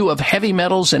rids you of heavy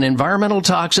metals and environmental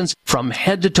toxins from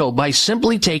head to toe by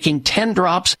simply taking 10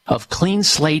 drops of Clean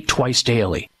Slate twice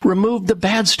daily. Remove the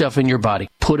bad stuff in your body,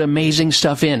 put amazing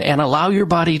stuff in, and allow your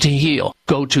body to heal.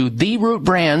 Go to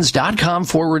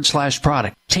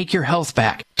therootbrands.com/product. Take your health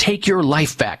back. Take your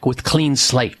life back with Clean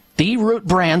Slate.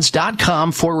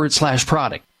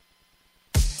 therootbrands.com/product.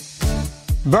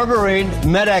 Berberine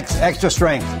Med-X Extra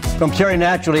Strength from Terry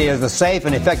Naturally is a safe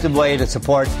and effective way to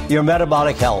support your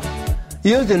metabolic health.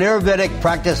 Used in Ayurvedic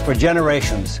practice for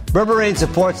generations, berberine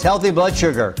supports healthy blood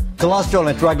sugar, cholesterol,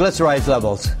 and triglycerides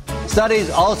levels.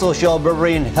 Studies also show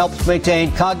berberine helps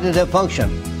maintain cognitive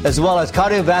function, as well as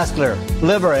cardiovascular,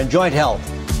 liver, and joint health.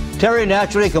 Terry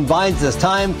Naturally combines this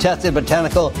time-tested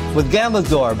botanical with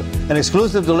Gamazorb, an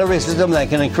exclusive delivery system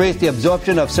that can increase the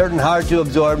absorption of certain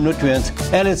hard-to-absorb nutrients,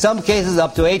 and in some cases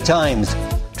up to 8 times.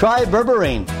 Try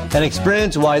berberine and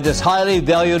experience why this highly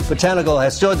valued botanical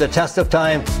has stood the test of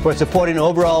time for supporting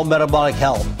overall metabolic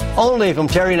health. Only from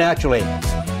Terry Naturally.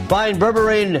 Find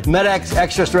Berberine Med-X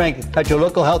Extra Strength at your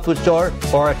local health food store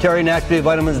or at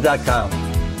terrynaturallyvitamins.com.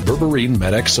 Berberine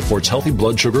Med-X supports healthy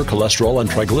blood sugar, cholesterol, and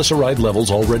triglyceride levels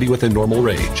already within normal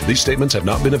range. These statements have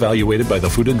not been evaluated by the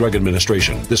Food and Drug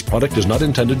Administration. This product is not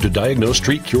intended to diagnose,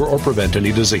 treat, cure, or prevent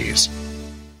any disease.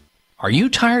 Are you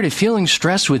tired of feeling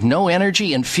stressed with no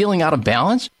energy and feeling out of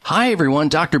balance? Hi everyone,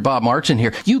 Dr. Bob Martin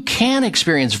here. You can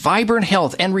experience vibrant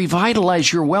health and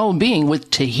revitalize your well-being with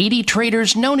Tahiti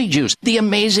Traders Noni Juice, the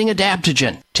amazing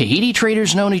adaptogen. Tahiti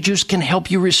Traders Noni Juice can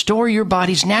help you restore your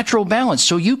body's natural balance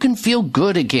so you can feel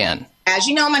good again. As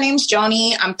you know, my name's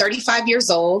Joni. I'm 35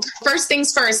 years old. First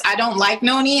things first, I don't like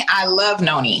noni. I love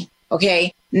noni.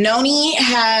 Okay. Noni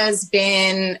has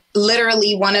been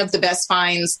literally one of the best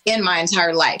finds in my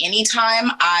entire life. Anytime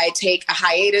I take a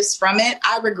hiatus from it,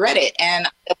 I regret it and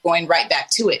I'm going right back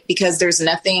to it because there's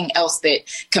nothing else that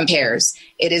compares.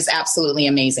 It is absolutely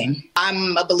amazing.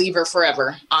 I'm a believer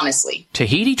forever, honestly.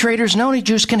 Tahiti Traders Noni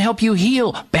Juice can help you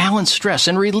heal, balance stress,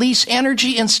 and release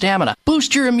energy and stamina,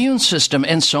 boost your immune system,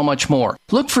 and so much more.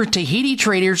 Look for Tahiti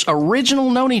Traders Original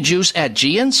Noni Juice at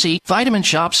GNC, Vitamin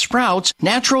Shoppe, Sprouts,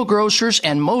 Natural Grocers,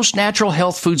 and most natural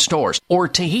health food stores, or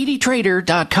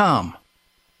TahitiTrader.com.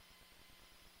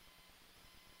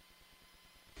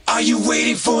 Are you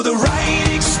waiting for the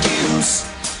right excuse?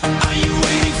 Are you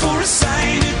waiting for a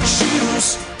sign to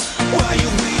choose? While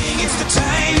you're waiting, it's the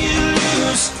time you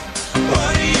lose.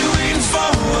 What are you waiting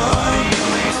for?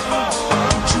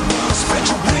 Don't you want to spread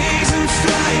your wings and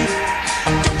fly?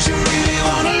 Don't you really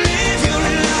want to live your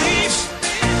life?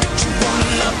 Don't you want to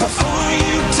love before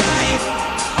you die?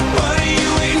 What are you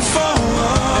waiting for?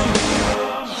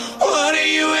 What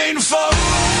are you waiting for?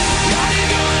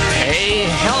 Hey,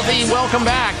 healthy, welcome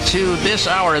back to this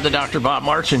hour of the Dr. Bob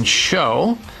Martin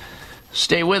Show.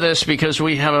 Stay with us because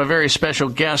we have a very special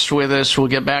guest with us. We'll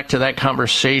get back to that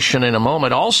conversation in a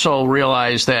moment. Also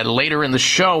realize that later in the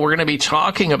show, we're going to be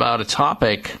talking about a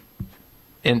topic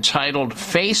entitled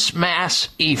Face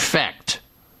Mask Effect.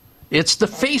 It's the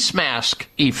face mask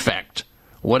effect.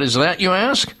 What is that, you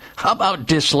ask? How about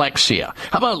dyslexia?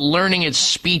 How about learning and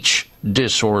speech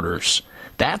disorders?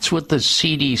 That's what the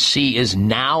CDC is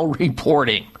now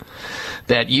reporting,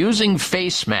 that using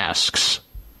face masks,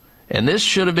 and this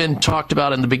should have been talked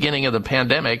about in the beginning of the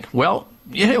pandemic. Well,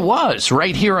 it was.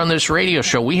 Right here on this radio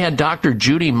show, we had Dr.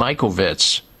 Judy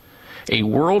Mikovits, a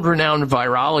world-renowned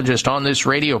virologist, on this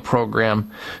radio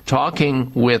program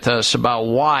talking with us about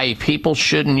why people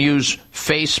shouldn't use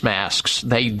face masks.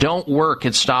 They don't work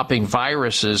at stopping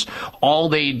viruses. All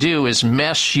they do is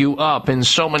mess you up in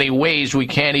so many ways we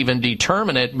can't even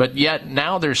determine it, but yet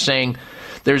now they're saying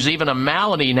there's even a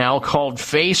malady now called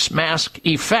face mask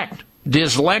effect.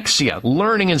 Dyslexia,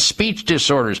 learning and speech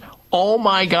disorders. Oh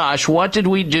my gosh, what did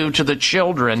we do to the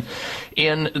children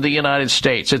in the United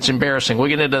States? It's embarrassing. We'll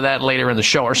get into that later in the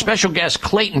show. Our special guest,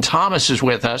 Clayton Thomas, is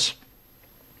with us.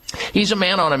 He's a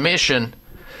man on a mission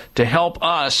to help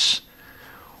us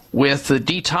with the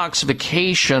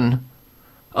detoxification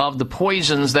of the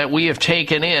poisons that we have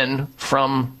taken in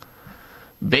from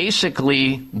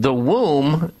basically the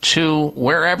womb to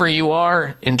wherever you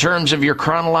are in terms of your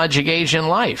chronologic age in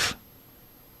life.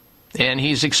 And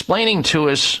he's explaining to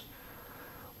us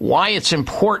why it's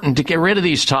important to get rid of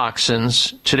these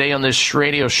toxins today on this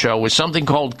radio show with something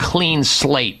called Clean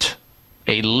Slate,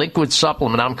 a liquid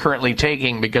supplement I'm currently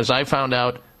taking because I found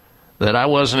out that I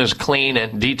wasn't as clean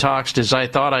and detoxed as I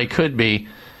thought I could be,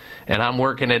 and I'm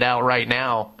working it out right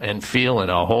now and feeling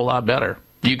a whole lot better.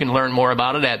 You can learn more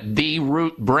about it at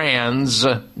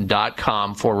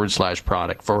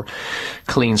therootbrands.com/product for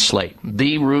Clean Slate.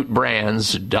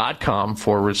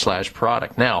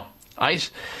 therootbrands.com/product. Now, I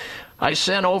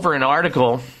sent over an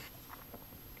article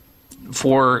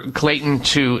for Clayton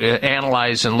to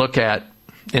analyze and look at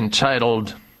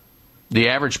entitled, "The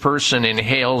Average Person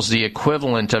Inhales the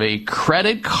Equivalent of a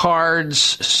Credit Card's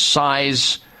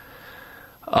Size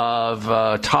of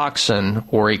toxin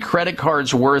or a credit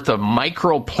card's worth of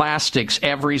microplastics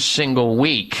every single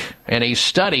week." And a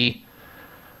study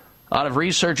out of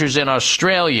researchers in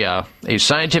Australia, a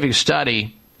scientific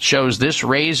study, shows this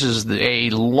raises a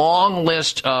long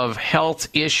list of health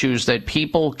issues that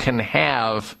people can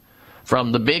have,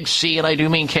 from the big C, and I do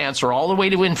mean cancer, all the way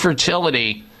to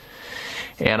infertility.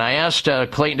 And I asked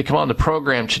Clayton to come on the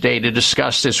program today to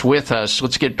discuss this with us.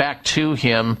 Let's get back to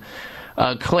him.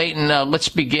 Clayton, let's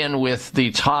begin with the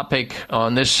topic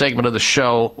on this segment of the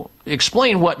show.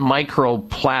 Explain what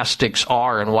microplastics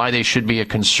are and why they should be a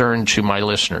concern to my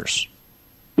listeners.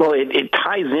 Well, it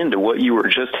ties into what you were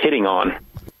just hitting on,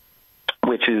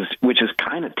 which is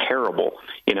kind of terrible,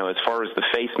 as far as the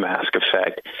face mask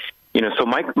effect. So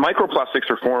microplastics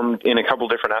are formed in a couple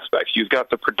different aspects. You've got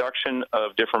the production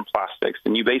of different plastics,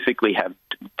 and you basically have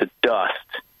the dust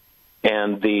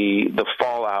and the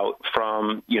fallout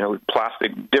from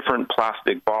different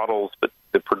plastic bottles, but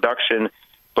the production,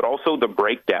 but also the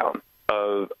breakdown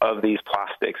of these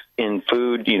plastics in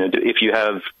food. If you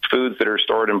have foods that are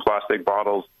stored in plastic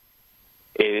bottles,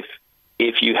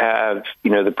 if you have,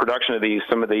 the production of these,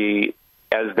 some of the,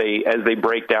 as they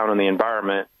break down in the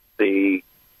environment, the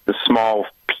small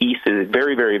pieces,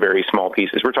 very, very, very small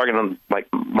pieces, we're talking on like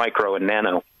micro and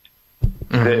nano,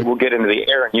 that will get into the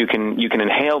air and you can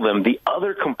inhale them. The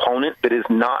other component that is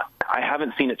not, I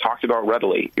haven't seen it talked about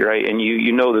readily, right? And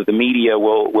you know that the media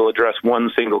will address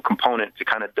one single component to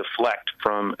kind of deflect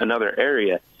from another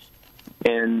area.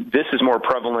 And this is more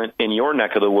prevalent in your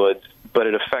neck of the woods, but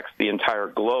it affects the entire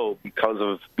globe because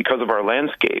of our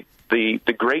landscape. The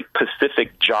Great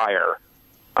Pacific Gyre,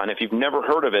 and if you've never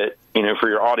heard of it, for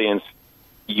your audience,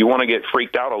 you want to get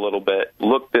freaked out a little bit,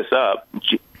 look this up,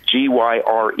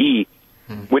 GYRE,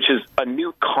 which is a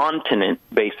new continent,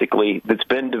 basically, that's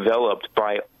been developed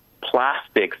by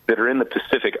plastics that are in the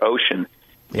Pacific Ocean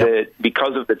that,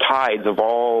 because of the tides, have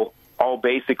all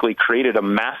basically created a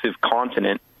massive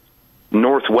continent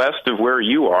northwest of where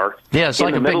you are. Yeah, it's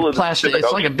like a big plastic.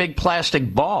 It's like a big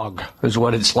plastic bog, is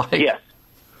what it's like. Yes,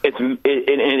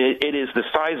 it is the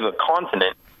size of a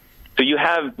continent. So you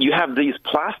have these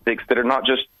plastics that are not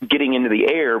just getting into the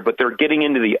air, but they're getting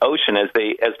into the ocean as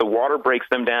the water breaks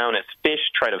them down, as fish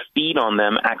try to feed on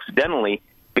them accidentally,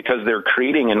 because they're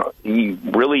creating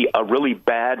a really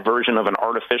bad version of an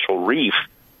artificial reef.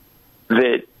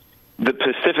 That the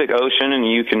Pacific Ocean, and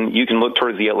you can look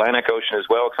towards the Atlantic Ocean as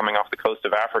well, coming off the coast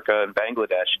of Africa and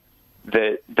Bangladesh,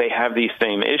 that they have these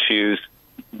same issues.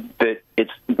 That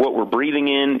it's what we're breathing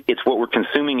in, it's what we're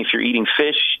consuming if you're eating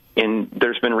fish, and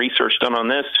there's been research done on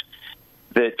this,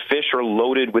 that fish are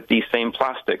loaded with these same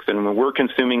plastics, and when we're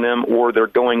consuming them, or they're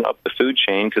going up the food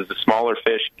chain, because the smaller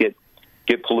fish get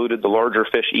polluted, the larger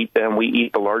fish eat them, we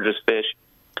eat the largest fish,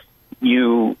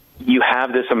 you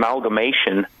have this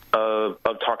amalgamation of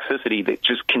toxicity that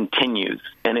just continues,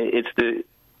 and it's the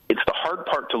hard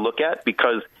part to look at,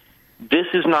 because this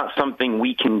is not something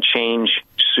we can change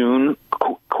soon,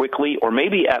 quickly, or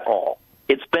maybe at all.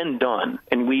 It's been done,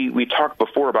 and we talked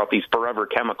before about these forever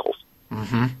chemicals.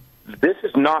 This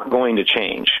is not going to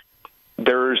change.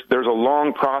 There's a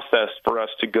long process for us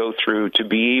to go through to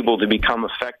be able to become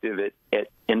effective at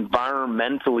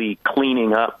environmentally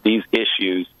cleaning up these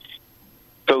issues.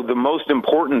 So the most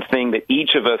important thing that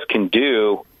each of us can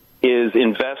do is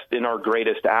invest in our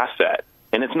greatest asset.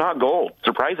 And it's not gold,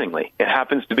 surprisingly. It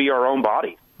happens to be our own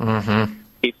body.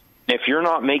 If you're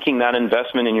not making that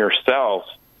investment in yourself,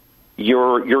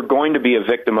 you're going to be a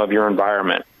victim of your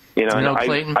environment.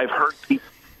 Clayton, I've heard people...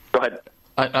 Go ahead.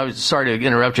 I was sorry to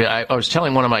interrupt you. I was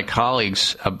telling one of my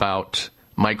colleagues about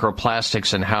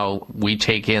microplastics and how we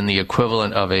take in the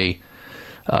equivalent of a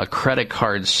credit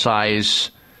card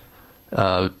size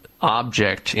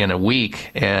object in a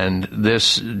week, and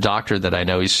this doctor that I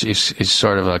know, he's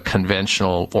sort of a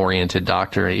conventional oriented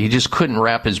doctor. He just couldn't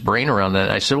wrap his brain around that.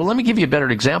 I said, well, let me give you a better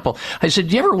example. I said,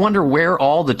 do you ever wonder where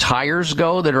all the tires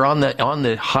go that are on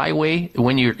the highway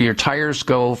when your tires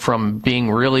go from being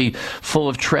really full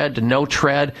of tread to no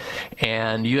tread,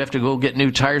 and you have to go get new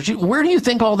tires? Where do you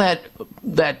think all that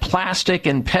plastic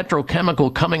and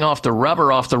petrochemical coming off the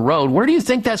rubber off the road, where do you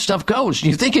think that stuff goes? Do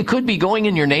you think it could be going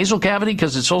in your nasal cavity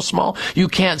because it's so small you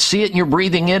can't see it and you're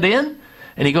breathing it in?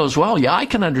 And he goes, well, yeah, I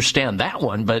can understand that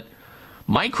one, but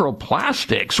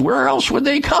microplastics, where else would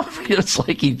they come from? It's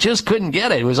like he just couldn't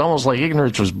get it. It was almost like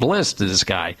ignorance was bliss to this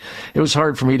guy. It was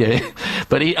hard for me to,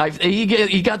 but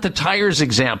he got the tires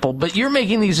example. But you're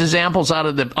making these examples out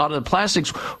of the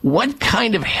plastics. What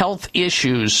kind of health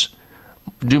issues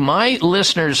do my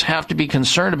listeners have to be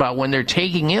concerned about when they're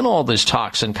taking in all this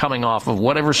toxin coming off of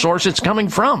whatever source it's coming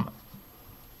from?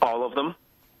 All of them.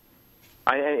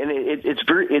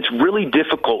 It's really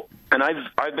difficult, and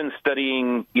I've been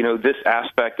studying this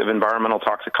aspect of environmental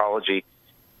toxicology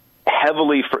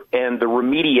heavily and the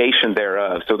remediation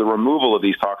thereof, so the removal of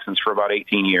these toxins, for about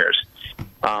 18 years.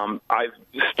 I've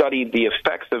studied the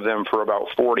effects of them for about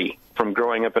 40 from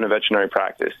growing up in a veterinary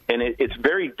practice, and it's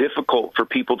very difficult for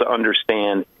people to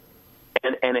understand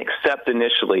and accept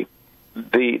initially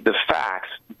the facts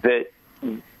that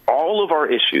all of our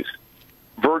issues,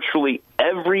 virtually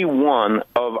every one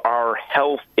of our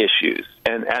health issues,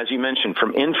 and as you mentioned,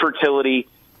 from infertility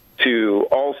to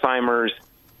Alzheimer's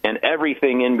and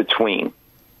everything in between,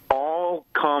 all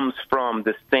comes from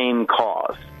the same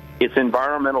cause. It's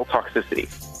environmental toxicity.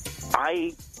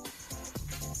 I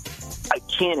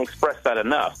can't express that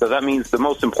enough. So that means the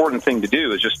most important thing to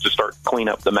do is just to start clean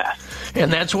up the mess.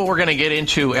 And that's what we're going to get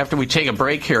into after we take a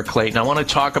break here, Clayton. I want to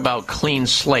talk about Clean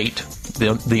Slate,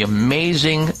 the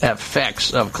amazing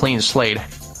effects of Clean Slate,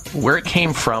 where it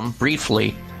came from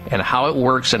briefly, and how it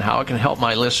works and how it can help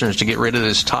my listeners to get rid of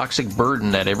this toxic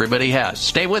burden that everybody has.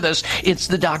 Stay with us. It's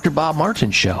the Dr. Bob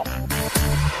Martin Show.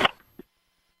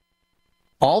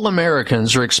 All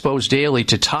Americans are exposed daily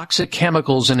to toxic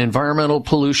chemicals and environmental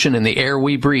pollution in the air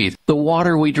we breathe, the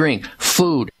water we drink,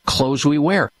 food, clothes we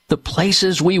wear, the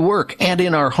places we work, and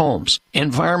in our homes.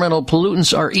 Environmental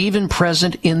pollutants are even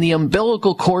present in the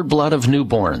umbilical cord blood of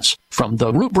newborns. From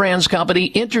the Root Brands Company,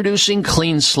 introducing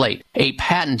Clean Slate, a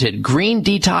patented green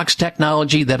detox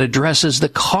technology that addresses the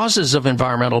causes of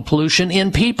environmental pollution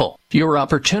in people. Your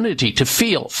opportunity to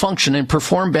feel, function, and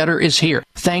perform better is here,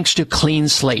 thanks to Clean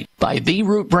Slate by The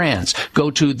Root Brands. Go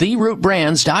to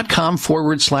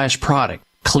therootbrands.com/product.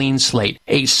 Clean Slate,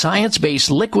 a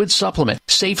science-based liquid supplement,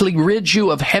 safely rids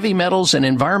you of heavy metals and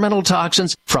environmental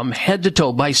toxins from head to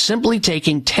toe by simply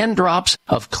taking 10 drops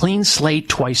of Clean Slate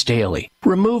twice daily.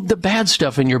 Remove the bad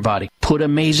stuff in your body, put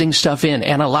amazing stuff in,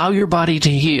 and allow your body to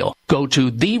heal. Go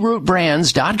to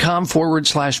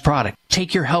therootbrands.com/product.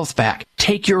 Take your health back.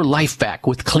 Take your life back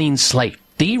with Clean Slate.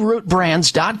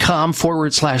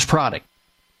 therootbrands.com/product.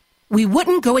 We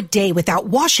wouldn't go a day without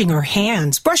washing our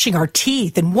hands, brushing our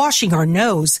teeth, and washing our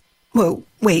nose. Whoa,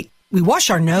 wait, we wash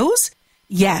our nose?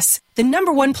 Yes, the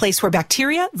number one place where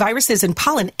bacteria, viruses, and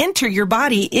pollen enter your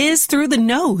body is through the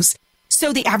nose.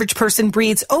 So the average person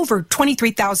breathes over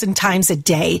 23,000 times a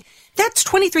day. That's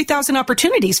 23,000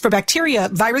 opportunities for bacteria,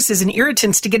 viruses, and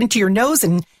irritants to get into your nose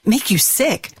and make you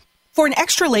sick. For an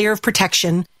extra layer of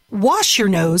protection, wash your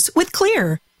nose with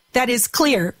Xlear. That is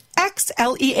Xlear,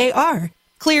 Xlear.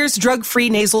 Xlear's drug-free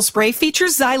nasal spray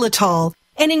features xylitol,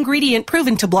 an ingredient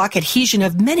proven to block adhesion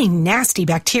of many nasty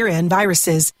bacteria and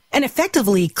viruses, and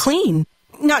effectively clean.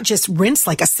 Not just rinse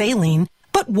like a saline,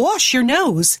 but wash your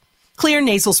nose. Xlear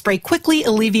nasal spray quickly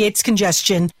alleviates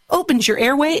congestion, opens your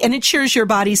airway, and ensures your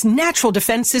body's natural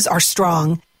defenses are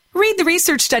strong. Read the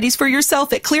research studies for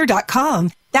yourself at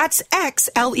Xlear.com. That's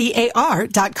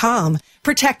Xlear.com.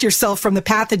 Protect yourself from the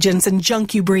pathogens and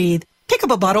junk you breathe. Pick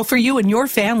up a bottle for you and your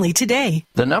family today.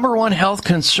 The number one health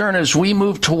concern as we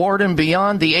move toward and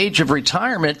beyond the age of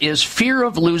retirement is fear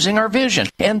of losing our vision,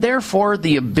 and therefore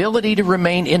the ability to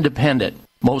remain independent.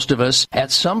 Most of us, at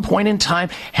some point in time,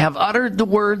 have uttered the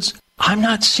words, "I'm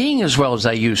not seeing as well as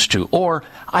I used to," or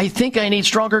 "I think I need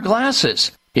stronger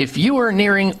glasses." If you are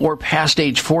nearing or past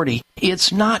age 40,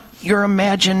 it's not your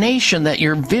imagination that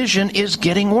your vision is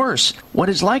getting worse. What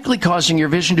is likely causing your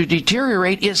vision to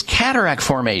deteriorate is cataract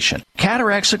formation.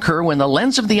 Cataracts occur when the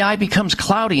lens of the eye becomes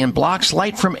cloudy and blocks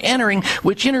light from entering,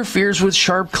 which interferes with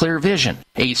sharp, clear vision.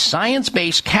 A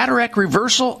science-based cataract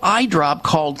reversal eye drop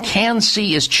called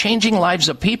Can-C is changing lives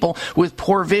of people with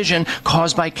poor vision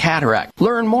caused by cataract.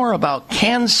 Learn more about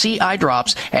Can-C eye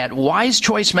drops at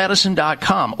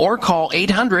wisechoicemedicine.com or call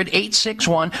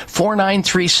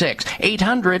 800-861-4936.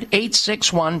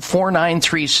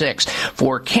 800-861-4936.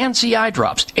 For Can-C eye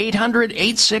drops,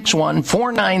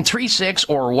 800-861-4936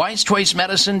 or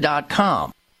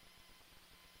wisechoicemedicine.com.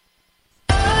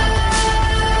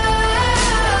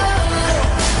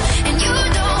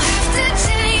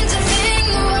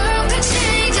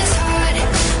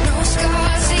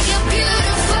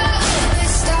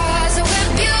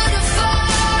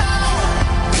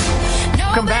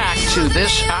 Welcome back to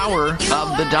this hour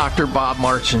of the Dr. Bob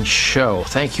Martin Show.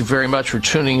 Thank you very much for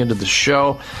tuning into the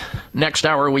show. Next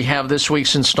hour, we have this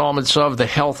week's installments of the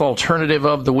Health Alternative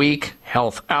of the Week,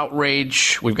 Health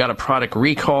Outrage. We've got a product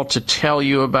recall to tell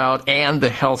you about, and the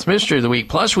Health Mystery of the Week.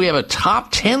 Plus, we have a top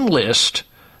 10 list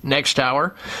next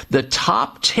hour. The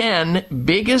top 10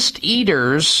 biggest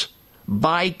eaters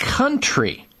by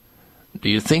country. Do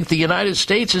you think the United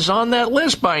States is on that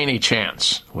list by any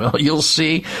chance? Well, you'll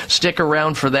see. Stick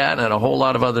around for that and a whole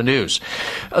lot of other news.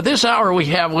 This hour we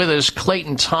have with us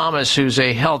Clayton Thomas, who's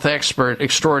a health expert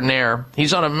extraordinaire.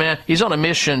 He's on a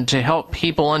mission to help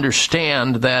people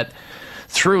understand that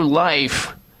through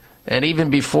life, and even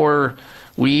before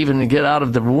we even get out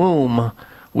of the womb,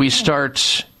 we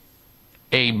start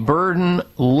a burden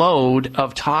load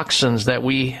of toxins that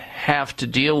we have to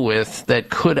deal with that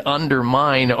could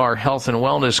undermine our health and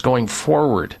wellness going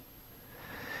forward.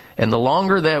 And the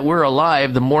longer that we're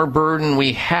alive, the more burden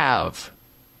we have.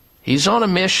 He's on a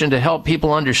mission to help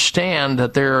people understand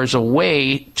that there is a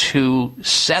way to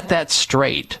set that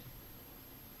straight.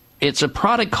 It's a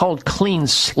product called Clean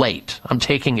Slate. I'm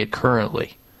taking it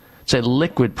currently. It's a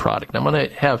liquid product. I'm going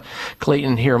to have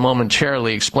Clayton here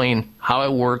momentarily explain how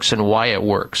it works and why it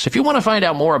works. If you want to find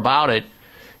out more about it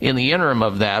in the interim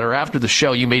of that or after the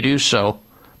show, you may do so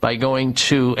by going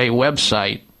to a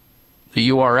website. The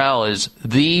URL is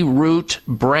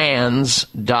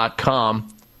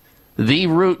therootbrands.com.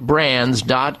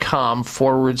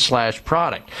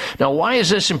 therootbrands.com/product. Now, why is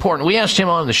this important? We asked him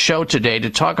on the show today to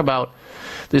talk about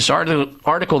this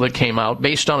article that came out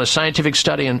based on a scientific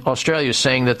study in Australia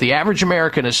saying that the average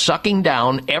American is sucking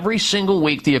down every single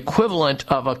week the equivalent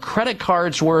of a credit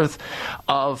card's worth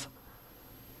of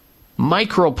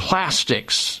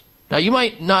microplastics. Now, you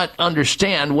might not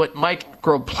understand what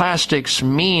microplastics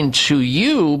mean to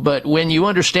you, but when you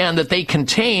understand that they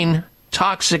contain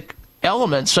toxic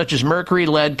elements such as mercury,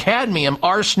 lead, cadmium,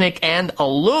 arsenic, and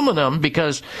aluminum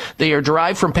because they are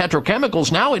derived from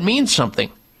petrochemicals, now it means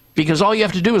something. Because all you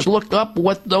have to do is look up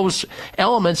what those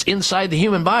elements inside the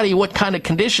human body, what kind of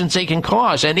conditions they can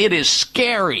cause, and it is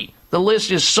scary. The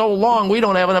list is so long, we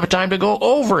don't have enough time to go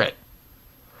over it.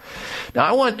 Now,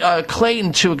 I want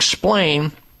Clayton to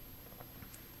explain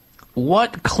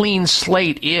what Clean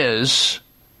Slate is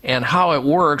and how it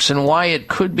works and why it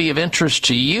could be of interest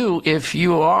to you if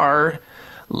you are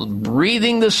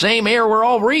breathing the same air we're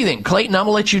all breathing. Clayton, I'm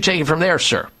going to let you take it from there,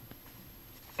 sir.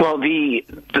 Well, the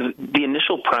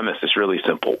initial premise is really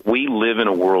simple. We live in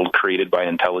a world created by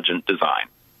intelligent design.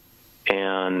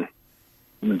 And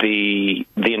the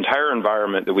entire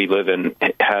environment that we live in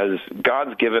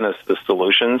God's given us the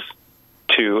solutions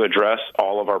to address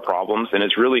all of our problems. And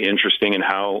it's really interesting in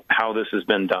how this has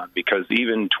been done, because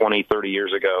even 20, 30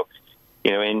 years ago,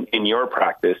 in your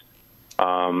practice,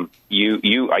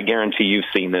 I guarantee you've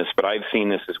seen this, but I've seen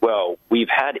this as well. We've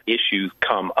had issues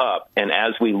come up, and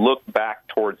as we look back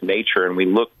towards nature and we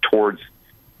look towards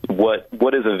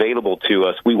what is available to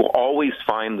us, we will always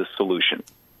find the solution.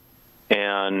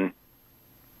 And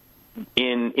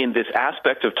in this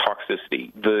aspect of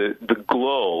toxicity, the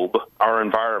globe, our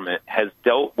environment, has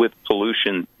dealt with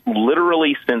pollution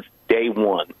literally since day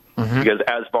one. Mm-hmm. Because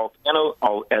as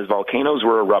volcanoes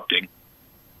were erupting,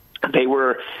 they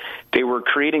were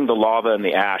creating the lava and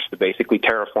the ash to basically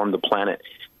terraform the planet.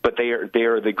 But they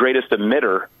are the greatest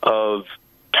emitter of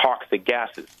toxic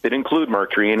gases that include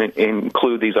mercury and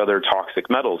include these other toxic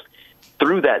metals.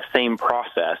 Through that same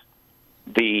process,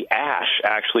 the ash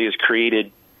actually has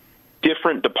created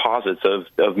different deposits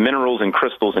of minerals and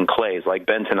crystals and clays like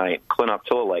bentonite,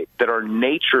 clinoptilolite, that are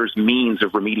nature's means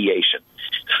of remediation.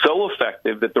 So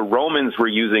effective that the Romans were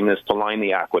using this to line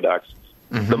the aqueducts.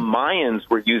 Mm-hmm. The Mayans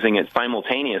were using it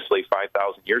simultaneously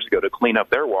 5,000 years ago to clean up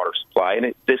their water supply.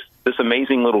 And this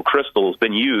amazing little crystal has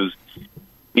been used,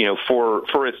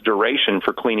 for its duration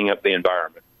for cleaning up the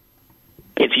environment.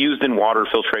 It's used in water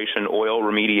filtration, oil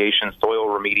remediation, soil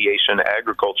remediation,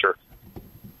 agriculture,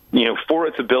 for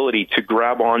its ability to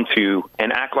grab onto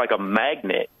and act like a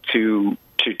magnet to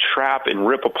trap and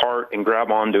rip apart and grab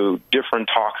onto different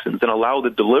toxins and allow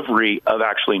the delivery of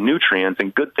actually nutrients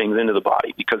and good things into the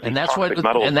body. Because that's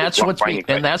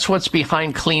what's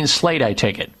behind Clean Slate, I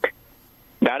take it.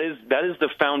 That is the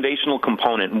foundational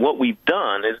component. And what we've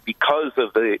done is, because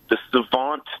of the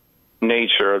savant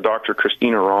nature of Dr.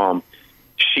 Christina Rahm,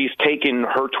 she's taken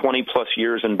her 20-plus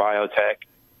years in biotech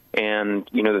and,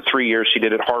 the 3 years she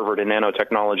did at Harvard in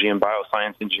nanotechnology and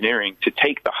bioscience engineering to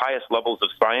take the highest levels of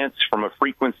science from a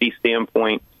frequency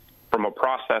standpoint, from a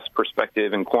process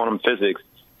perspective in quantum physics,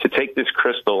 to take this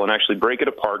crystal and actually break it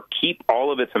apart, keep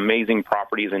all of its amazing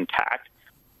properties intact.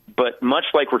 But much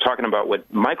like we're talking about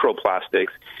with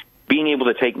microplastics, being able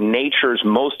to take nature's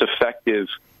most effective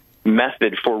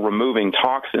method for removing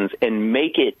toxins and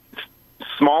make it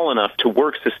small enough to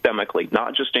work systemically,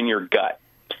 not just in your gut.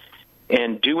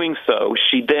 And doing so,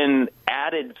 she then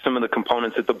added some of the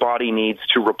components that the body needs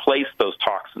to replace those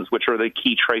toxins, which are the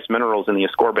key trace minerals in the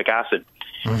ascorbic acid.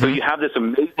 Mm-hmm. So you have this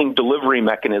amazing delivery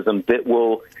mechanism that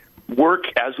will work,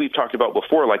 as we've talked about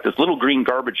before, like this little green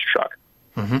garbage truck.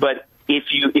 Mm-hmm. But if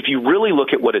you really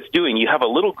look at what it's doing, you have a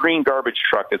little green garbage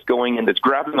truck that's going in, that's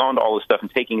grabbing onto all this stuff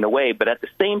and taking it away. But at the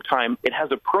same time, it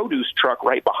has a produce truck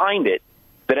right behind it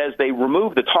that, as they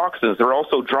remove the toxins, they're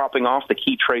also dropping off the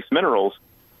key trace minerals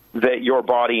that your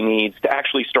body needs to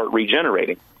actually start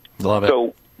regenerating. Love it.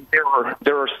 So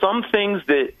there are some things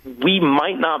that we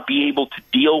might not be able to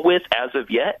deal with as of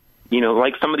yet.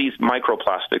 Like some of these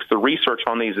microplastics, the research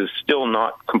on these is still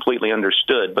not completely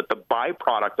understood, but the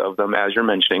byproduct of them, as you're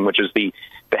mentioning, which is the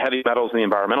heavy metals and the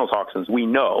environmental toxins, we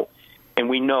know, and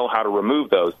we know how to remove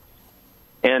those.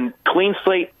 And Clean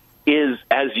Slate is,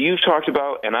 as you've talked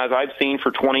about, and as I've seen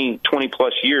for 20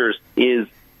 plus years, is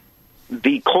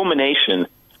the culmination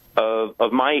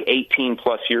of my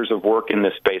 18-plus years of work in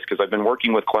this space, because I've been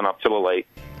working with clinoptilolite,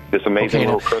 this amazing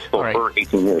little crystal, for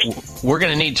 18 years. We're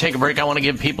going to need to take a break. I want to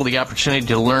give people the opportunity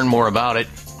to learn more about it,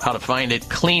 how to find it.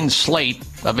 Clean Slate,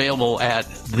 available at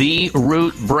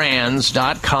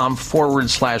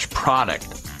therootbrands.com/product.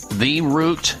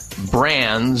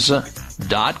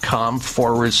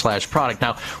 therootbrands.com/product.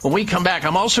 Now, when we come back,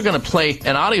 I'm also going to play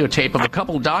an audio tape of a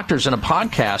couple doctors in a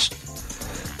podcast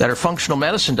that are functional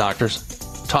medicine doctors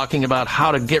talking about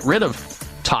how to get rid of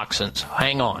toxins.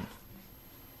 Hang on.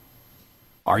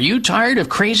 Are you tired of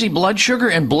crazy blood sugar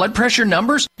and blood pressure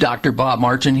numbers? Dr. Bob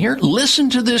Martin here. Listen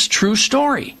to this true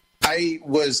story. I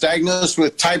was diagnosed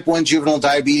with type 1 juvenile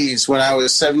diabetes when I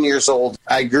was 7 years old.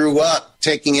 I grew up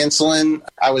taking insulin.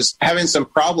 I was having some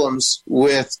problems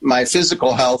with my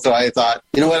physical health, so I thought,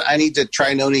 you know what, I need to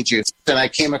try Noni Juice. And I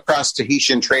came across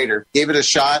Tahitian Trader, gave it a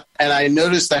shot, and I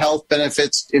noticed the health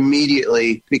benefits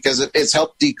immediately because it's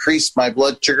helped decrease my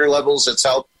blood sugar levels. It's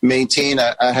helped maintain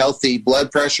a healthy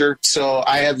blood pressure. So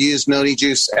I have used Noni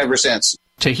Juice ever since.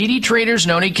 Tahiti Trader's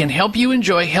Noni can help you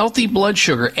enjoy healthy blood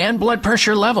sugar and blood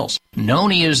pressure levels.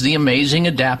 Noni is the amazing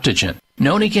adaptogen.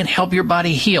 Noni can help your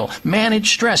body heal,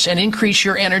 manage stress, and increase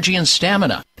your energy and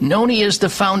stamina. Noni is the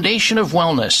foundation of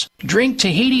wellness. Drink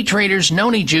Tahiti Trader's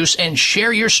Noni Juice and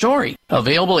share your story.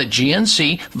 Available at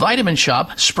GNC, Vitamin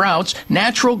Shop, Sprouts,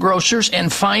 Natural Grocers,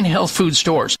 and fine health food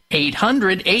stores.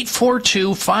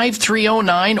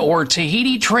 800-842-5309 or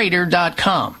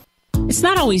TahitiTrader.com. It's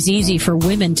not always easy for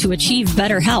women to achieve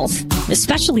better health,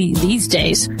 especially these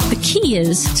days. The key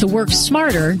is to work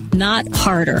smarter, not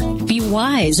harder. Be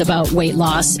wise about weight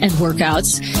loss and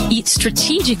workouts. Eat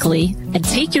strategically and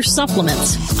take your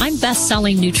supplements. I'm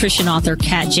best-selling nutrition author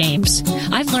Kat James.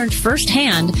 I've learned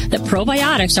firsthand that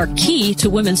probiotics are key to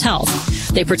women's health.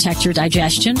 They protect your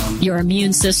digestion, your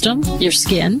immune system, your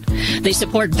skin. They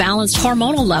support balanced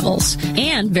hormonal levels.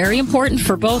 And very important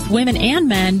for both women and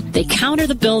men, they counter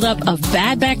the buildup of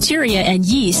bad bacteria and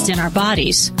yeast in our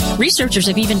bodies. Researchers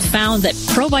have even found that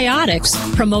probiotics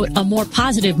promote a more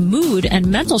positive mood and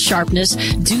mental sharpness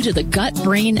due to the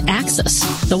gut-brain axis.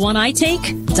 The one I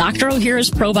take, Dr.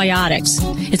 Ohhira's Probiotics.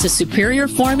 It's a superior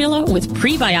formula with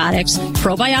prebiotics,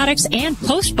 probiotics, and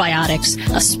postbiotics,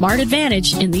 a smart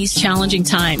advantage in these challenging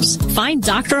times. Find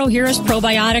Dr. Ohhira's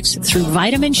Probiotics through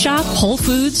Vitamin Shop, Whole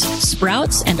Foods,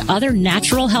 Sprouts, and other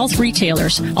natural health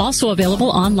retailers. Also available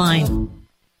online.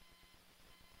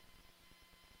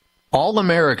 All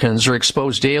Americans are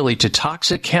exposed daily to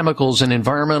toxic chemicals and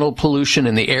environmental pollution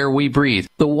in the air we breathe,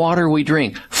 the water we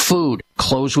drink, food,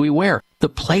 clothes we wear, the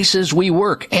places we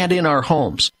work, and in our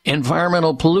homes.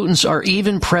 Environmental pollutants are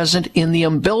even present in the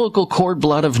umbilical cord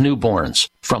blood of newborns.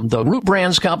 From the Root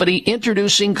Brands Company,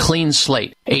 introducing Clean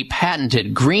Slate, a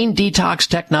patented green detox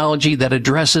technology that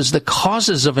addresses the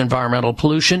causes of environmental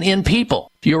pollution in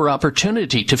people. Your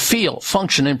opportunity to feel,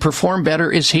 function, and perform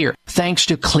better is here, thanks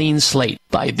to Clean Slate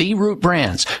by The Root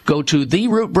Brands. Go to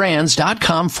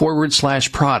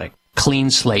therootbrands.com/product.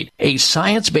 Clean Slate, a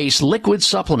science-based liquid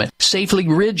supplement, safely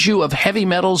rids you of heavy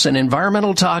metals and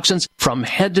environmental toxins from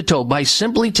head to toe by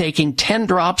simply taking 10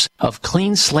 drops of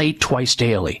Clean Slate twice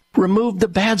daily. Remove the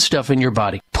bad stuff in your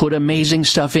body, put amazing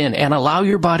stuff in, and allow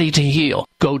your body to heal.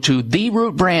 Go to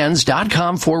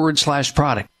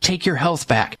therootbrands.com/product. Take your health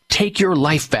back. Take your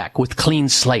life back with Clean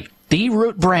Slate.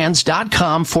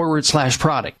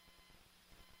 therootbrands.com/product.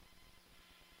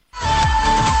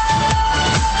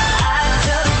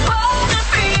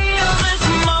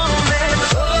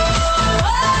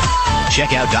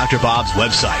 Check out Dr. Bob's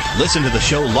website. Listen to the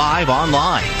show live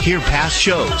online. Hear past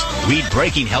shows. Read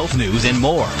breaking health news and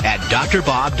more at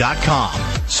drbob.com.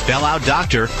 Spell out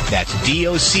doctor, that's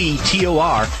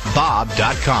DOCTOR,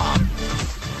 Bob.com.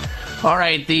 All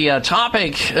right, the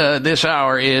topic this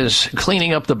hour is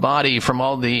cleaning up the body from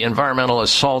all the environmental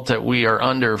assault that we are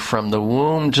under from the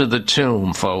womb to the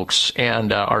tomb, folks.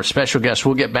 And our special guest,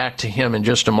 we'll get back to him in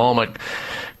just a moment.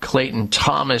 Clayton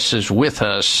Thomas is with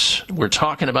us. We're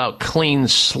talking about Clean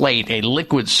Slate, a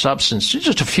liquid substance.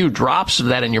 Just a few drops of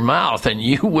that in your mouth, and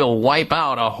you will wipe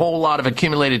out a whole lot of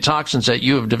accumulated toxins that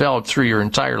you have developed through your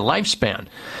entire lifespan.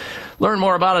 Learn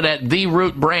more about it at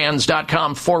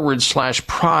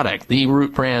therootbrands.com/product.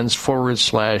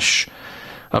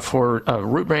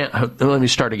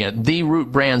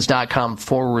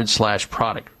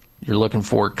 therootbrands.com/product. You're looking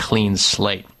for Clean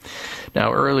Slate.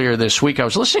 Now, earlier this week, I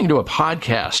was listening to a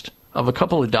podcast of a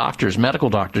couple of doctors, medical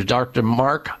doctors, Dr.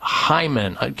 Mark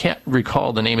Hyman. I can't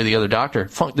recall the name of the other doctor.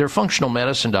 They're functional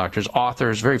medicine doctors,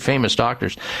 authors, very famous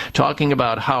doctors, talking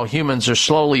about how humans are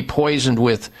slowly poisoned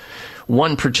with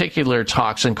one particular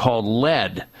toxin called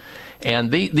lead.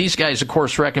 And these guys, of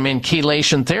course, recommend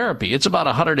chelation therapy. It's about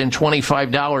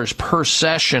 $125 per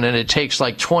session, and it takes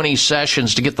like 20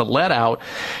 sessions to get the lead out,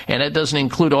 and it doesn't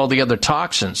include all the other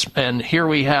toxins. And here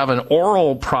we have an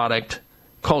oral product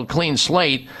called Clean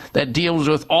Slate that deals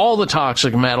with all the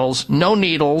toxic metals, no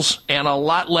needles, and a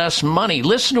lot less money.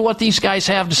 Listen to what these guys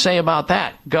have to say about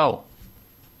that. Go.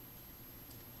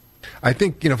 I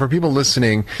think, for people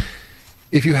listening,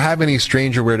 if you have any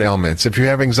strange or weird ailments, if you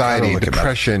have anxiety,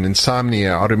 depression, insomnia,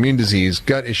 autoimmune disease,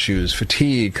 gut issues,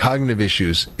 fatigue, cognitive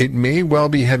issues, it may well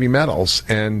be heavy metals,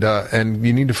 and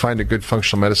you need to find a good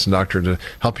functional medicine doctor to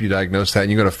help you diagnose that.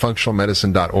 And you go to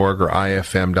functionalmedicine.org or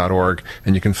ifm.org,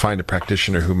 and you can find a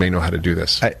practitioner who may know how to do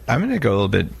this. I'm going to go a little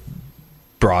bit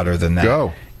broader than that.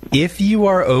 Go. If you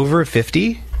are over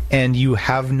 50 and you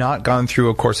have not gone through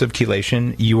a course of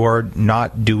chelation, you are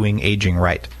not doing aging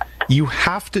right. You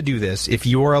have to do this if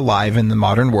you are alive in the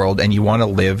modern world and you want to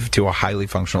live to a highly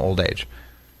functional old age.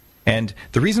 And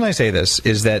the reason I say this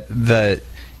is that the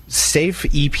safe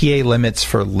EPA limits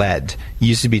for lead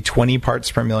used to be 20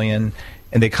 parts per million,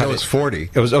 and they cut it. Was 40.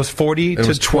 It was 40 it to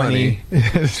was 20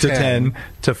 to 10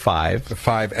 to 5. To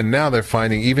 5. And now they're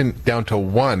finding even down to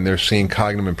 1, they're seeing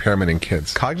cognitive impairment in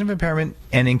kids. Cognitive impairment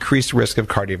and increased risk of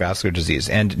cardiovascular disease.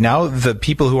 And now the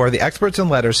people who are the experts in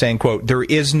lead are saying, quote, there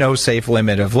is no safe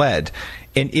limit of lead.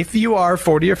 And if you are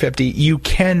 40 or 50, you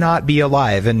cannot be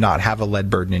alive and not have a lead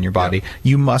burden in your body. Yep.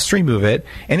 You must remove it.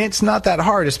 And it's not that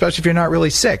hard, especially if you're not really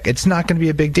sick. It's not going to be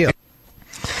a big deal.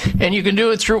 And you can do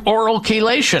it through oral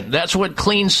chelation. That's what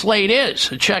Clean Slate is.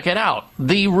 Check it out.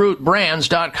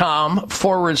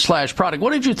 TheRootBrands.com/product.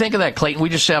 What did you think of that, Clayton? We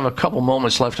just have a couple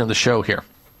moments left in the show here.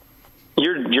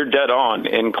 You're dead on.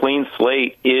 And Clean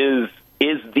Slate is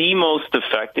the most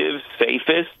effective,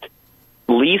 safest,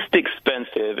 least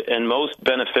expensive, and most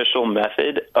beneficial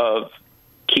method of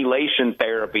chelation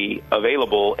therapy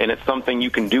available. And it's something you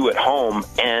can do at home.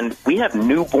 And we have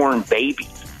newborn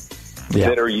babies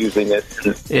that are using it.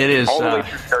 It is all the way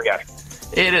through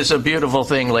geriatrics. It is a beautiful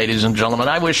thing, ladies and gentlemen.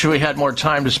 I wish we had more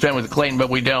time to spend with Clayton, but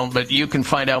we don't. But you can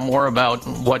find out more about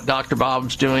what Dr.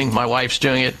 Bob's doing. My wife's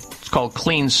doing it. It's called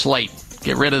Clean Slate.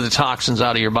 Get rid of the toxins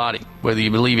out of your body, whether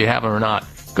you believe you have them or not.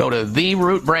 Go to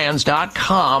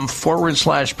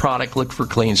TheRootBrands.com/product. Look for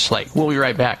Clean Slate. We'll be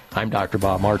right back. I'm Dr.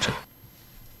 Bob Martin.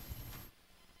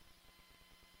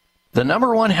 The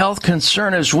number one health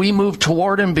concern as we move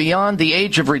toward and beyond the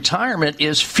age of retirement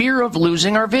is fear of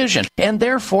losing our vision, and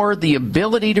therefore the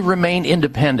ability to remain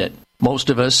independent. Most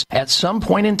of us, at some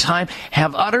point in time,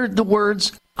 have uttered the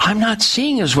words, "I'm not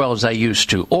seeing as well as I used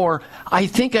to," or "I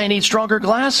think I need stronger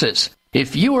glasses."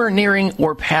 If you are nearing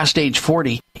or past age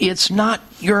 40, it's not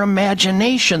your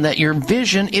imagination that your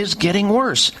vision is getting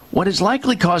worse. What is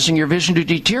likely causing your vision to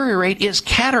deteriorate is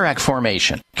cataract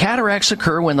formation. Cataracts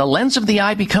occur when the lens of the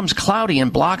eye becomes cloudy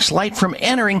and blocks light from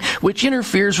entering, which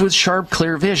interferes with sharp,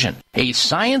 clear vision. A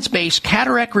science-based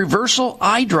cataract reversal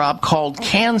eye drop called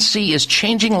Can-C is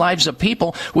changing lives of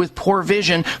people with poor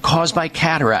vision caused by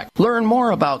cataract. Learn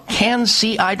more about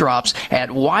Can-C eye drops at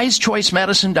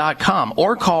wisechoicemedicine.com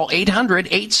or call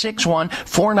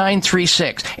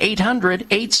 800-861-4936.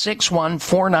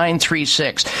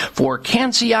 800-861-4936. For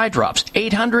Can-C eye drops,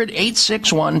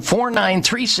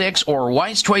 800-861-4936 or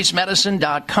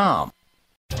wisechoicemedicine.com.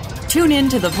 Tune in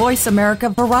to the Voice America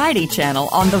Variety channel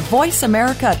on the Voice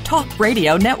America Talk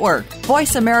Radio Network.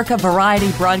 Voice America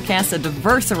Variety broadcasts a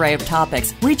diverse array of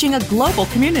topics, reaching a global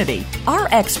community. Our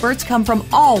experts come from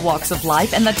all walks of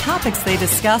life, and the topics they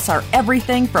discuss are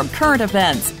everything from current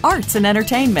events, arts and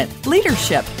entertainment,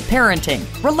 leadership, parenting,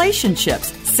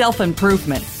 relationships,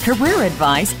 self-improvement, career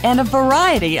advice, and a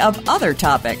variety of other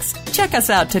topics. Check us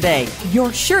out today.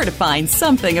 You're sure to find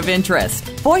something of interest.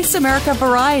 Voice America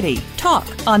Variety. Talk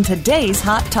on today's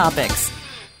hot topics.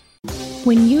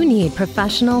 When you need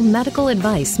professional medical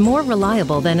advice more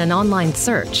reliable than an online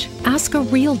search, ask a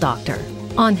real doctor.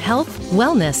 On health,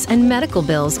 wellness, and medical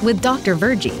bills with Dr.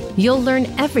 Virgie, you'll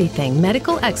learn everything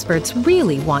medical experts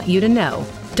really want you to know.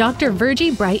 Dr.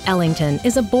 Virgie Bright Ellington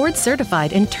is a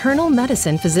board-certified internal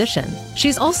medicine physician.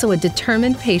 She's also a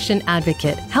determined patient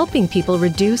advocate, helping people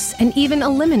reduce and even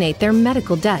eliminate their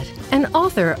medical debt, and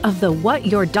author of the What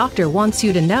Your Doctor Wants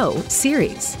You to Know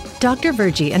series. Dr.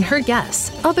 Virgie and her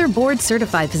guests, other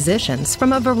board-certified physicians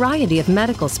from a variety of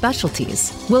medical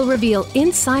specialties, will reveal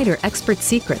insider expert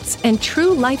secrets and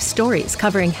true life stories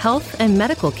covering health and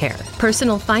medical care,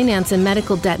 personal finance and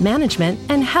medical debt management,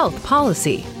 and health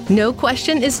policy. No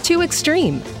question is too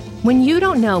extreme. When you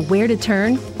don't know where to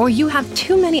turn, or you have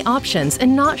too many options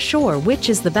and not sure which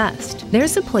is the best,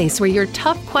 there's a place where your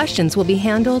tough questions will be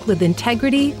handled with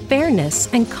integrity, fairness,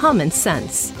 and common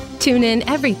sense. Tune in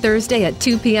every Thursday at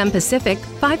 2 p.m. Pacific,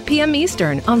 5 p.m.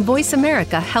 Eastern on Voice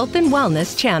America Health and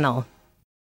Wellness Channel.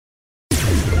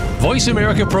 Voice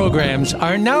America programs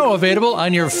are now available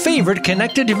on your favorite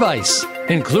connected device,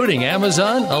 including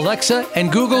Amazon, Alexa,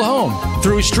 and Google Home.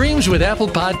 Through streams with Apple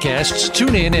Podcasts,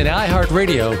 TuneIn, and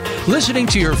iHeartRadio, listening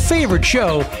to your favorite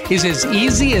show is as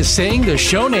easy as saying the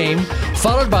show name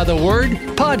followed by the word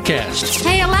podcast.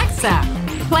 Hey, Alexa,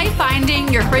 play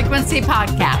Finding Your Frequency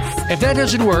podcast. If that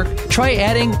doesn't work, try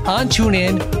adding on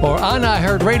TuneIn or on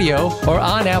iHeartRadio or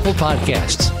on Apple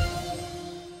Podcasts.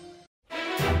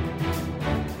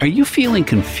 Are you feeling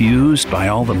confused by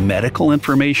all the medical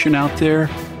information out there?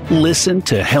 Listen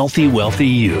to Healthy Wealthy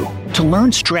You to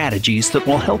learn strategies that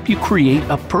will help you create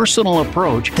a personal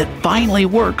approach that finally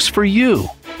works for you.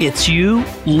 It's you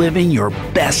living your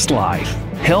best life.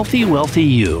 Healthy Wealthy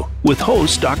You with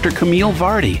host Dr. Camille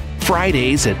Vardy.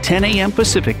 Fridays at 10 a.m.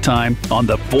 Pacific Time on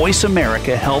the Voice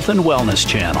America Health and Wellness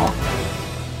Channel.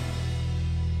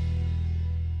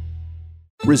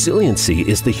 Resiliency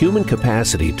is the human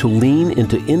capacity to lean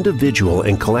into individual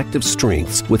and collective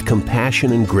strengths with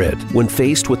compassion and grit when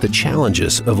faced with the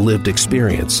challenges of lived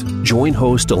experience. Join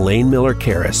host Elaine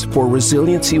Miller-Karras for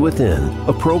Resiliency Within,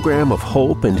 a program of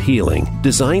hope and healing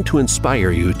designed to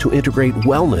inspire you to integrate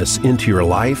wellness into your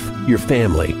life, your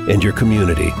family, and your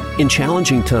community. In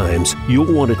challenging times,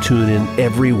 you'll want to tune in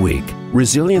every week.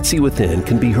 Resiliency Within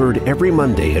can be heard every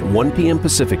Monday at 1 p.m.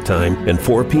 Pacific Time and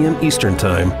 4 p.m. Eastern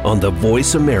Time on the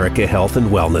Voice America Health and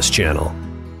Wellness Channel.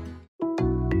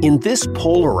 In this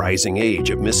polarizing age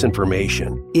of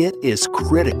misinformation, it is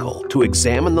critical to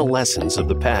examine the lessons of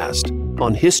the past.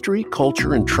 On history,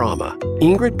 culture, and trauma,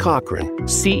 Ingrid Cochran,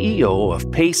 CEO of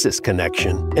PACES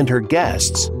Connection, and her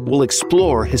guests will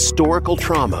explore historical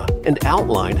trauma and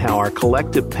outline how our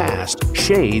collective past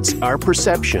shades our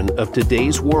perception of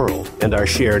today's world and our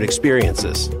shared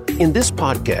experiences. In this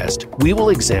podcast, we will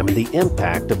examine the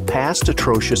impact of past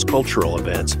atrocious cultural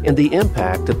events and the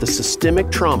impact of the systemic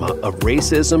trauma of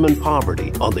racism and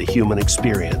poverty on the human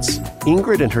experience.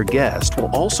 Ingrid and her guest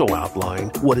will also outline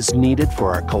what is needed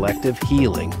for our collective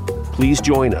healing. Please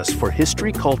join us for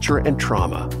History, Culture, and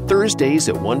Trauma, Thursdays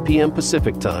at 1 p.m.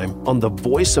 Pacific Time on the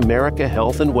Voice America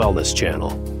Health and Wellness Channel.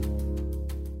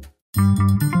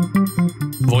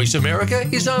 Voice America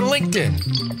is on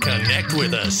LinkedIn. Connect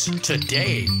with us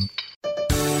today.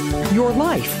 Your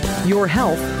life, your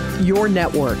health, your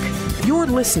network. You're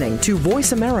listening to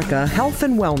Voice America Health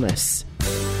and Wellness.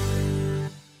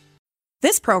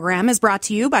 This program is brought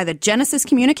to you by the Genesis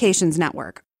Communications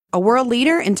Network, a world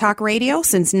leader in talk radio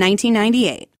since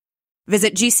 1998.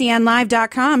 Visit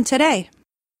GCNlive.com today.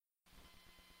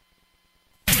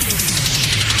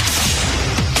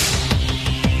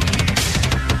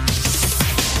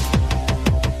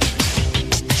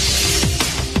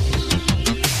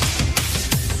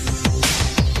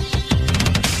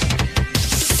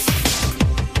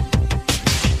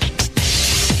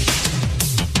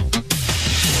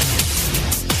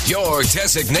 Your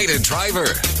designated driver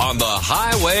on the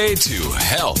highway to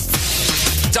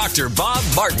health. Dr. Bob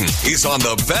Martin is on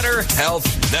the Better Health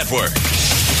Network.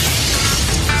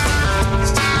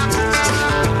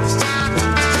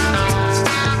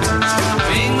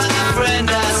 Being my friend,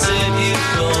 I said you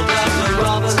called Dr.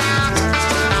 Robert.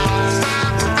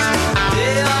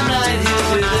 Day or night,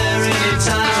 he'll be there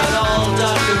anytime at all.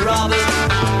 Dr. Robert,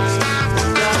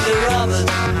 Dr. Robert.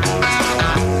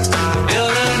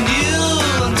 You're a new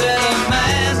and better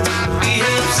man. He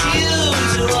helps you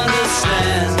to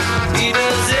understand. He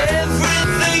does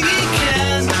everything he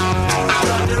can.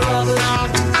 Dr. Robert,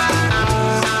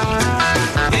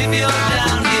 if you're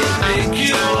down, he'll pick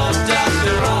you up.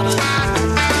 Dr. Robert,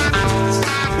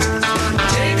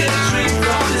 take a drink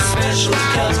from this special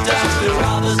cup. Dr.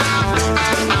 Robert,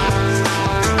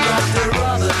 Dr.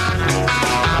 Robert,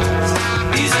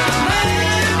 he's a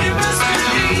man you must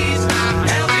believe,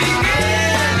 helping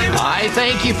anyone. I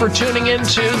thank you for tuning in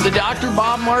to the Dr.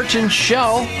 Bob Martin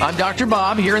Show. I'm Dr.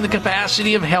 Bob, here in the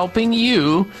capacity of helping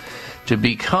you to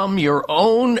become your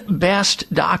own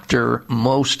best doctor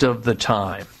most of the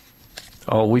time.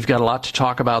 Oh, we've got a lot to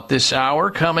talk about this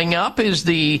hour. Coming up is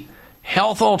the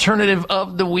health alternative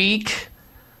of the week,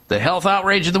 the health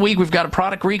outrage of the week. We've got a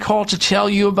product recall to tell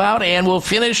you about, and we'll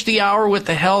finish the hour with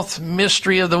the health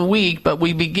mystery of the week. But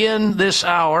we begin this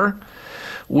hour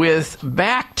with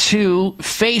back to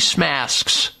face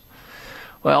masks.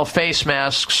 Well, face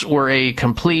masks were a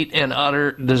complete and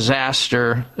utter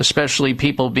disaster, especially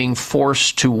people being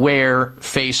forced to wear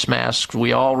face masks.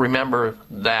 We all remember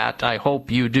that. I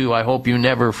hope you do. I hope you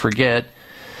never forget,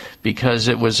 because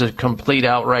it was a complete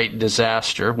outright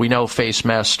disaster. We know face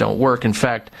masks don't work. In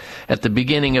fact, at the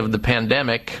beginning of the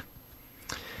pandemic,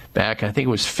 back, I think it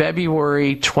was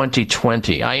February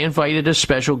 2020, I invited a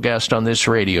special guest on this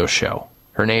radio show.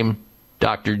 Her name,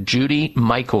 Dr. Judy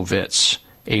Mikovits,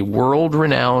 a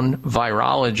world-renowned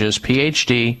virologist,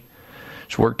 Ph.D.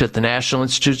 She's worked at the National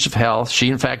Institutes of Health. She,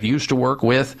 in fact, used to work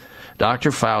with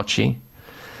Dr. Fauci.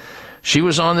 She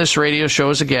was on this radio show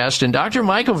as a guest, and Dr.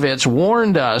 Mikovits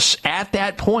warned us at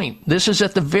that point, this is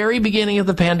at the very beginning of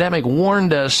the pandemic,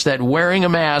 warned us that wearing a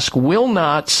mask will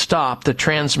not stop the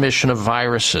transmission of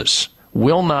viruses.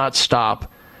 Will not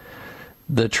stop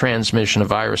the transmission of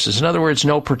viruses. In other words,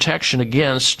 no protection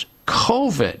against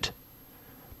COVID.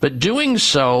 But doing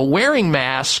so, wearing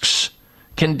masks,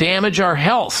 can damage our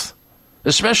health,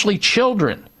 especially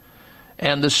children.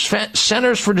 And the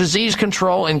Centers for Disease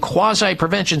Control and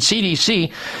Quasi-Prevention,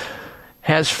 CDC,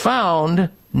 has found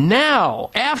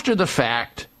now, after the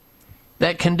fact,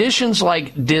 that conditions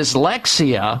like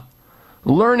dyslexia,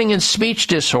 learning and speech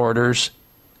disorders,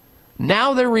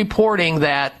 now they're reporting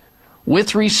that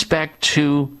with respect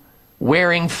to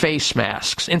wearing face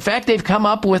masks. In fact, they've come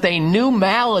up with a new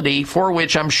malady for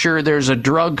which I'm sure there's a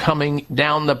drug coming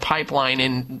down the pipeline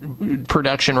in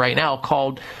production right now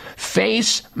called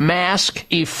face mask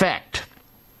effect.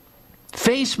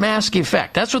 Face mask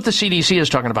effect. That's what the CDC is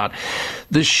talking about.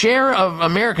 The share of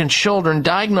American children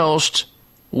diagnosed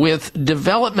with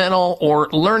developmental or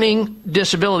learning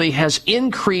disability has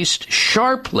increased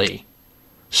sharply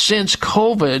since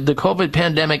COVID, the COVID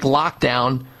pandemic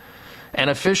lockdown. An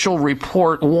official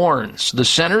report warns the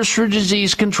Centers for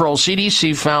Disease Control,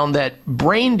 CDC, found that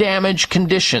brain damage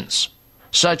conditions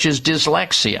such as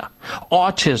dyslexia,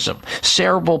 autism,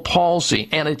 cerebral palsy,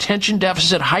 and attention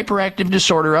deficit hyperactive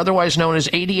disorder, otherwise known as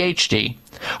ADHD,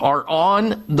 are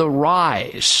on the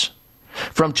rise.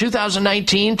 From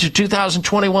 2019 to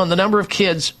 2021, the number of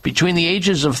kids between the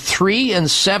ages of 3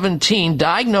 and 17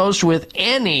 diagnosed with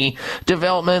any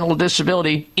developmental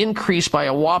disability increased by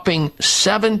a whopping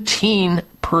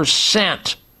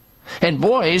 17%. And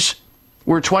boys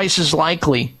were twice as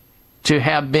likely to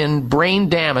have been brain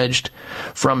damaged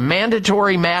from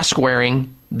mandatory mask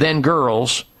wearing than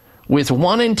girls, with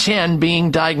 1 in 10 being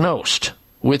diagnosed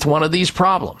with one of these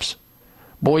problems.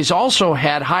 Boys also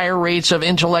had higher rates of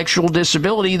intellectual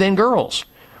disability than girls,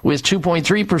 with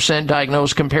 2.3%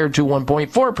 diagnosed compared to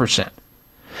 1.4%.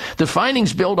 The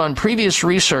findings build on previous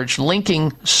research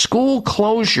linking school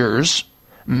closures,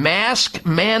 mask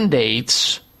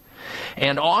mandates,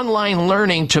 and online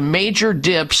learning to major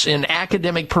dips in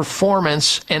academic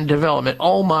performance and development.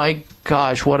 Oh my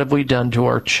gosh, what have we done to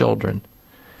our children?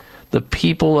 The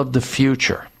people of the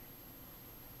future.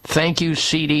 Thank you,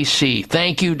 CDC.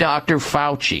 Thank you, Dr.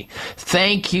 Fauci.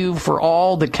 Thank you for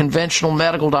all the conventional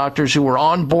medical doctors who were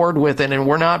on board with it and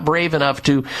were not brave enough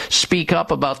to speak up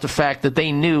about the fact that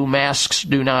they knew masks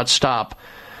do not stop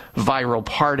viral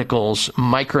particles,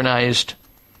 micronized,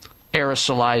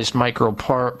 aerosolized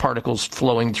microparticles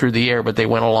flowing through the air, but they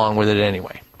went along with it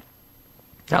anyway.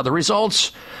 Now, the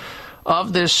results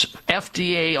of this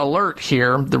FDA alert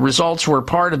here, the results were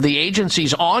part of the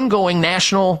agency's ongoing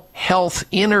National Health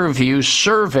Interview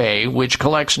Survey, which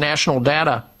collects national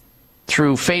data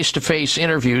through face-to-face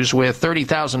interviews with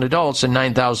 30,000 adults and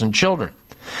 9,000 children.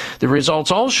 The results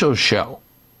also show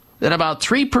that about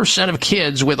 3% of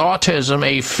kids with autism,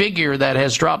 a figure that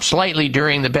has dropped slightly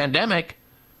during the pandemic.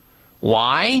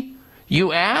 Why,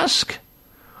 you ask?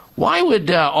 Why would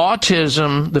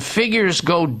autism, the figures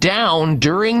go down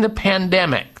during the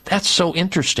pandemic? That's so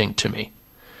interesting to me.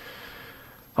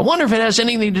 I wonder if it has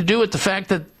anything to do with the fact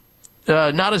that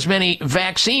not as many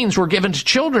vaccines were given to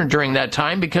children during that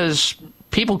time because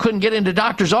people couldn't get into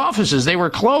doctors' offices. They were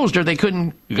closed or they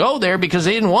couldn't go there because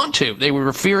they didn't want to. They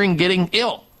were fearing getting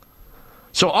ill.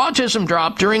 So autism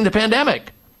dropped during the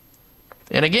pandemic.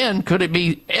 And again, could it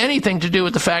be anything to do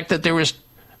with the fact that there was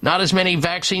not as many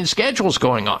vaccine schedules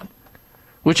going on,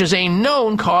 which is a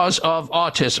known cause of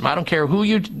autism? I don't care who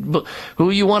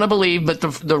you want to believe, but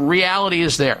the reality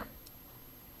is there.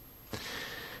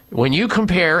 When you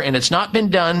compare, and it's not been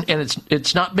done, and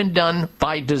it's not been done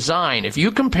by design, if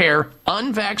you compare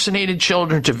unvaccinated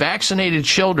children to vaccinated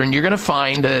children, you're going to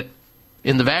find that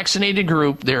in the vaccinated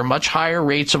group, there are much higher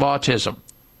rates of autism.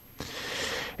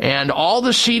 And all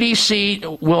the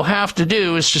CDC will have to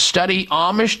do is to study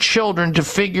Amish children to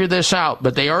figure this out.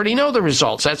 But they already know the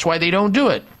results. That's why they don't do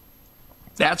it.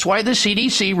 That's why the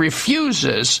CDC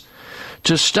refuses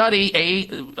to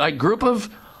study a group of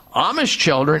Amish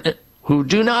children who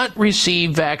do not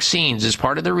receive vaccines as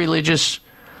part of the religious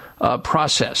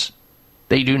process.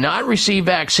 They do not receive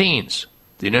vaccines.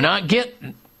 They do not get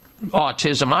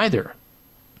autism either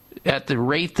at the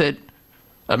rate that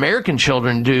American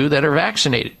children do that are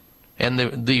vaccinated.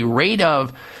 And the rate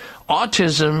of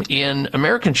autism in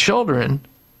American children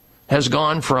has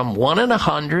gone from 1 in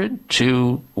 100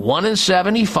 to 1 in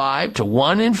 75 to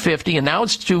 1 in 50, and now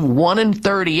it's to 1 in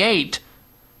 38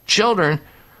 children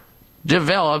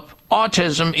develop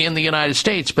autism in the United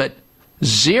States, but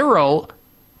 0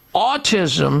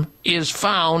 autism is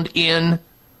found in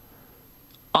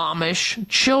Amish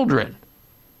children.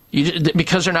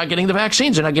 Because they're not getting the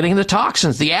vaccines, they're not getting the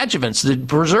toxins, the adjuvants, the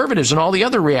preservatives, and all the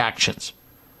other reactions.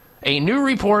 A new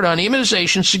report on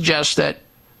immunization suggests that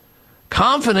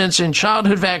confidence in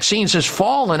childhood vaccines has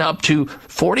fallen up to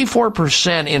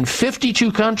 44% in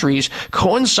 52 countries,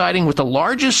 coinciding with the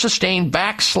largest sustained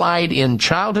backslide in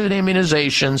childhood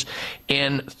immunizations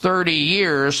in 30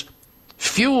 years,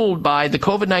 fueled by the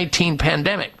COVID-19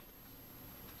 pandemic.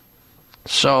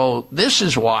 So this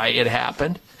is why it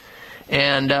happened.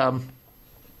 And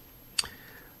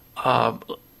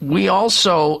we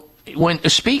also, when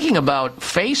speaking about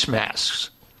face masks,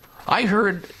 I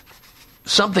heard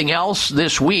something else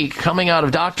this week coming out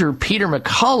of Dr. Peter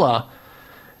McCullough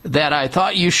that I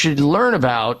thought you should learn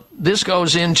about. This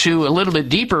goes into a little bit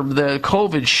deeper, the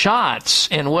COVID shots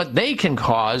and what they can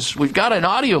cause. We've got an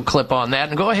audio clip on that,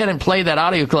 and go ahead and play that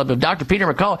audio clip of Dr. Peter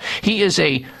McCullough. He is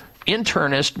a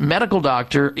internist, medical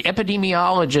doctor,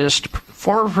 epidemiologist,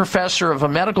 former professor of a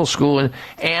medical school,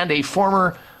 and a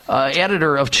former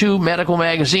editor of 2 medical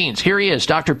magazines. Here he is,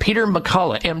 Dr. Peter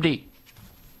McCullough, MD.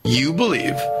 You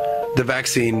believe the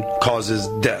vaccine causes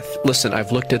death. Listen,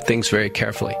 I've looked at things very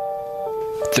carefully.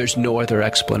 There's no other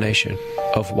explanation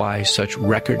of why such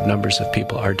record numbers of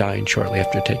people are dying shortly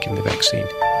after taking the vaccine.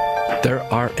 There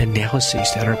are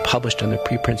analyses that are published on the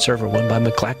preprint server, one by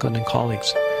McLachlan and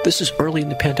colleagues. This is early in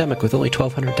the pandemic with only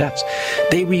 1,200 deaths.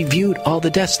 They reviewed all the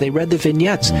deaths. They read the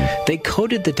vignettes. They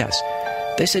coded the deaths.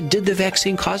 They said, did the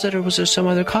vaccine cause it or was there some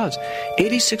other cause?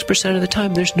 86% of the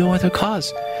time, there's no other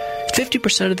cause.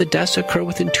 50% of the deaths occur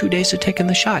within 2 days of taking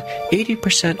the shot.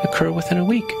 80% occur within a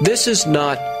week. This is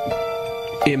not,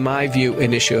 in my view,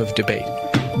 an issue of debate.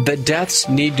 The deaths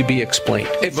need to be explained.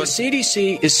 If the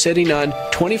CDC is sitting on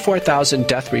 24,000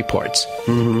 death reports,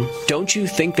 don't you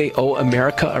think they owe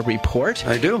America a report?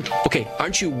 I do. Okay,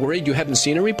 aren't you worried you haven't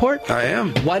seen a report? I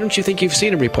am. Why don't you think you've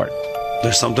seen a report?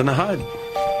 There's something to hide.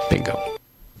 Bingo.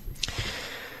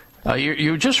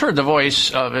 You just heard the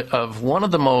voice of one of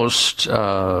the most,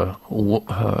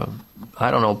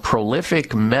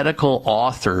 prolific medical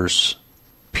authors,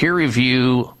 peer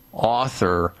review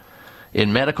author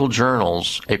in medical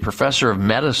journals, a professor of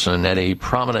medicine at a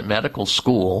prominent medical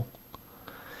school,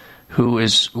 who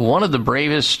is one of the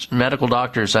bravest medical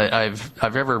doctors I've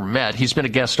ever met. He's been a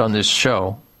guest on this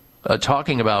show,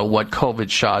 talking about what COVID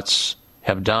shots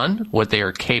have done, what they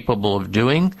are capable of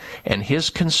doing, and his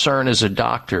concern as a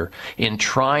doctor in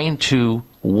trying to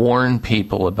warn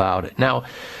people about it. Now,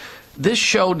 this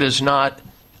show does not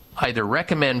either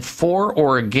recommend for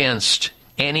or against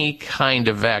any kind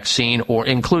of vaccine, or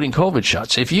including COVID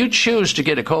shots. If you choose to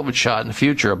get a COVID shot in the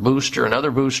future, a booster,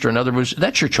 another booster,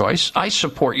 that's your choice. I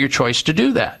support your choice to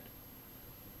do that.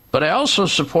 But I also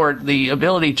support the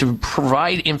ability to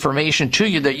provide information to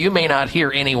you that you may not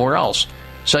hear anywhere else,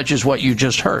 such as what you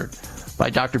just heard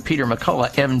by Dr. Peter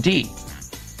McCullough, MD,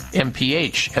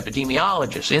 MPH,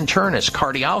 epidemiologist, internist,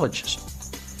 cardiologist.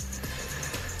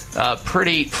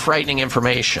 Pretty frightening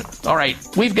information. All right,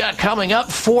 we've got coming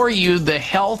up for you the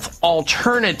health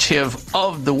alternative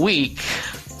of the week.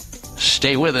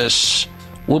 Stay with us.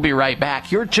 We'll be right back.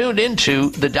 You're tuned into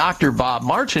the Dr. Bob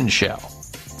Martin Show.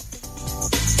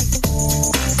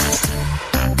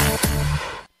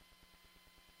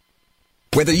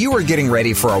 Whether you are getting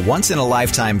ready for a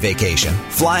once-in-a-lifetime vacation,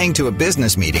 flying to a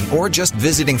business meeting, or just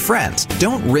visiting friends,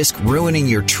 don't risk ruining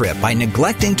your trip by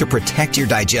neglecting to protect your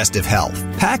digestive health.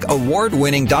 Pack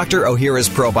award-winning Dr. Ohhira's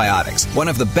Probiotics, one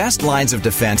of the best lines of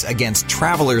defense against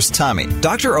traveler's tummy.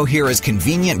 Dr. Ohhira's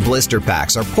convenient blister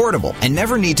packs are portable and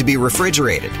never need to be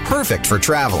refrigerated, perfect for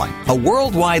traveling. A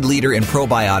worldwide leader in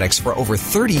probiotics for over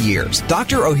 30 years,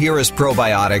 Dr. Ohhira's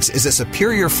Probiotics is a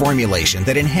superior formulation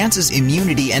that enhances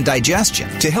immunity and digestion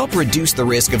to help reduce the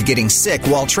risk of getting sick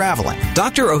while traveling.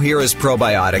 Dr. Ohhira's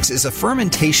Probiotics is a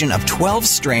fermentation of 12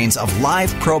 strains of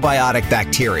live probiotic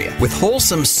bacteria with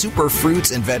wholesome super fruits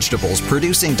and vegetables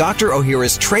producing Dr.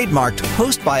 Ohhira's trademarked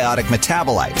postbiotic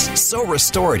metabolites, so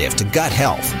restorative to gut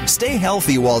health. Stay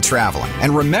healthy while traveling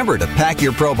and remember to pack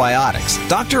your probiotics.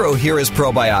 Dr. Ohhira's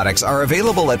Probiotics are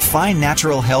available at fine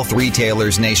natural health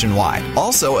retailers nationwide,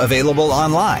 also available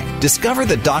online. Discover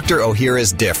the Dr.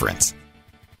 Ohhira's difference.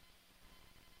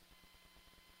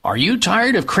 Are you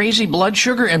tired of crazy blood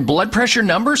sugar and blood pressure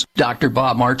numbers? Dr.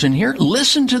 Bob Martin here.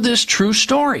 Listen to this true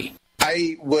story.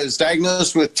 I was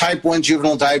diagnosed with type 1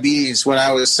 juvenile diabetes when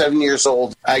I was 7 years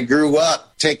old. I grew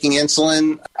up taking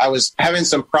insulin. I was having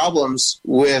some problems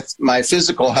with my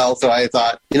physical health, so I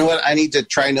thought, you know what, I need to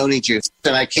try Noni Juice.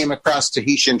 And I came across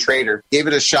Tahitian Trader, gave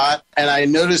it a shot, and I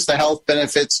noticed the health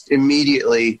benefits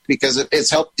immediately because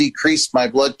it's helped decrease my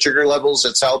blood sugar levels.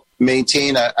 It's helped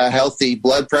maintain a healthy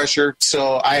blood pressure.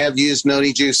 So I have used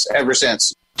Noni Juice ever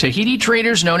since. Tahiti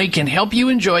Trader's Noni can help you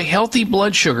enjoy healthy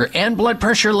blood sugar and blood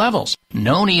pressure levels.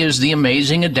 Noni is the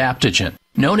amazing adaptogen.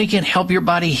 Noni can help your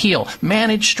body heal,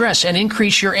 manage stress, and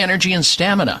increase your energy and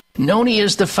stamina. Noni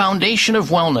is the foundation of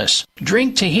wellness.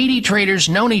 Drink Tahiti Trader's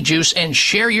Noni Juice and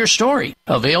share your story.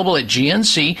 Available at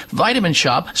GNC, Vitamin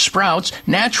Shop, Sprouts,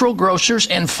 Natural Grocers,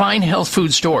 and Fine Health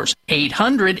Food Stores.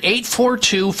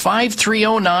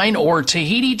 800-842-5309 or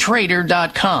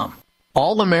TahitiTrader.com.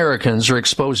 All Americans are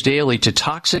exposed daily to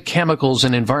toxic chemicals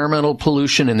and environmental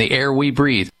pollution in the air we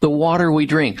breathe, the water we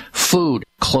drink, food,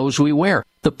 clothes we wear,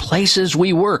 the places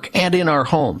we work, and in our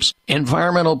homes.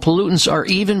 Environmental pollutants are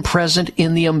even present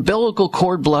in the umbilical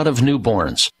cord blood of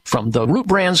newborns. From the Root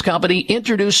Brands Company,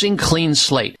 introducing Clean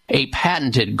Slate, a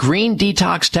patented green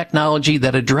detox technology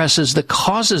that addresses the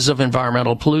causes of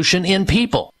environmental pollution in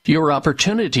people. Your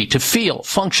opportunity to feel,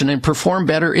 function, and perform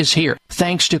better is here,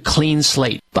 thanks to Clean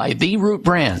Slate by The Root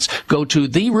Brands. Go to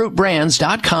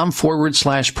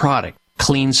therootbrands.com/product.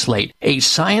 Clean Slate, a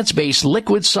science-based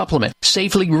liquid supplement,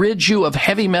 safely rids you of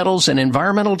heavy metals and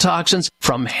environmental toxins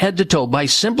from head to toe by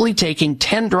simply taking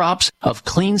 10 drops of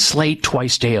Clean Slate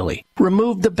twice daily.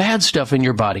 Remove the bad stuff in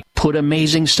your body, put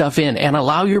amazing stuff in, and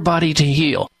allow your body to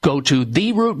heal. Go to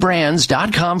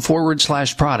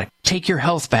therootbrands.com/product. Take your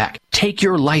health back. Take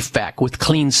your life back with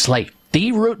Clean Slate.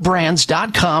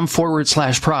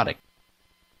 therootbrands.com/product.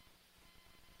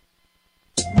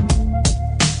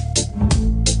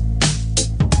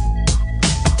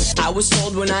 I was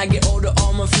told when I get older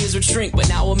all my fears would shrink, but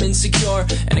now I'm insecure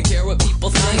and I care what people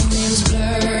think. My name's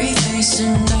blurry face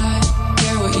and I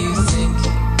care what you think.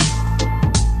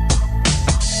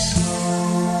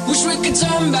 Wish we could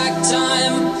turn back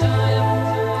time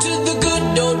to the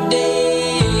good old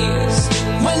days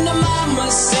when the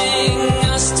mama sang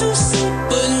us to sleep,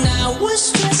 but now we're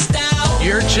stressed out.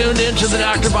 You're tuned into the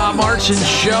Dr. Bob Martin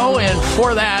Show, and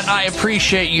for that, I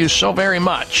appreciate you so very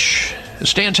much.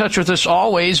 Stay in touch with us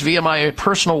always via my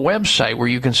personal website, where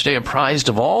you can stay apprised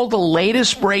of all the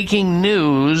latest breaking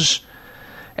news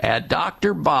at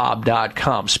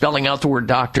drbob.com. Spelling out the word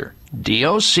doctor,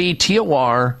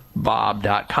 DOCTOR,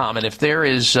 Bob.com. And if there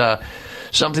is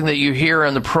something that you hear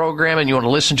on the program and you want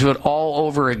to listen to it all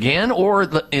over again, or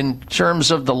in terms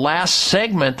of the last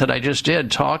segment that I just did,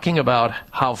 talking about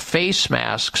how face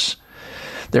masks,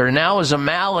 there now is a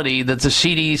malady that the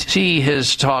CDC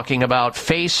is talking about,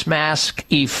 face mask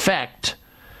effect,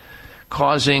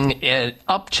 causing an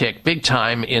uptick big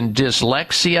time in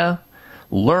dyslexia,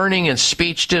 learning and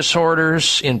speech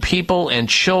disorders in people and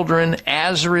children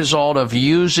as a result of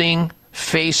using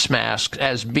face masks,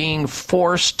 as being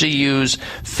forced to use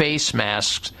face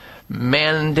masks,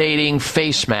 mandating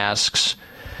face masks.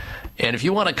 And if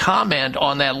you want to comment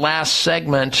on that last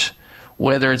segment,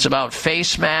 whether it's about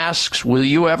face masks, will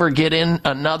you ever get in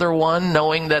another one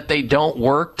knowing that they don't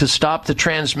work to stop the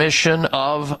transmission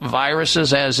of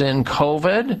viruses as in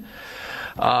COVID?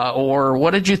 Or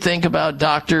what did you think about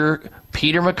Dr.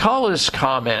 Peter McCullough's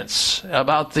comments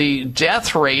about the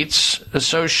death rates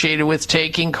associated with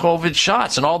taking COVID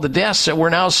shots and all the deaths that we're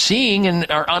now seeing and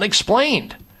are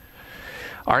unexplained?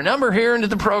 Our number here into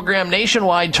the program,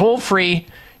 nationwide, toll-free.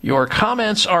 Your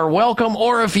comments are welcome,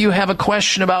 or if you have a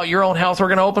question about your own health, we're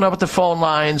going to open up the phone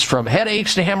lines from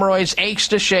headaches to hemorrhoids, aches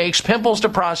to shakes, pimples to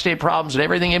prostate problems, and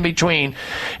everything in between.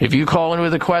 If you call in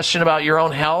with a question about your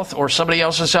own health or somebody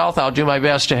else's health, I'll do my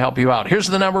best to help you out. Here's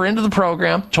the number into the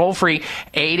program, toll-free,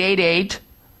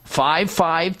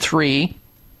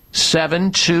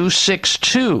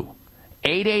 888-553-7262.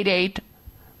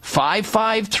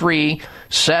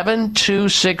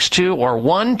 888-553-7262 or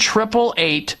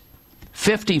 1-888-55,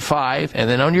 and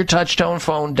then on your touch-tone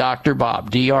phone, Dr.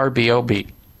 Bob, D-R-B-O-B.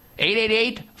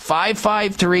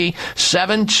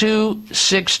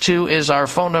 888-553-7262 is our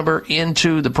phone number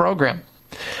into the program.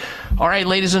 All right,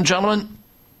 ladies and gentlemen,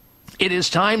 it is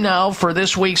time now for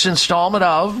this week's installment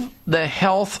of the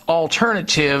Health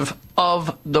Alternative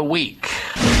of the Week.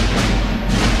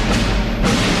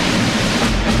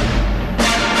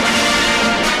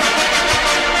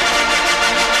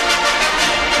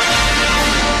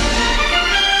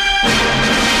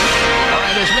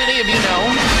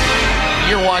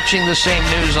 You're watching the same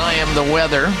news I am, the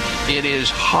weather. It is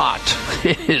hot.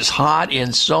 It is hot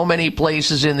in so many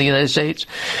places in the United States.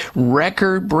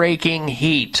 Record-breaking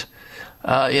heat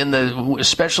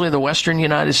especially the western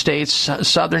United States,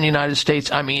 southern United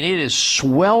States. I mean, it is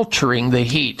sweltering the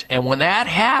heat. And when that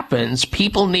happens,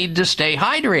 people need to stay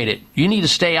hydrated. You need to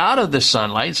stay out of the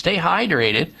sunlight, stay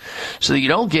hydrated so that you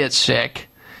don't get sick,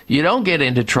 you don't get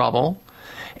into trouble.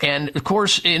 And, of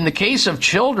course, in the case of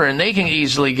children, they can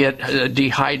easily get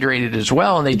dehydrated as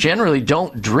well, and they generally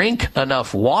don't drink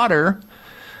enough water.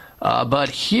 But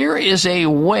here is a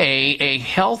way, a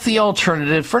healthy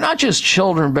alternative for not just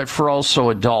children, but for also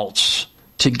adults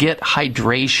to get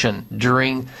hydration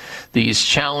during these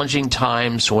challenging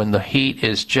times when the heat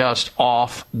is just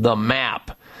off the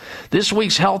map. This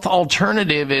week's health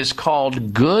alternative is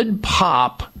called Good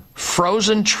Pop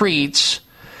Frozen Treats.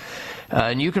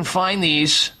 And you can find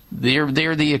these.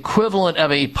 They're the equivalent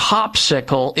of a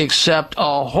popsicle, except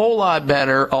a whole lot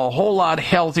better, a whole lot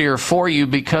healthier for you,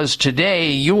 because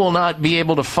today you will not be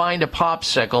able to find a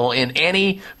popsicle in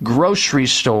any grocery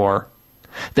store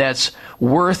that's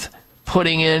worth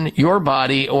putting in your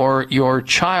body or your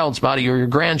child's body or your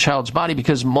grandchild's body,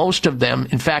 because most of them,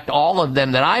 in fact, all of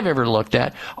them that I've ever looked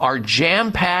at, are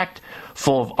jam-packed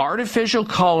full of artificial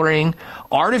coloring,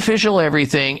 artificial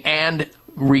everything, and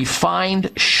refined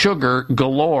sugar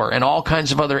galore and all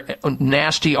kinds of other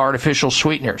nasty artificial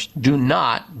sweeteners. Do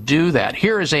not do that.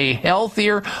 Here is a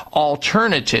healthier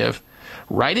alternative.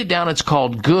 Write it down. It's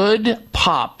called Good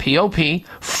Pop, P-O-P,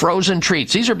 Frozen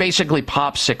Treats. These are basically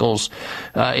popsicles,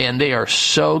 and they are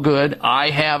so good. I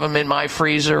have them in my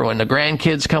freezer. When the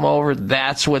grandkids come over,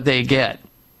 that's what they get.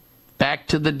 Back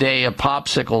to the day of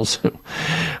popsicles,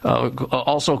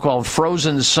 also called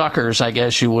frozen suckers, I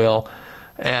guess you will.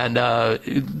 And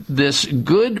this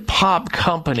Good Pop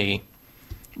company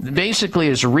basically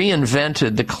has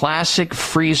reinvented the classic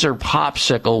freezer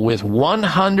popsicle with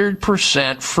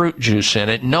 100% fruit juice in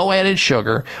it, no added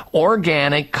sugar,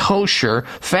 organic, kosher,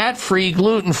 fat-free,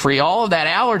 gluten-free, all of that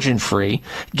allergen-free,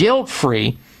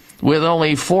 guilt-free, with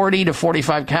only 40 to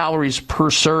 45 calories per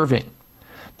serving.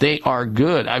 They are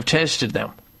good. I've tasted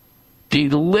them.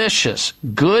 Delicious.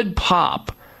 Good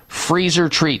Pop freezer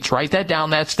treats. Write that down.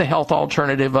 That's the health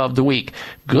alternative of the week.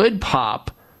 Good Pop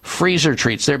freezer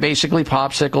treats. They're basically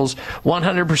popsicles,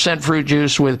 100% fruit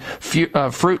juice with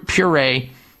fruit puree,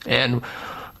 and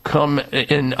come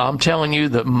in. I'm telling you,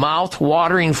 the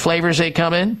mouth-watering flavors they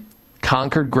come in: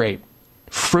 Concord grape,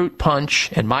 fruit punch,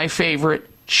 and my favorite,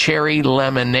 cherry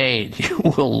lemonade. You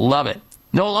will love it.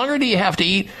 No longer do you have to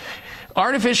eat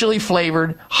artificially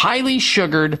flavored, highly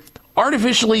sugared,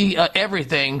 artificially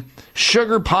everything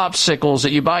sugar popsicles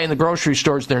that you buy in the grocery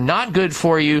stores. They're not good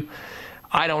for you.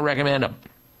 I don't recommend them.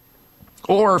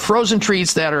 Or frozen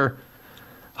treats that are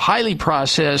highly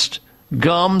processed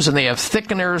gums, and they have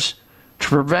thickeners to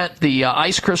prevent the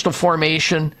ice crystal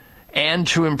formation and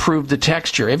to improve the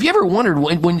texture. Have you ever wondered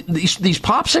when these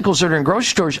popsicles that are in grocery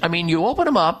stores, I mean, you open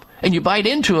them up and you bite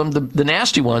into them, the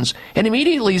nasty ones, and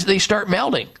immediately they start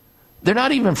melting. They're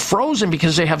not even frozen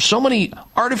because they have so many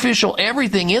artificial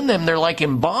everything in them, they're like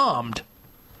embalmed.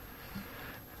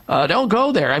 Don't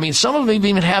go there. I mean, some of them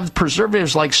even have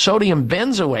preservatives like sodium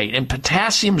benzoate and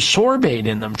potassium sorbate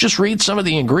in them. Just read some of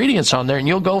the ingredients on there, and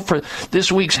you'll go for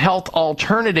this week's health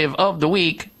alternative of the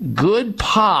week, Good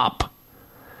Pop.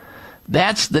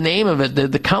 That's the name of it,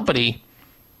 the company.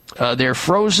 They're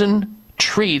frozen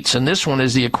treats, and this one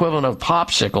is the equivalent of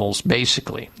popsicles,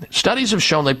 basically. Studies have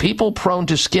shown that people prone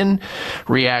to skin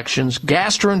reactions,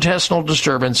 gastrointestinal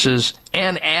disturbances,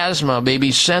 and asthma may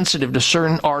be sensitive to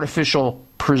certain artificial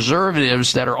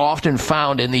preservatives that are often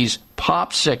found in these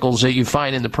popsicles that you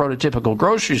find in the prototypical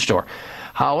grocery store.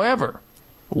 However,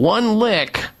 one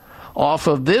lick off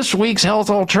of this week's health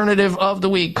alternative of the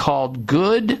week called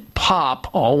Good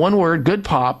Pop, all one word, Good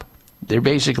Pop. They're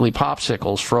basically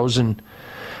popsicles, frozen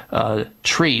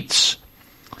treats.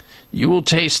 You will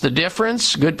taste the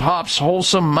difference. Good Pop's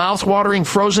wholesome, mouth-watering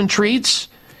frozen treats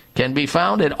can be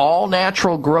found at all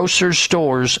natural grocers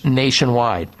stores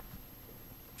nationwide.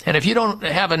 And if you don't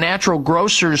have a natural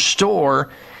grocers store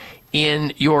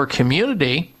in your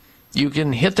community, you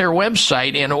can hit their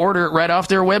website and order it right off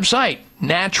their website,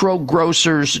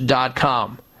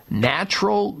 naturalgrocers.com.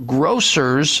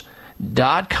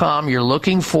 Naturalgrocers.com. You're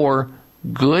looking for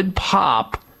Good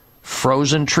Pop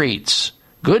frozen treats.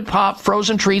 Good Pop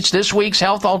frozen treats, this week's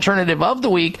health alternative of the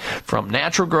week from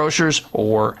Natural Grocers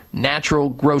or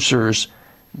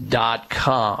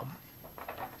naturalgrocers.com.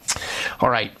 All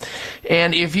right.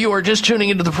 And if you are just tuning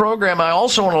into the program, I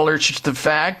also want to alert you to the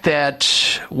fact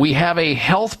that we have a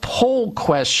health poll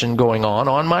question going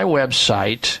on my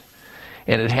website,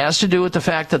 and it has to do with the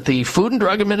fact that the Food and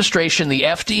Drug Administration, the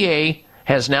FDA,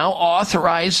 has now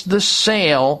authorized the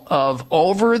sale of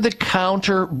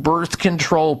over-the-counter birth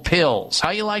control pills. How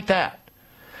you like that?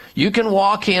 You can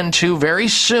walk into very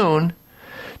soon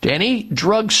to any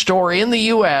drugstore in the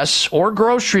U.S. or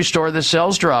grocery store that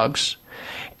sells drugs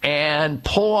and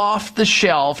pull off the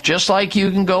shelf, just like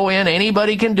you can go in.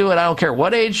 Anybody can do it. I don't care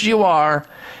what age you are.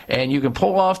 And you can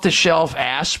pull off the shelf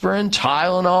aspirin,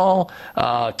 Tylenol,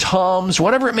 Tums,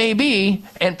 whatever it may be,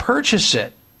 and purchase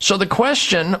it. So the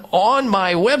question on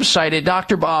my website at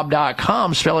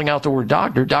drbob.com, spelling out the word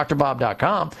doctor,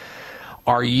 drbob.com,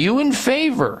 are you in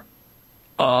favor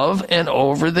of an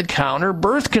over-the-counter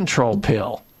birth control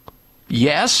pill?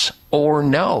 Yes or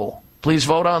no? Please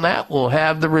vote on that. We'll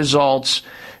have the results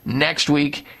next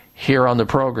week here on the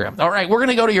program. All right, we're going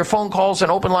to go to your phone calls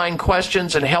and open line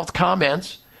questions and health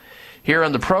comments here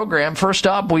on the program. First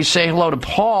up, we say hello to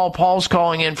Paul. Paul's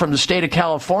calling in from the state of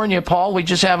California. Paul, we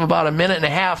just have about a minute and a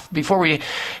half before we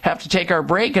have to take our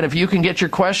break, and if you can get your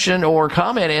question or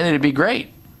comment in, it'd be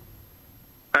great.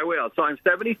 I will. So I'm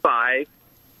 75,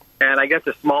 and I got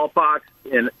the smallpox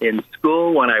in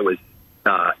school when I was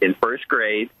in first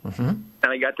grade, and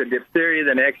I got the diphtheria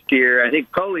the next year. I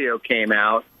think polio came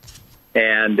out,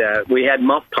 and we had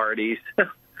mump parties.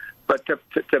 But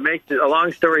to make a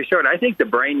long story short, I think the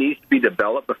brain needs to be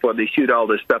developed before they shoot all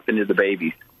this stuff into the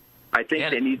babies. I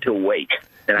think they need to wait.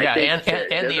 And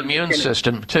the immune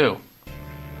system, too.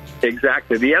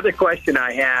 Exactly. The other question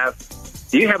I have,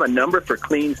 do you have a number for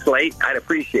Clean Slate? I'd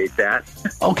appreciate that.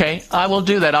 Okay, I will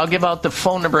do that. I'll give out the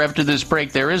phone number after this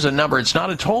break. There is a number. It's not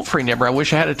a toll-free number. I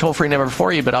wish I had a toll-free number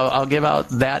for you, but I'll give out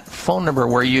that phone number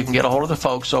where you can get a hold of the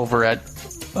folks over at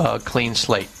Clean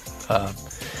Slate.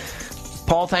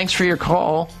 Paul, thanks for your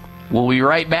call. We'll be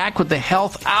right back with the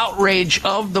health outrage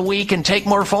of the week and take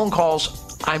more phone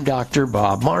calls. I'm Dr.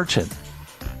 Bob Martin.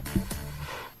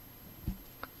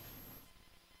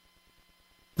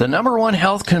 The number one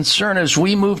health concern as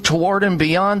we move toward and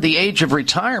beyond the age of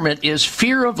retirement is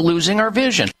fear of losing our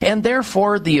vision and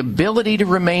therefore the ability to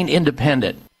remain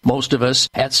independent. Most of us,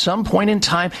 at some point in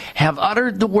time, have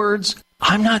uttered the words,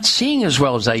 "I'm not seeing as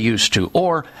well as I used to,"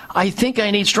 or "I think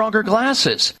I need stronger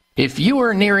glasses." If you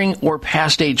are nearing or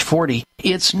past age 40,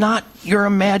 it's not your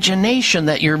imagination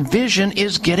that your vision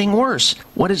is getting worse.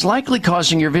 What is likely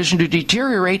causing your vision to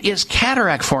deteriorate is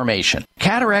cataract formation.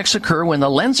 Cataracts occur when the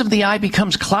lens of the eye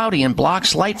becomes cloudy and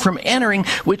blocks light from entering,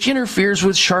 which interferes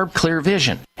with sharp, clear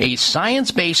vision. A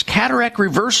science-based cataract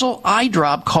reversal eye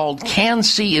drop called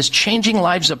Can-C is changing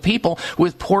lives of people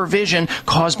with poor vision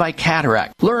caused by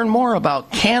cataract. Learn more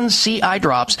about Can-C eye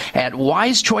drops at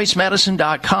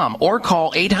wisechoicemedicine.com or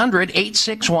call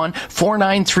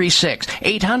 800-861-4936.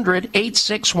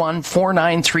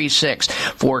 800-861-4936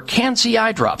 for Can-C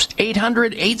eye drops.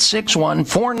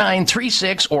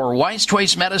 800-861-4936 or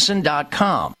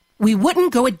wisechoicemedicine.com. We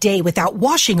wouldn't go a day without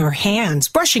washing our hands,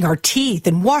 brushing our teeth,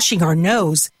 and washing our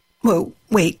nose. Whoa,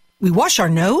 wait, we wash our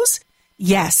nose?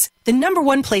 Yes, the number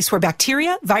one place where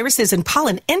bacteria, viruses, and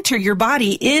pollen enter your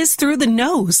body is through the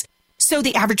nose. So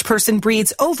the average person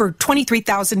breathes over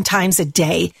 23,000 times a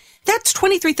day. That's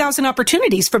 23,000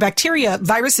 opportunities for bacteria,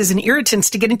 viruses, and irritants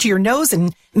to get into your nose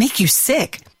and make you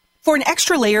sick. For an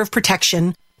extra layer of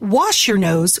protection, wash your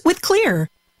nose with Xlear.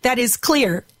 That is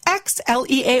Xlear,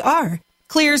 Xlear.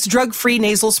 Xlear's drug-free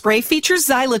nasal spray features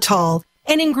xylitol,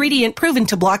 an ingredient proven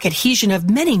to block adhesion of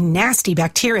many nasty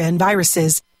bacteria and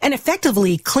viruses, and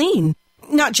effectively clean.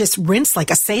 Not just rinse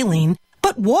like a saline,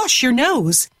 but wash your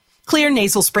nose. Xlear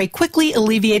nasal spray quickly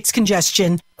alleviates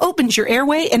congestion, opens your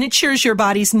airway, and ensures your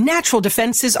body's natural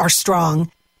defenses are strong.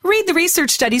 Read the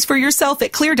research studies for yourself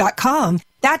at Xlear.com.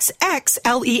 That's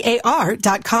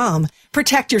Xlear.com.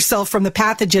 Protect yourself from the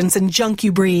pathogens and junk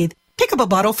you breathe. Pick up a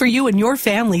bottle for you and your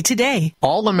family today.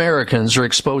 All Americans are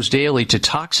exposed daily to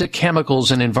toxic chemicals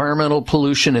and environmental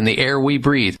pollution in the air we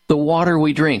breathe, the water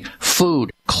we drink, food,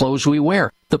 clothes we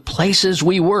wear, the places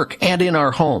we work, and in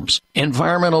our homes.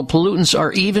 Environmental pollutants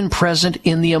are even present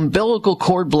in the umbilical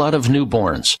cord blood of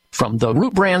newborns. From the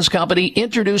Root Brands Company,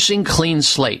 introducing Clean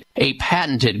Slate, a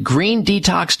patented green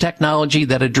detox technology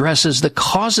that addresses the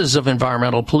causes of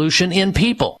environmental pollution in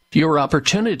people. Your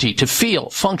opportunity to feel,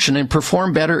 function, and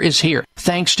perform better is here,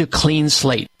 thanks to Clean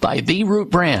Slate by The Root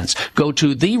Brands. Go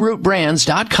to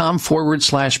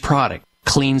therootbrands.com/product.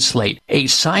 Clean Slate, a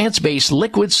science-based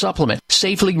liquid supplement,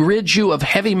 safely rids you of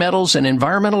heavy metals and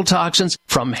environmental toxins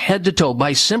from head to toe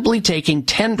by simply taking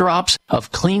 10 drops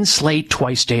of Clean Slate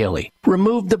twice daily.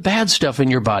 Remove the bad stuff in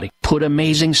your body, put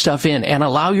amazing stuff in, and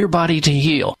allow your body to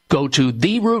heal. Go to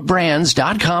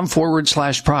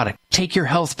therootbrands.com/product. Take your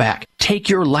health back. Take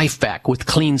your life back with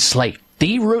Clean Slate.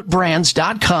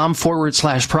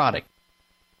 therootbrands.com/product.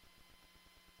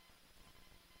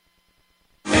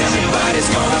 Everybody's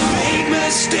gonna make mistakes.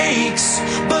 mistakes,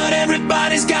 but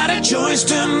everybody's got a choice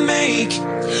to make.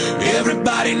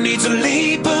 Everybody needs a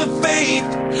leap of faith.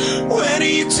 When are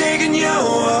you taking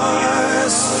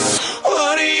yours?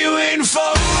 What are you waiting for?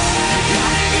 All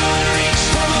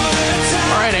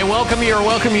right, I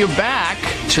welcome you back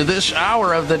to this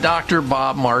hour of the Dr.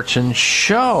 Bob Martin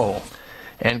Show.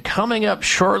 And coming up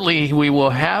shortly, we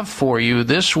will have for you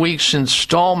this week's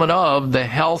installment of the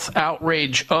Health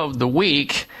Outrage of the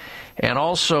Week. And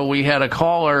also, we had a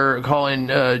caller call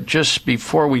in just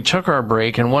before we took our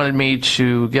break and wanted me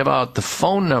to give out the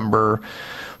phone number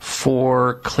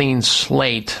for Clean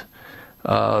Slate.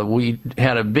 We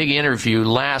had a big interview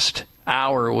last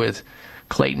hour with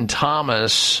Clayton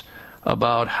Thomas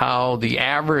about how the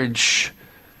average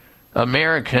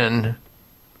American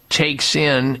takes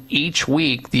in each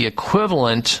week the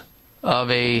equivalent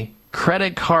of a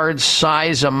credit card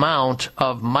size amount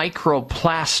of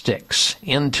microplastics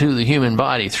into the human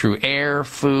body through air,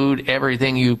 food,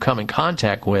 everything you come in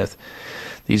contact with.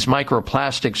 These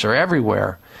microplastics are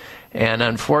everywhere, and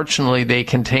unfortunately they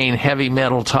contain heavy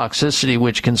metal toxicity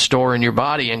which can store in your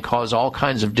body and cause all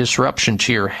kinds of disruption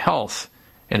to your health.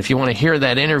 And if you want to hear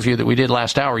that interview that we did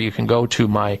last hour, you can go to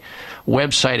my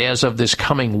website as of this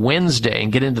coming Wednesday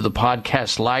and get into the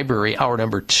podcast library, hour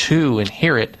number 2, and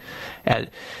hear it at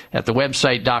the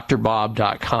website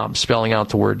drbob.com, spelling out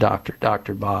the word doctor,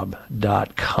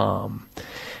 drbob.com.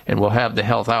 And we'll have the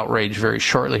Health Outrage very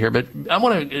shortly here. But I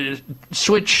want to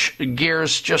switch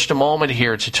gears just a moment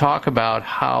here to talk about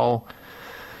how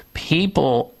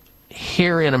people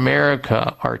here in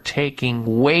America are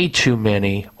taking way too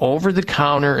many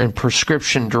over-the-counter and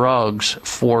prescription drugs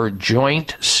for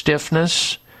joint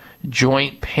stiffness,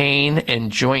 joint pain,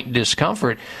 and joint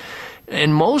discomfort.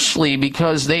 And mostly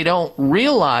because they don't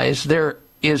realize there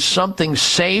is something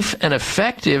safe and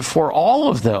effective for all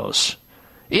of those.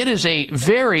 It is a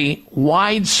very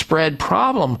widespread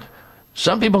problem.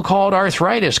 Some people call it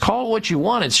arthritis. Call it what you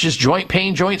want. It's just joint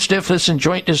pain, joint stiffness, and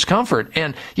joint discomfort.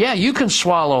 And yeah, you can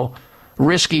swallow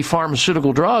risky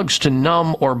pharmaceutical drugs to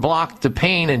numb or block the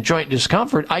pain and joint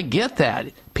discomfort. I get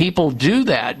that. People do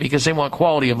that because they want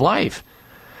quality of life.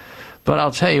 But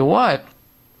I'll tell you what,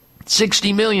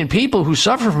 60 million people who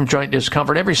suffer from joint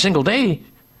discomfort every single day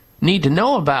need to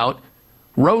know about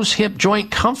Rose Hip Joint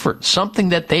Comfort, something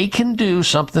that they can do,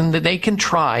 something that they can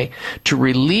try to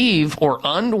relieve or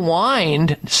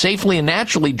unwind safely and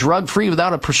naturally, drug-free,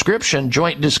 without a prescription,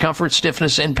 joint discomfort,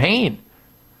 stiffness, and pain.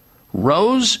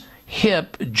 Rose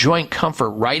Hip Joint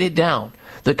Comfort. Write it down.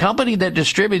 The company that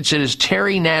distributes it is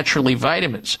Terry Naturally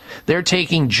Vitamins. They're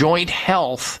taking joint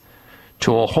health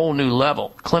to a whole new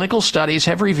level. Clinical studies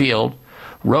have revealed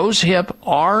Rose Hip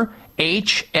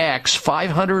RHX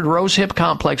 500 Rose Hip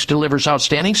Complex delivers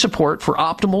outstanding support for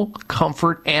optimal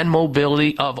comfort and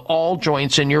mobility of all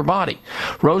joints in your body.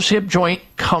 Rose Hip Joint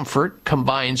Comfort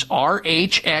combines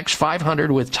RHX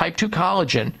 500 with type 2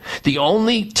 collagen, the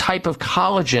only type of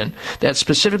collagen that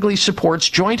specifically supports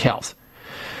joint health.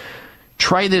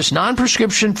 Try this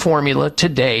non-prescription formula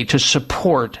today to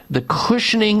support the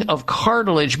cushioning of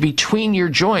cartilage between your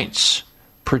joints,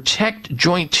 protect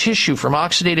joint tissue from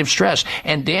oxidative stress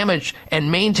and damage,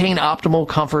 and maintain optimal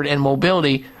comfort and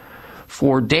mobility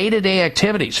for day-to-day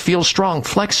activities. Feel strong,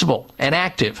 flexible, and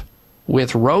active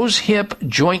with Rose Hip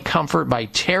Joint Comfort by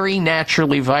Terry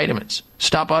Naturally Vitamins.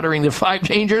 Stop uttering the 5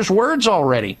 dangerous words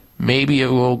already. Maybe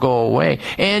it will go away,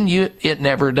 and it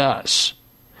never does.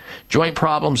 Joint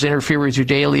problems interfere with your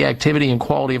daily activity and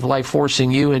quality of life, forcing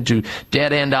you into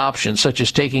dead-end options such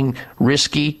as taking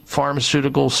risky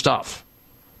pharmaceutical stuff.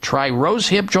 Try Rose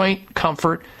Hip Joint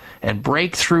Comfort and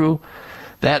break through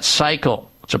that cycle.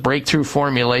 It's a breakthrough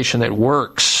formulation that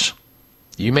works.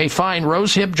 You may find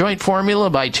Rose Hip Joint Formula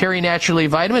by Terry Naturally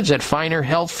Vitamins at finer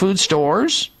health food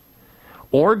stores,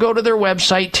 or go to their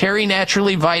website,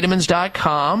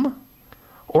 terrynaturallyvitamins.com,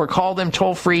 or call them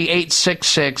toll-free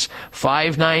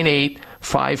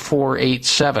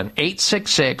 866-598-5487.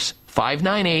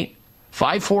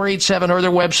 866-598-5487, or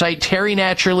their website, Terry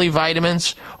Naturally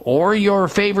Vitamins, or your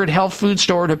favorite health food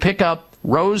store to pick up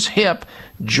Rose Hip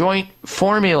Joint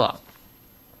Formula.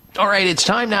 All right, it's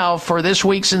time now for this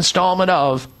week's installment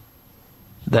of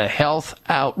the Health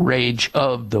Outrage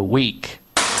of the Week.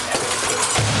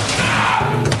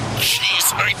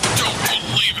 Jeez, I don't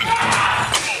believe it.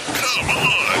 Oh, come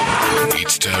on.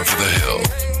 It's time for the Health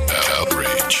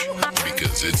Outrage,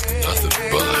 because it's nothing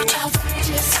but...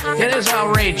 It is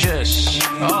outrageous.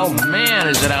 Oh, man,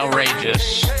 is it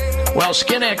outrageous. Well,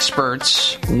 skin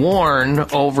experts warn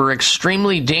over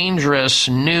extremely dangerous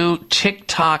new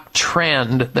TikTok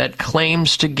trend that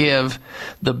claims to give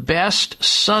the best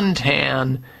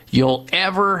suntan you'll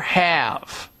ever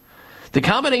have. The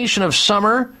combination of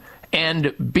summer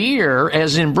and beer,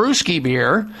 as in brewski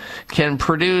beer, can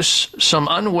produce some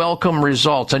unwelcome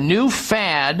results. A new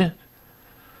fad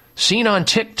seen on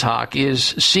TikTok is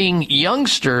seeing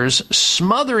youngsters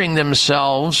smothering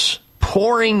themselves,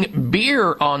 pouring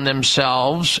beer on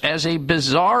themselves as a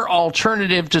bizarre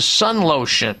alternative to sun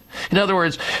lotion. In other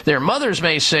words, their mothers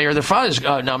may say, or their fathers,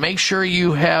 now make sure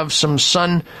you have some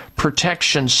sun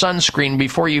protection, sunscreen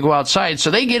before you go outside. So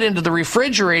they get into the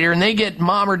refrigerator and they get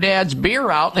mom or dad's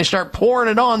beer out and they start pouring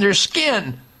it on their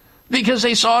skin because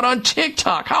they saw it on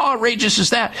TikTok. How outrageous is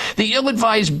that? The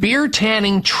ill-advised beer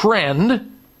tanning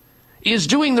trend is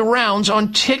doing the rounds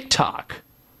on TikTok,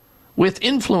 with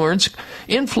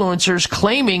influencers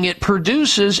claiming it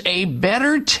produces a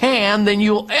better tan than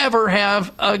you'll ever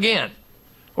have again,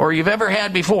 or you've ever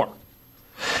had before.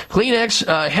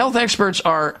 Health experts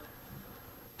are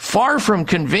far from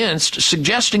convinced,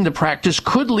 suggesting the practice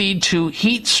could lead to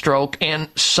heat stroke and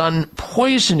sun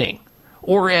poisoning,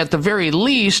 or at the very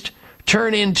least,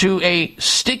 turn into a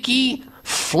sticky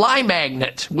fly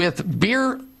magnet with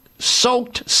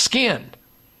beer-soaked skin.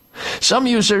 Some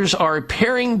users are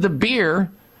pairing the beer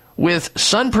with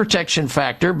sun protection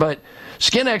factor, but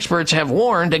skin experts have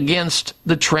warned against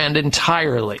the trend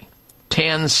entirely.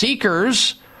 Tan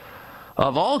seekers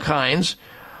of all kinds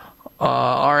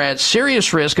are at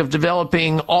serious risk of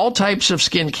developing all types of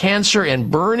skin cancer,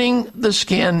 and burning the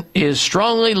skin is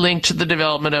strongly linked to the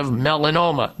development of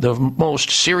melanoma, the most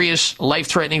serious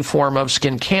life-threatening form of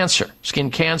skin cancer.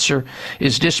 Skin cancer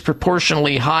is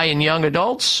disproportionately high in young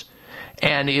adults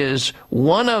and is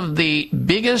one of the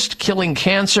biggest killing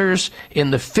cancers in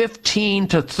the 15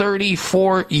 to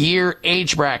 34-year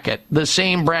age bracket, the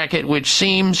same bracket which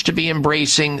seems to be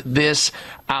embracing this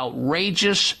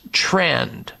outrageous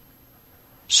trend.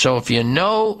 So if you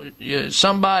know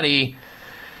somebody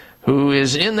who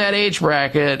is in that age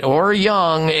bracket or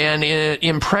young and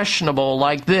impressionable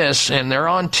like this, and they're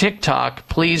on TikTok,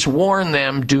 please warn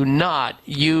them, do not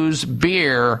use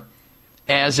beer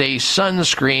as a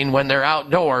sunscreen when they're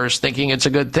outdoors thinking it's a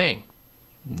good thing.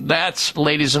 That's,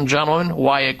 ladies and gentlemen,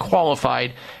 why it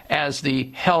qualified as the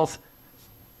health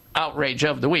outrage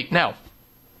of the week. Now,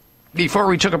 before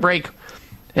we took a break,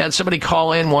 I had somebody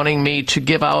call in wanting me to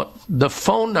give out the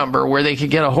phone number where they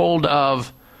could get a hold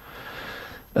of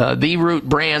The Root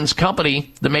Brands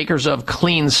Company, the makers of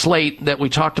Clean Slate that we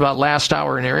talked about last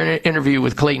hour in our interview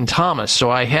with Clayton Thomas.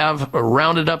 So I have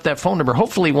rounded up that phone number.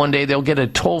 Hopefully one day they'll get a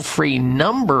toll-free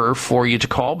number for you to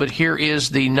call, but here is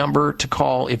the number to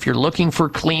call if you're looking for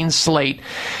Clean Slate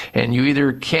and you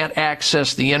either can't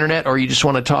access the internet or you just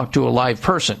want to talk to a live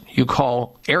person. You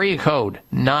call area code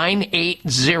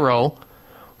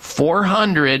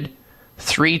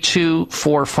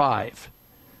 980-400-3245.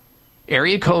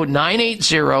 Area code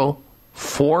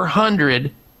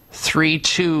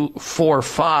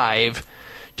 980-400-3245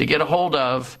 to get a hold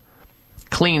of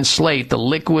Clean Slate, the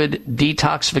liquid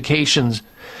detoxification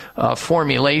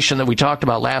formulation that we talked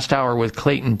about last hour with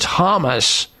Clayton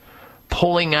Thomas,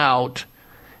 pulling out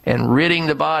and ridding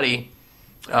the body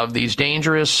of these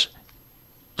dangerous,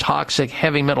 toxic,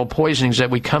 heavy metal poisonings that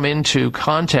we come into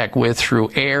contact with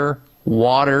through air,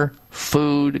 water,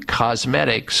 food,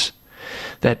 cosmetics,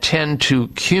 that tend to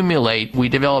accumulate. We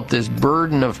develop this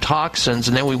burden of toxins,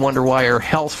 and then we wonder why our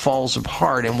health falls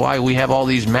apart and why we have all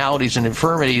these maladies and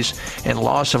infirmities and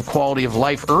loss of quality of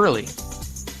life early.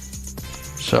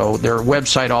 So their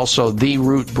website also,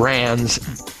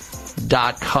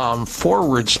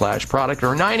 therootbrands.com/product,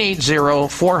 or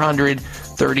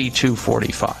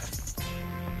 980-400-3245.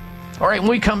 All right, when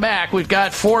we come back, we've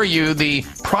got for you the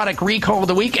product recall of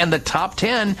the week and the top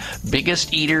 10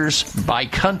 biggest eaters by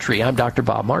country. I'm Dr.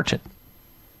 Bob Martin.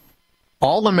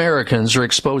 All Americans are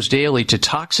exposed daily to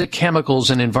toxic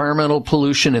chemicals and environmental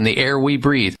pollution in the air we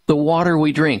breathe, the water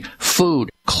we drink,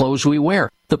 food, clothes we wear,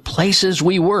 the places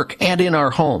we work, and in our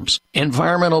homes.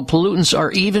 Environmental pollutants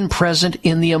are even present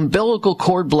in the umbilical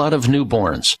cord blood of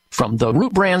newborns. From the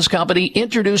Root Brands Company,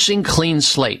 introducing Clean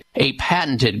Slate, a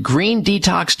patented green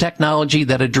detox technology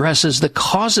that addresses the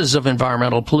causes of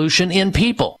environmental pollution in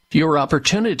people. Your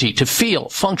opportunity to feel,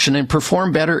 function, and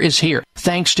perform better is here,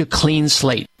 thanks to Clean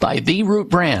Slate by The Root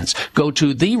Brands. Go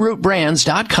to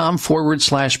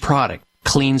therootbrands.com/product.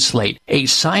 Clean Slate, a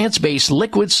science-based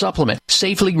liquid supplement,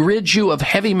 safely rids you of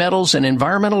heavy metals and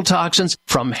environmental toxins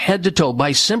from head to toe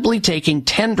by simply taking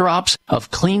 10 drops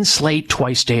of Clean Slate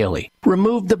twice daily.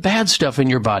 Remove the bad stuff in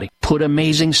your body, put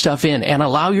amazing stuff in, and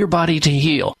allow your body to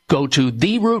heal. Go to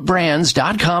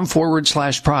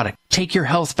therootbrands.com/product. Take your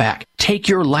health back. Take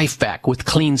your life back with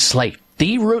Clean Slate.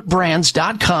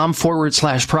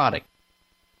 therootbrands.com/product.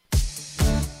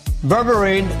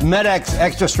 Berberine MedX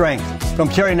Extra Strength from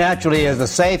Terry Naturally is a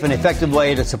safe and effective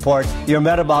way to support your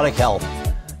metabolic health.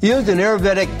 Used in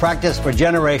Ayurvedic practice for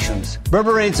generations,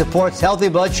 berberine supports healthy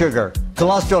blood sugar,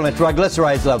 cholesterol, and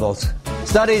triglycerides levels.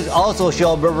 Studies also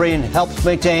show berberine helps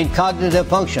maintain cognitive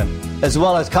function, as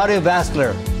well as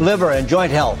cardiovascular, liver, and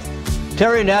joint health.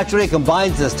 Terry Naturally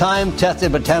combines this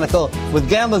time-tested botanical with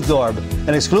Gamazorb,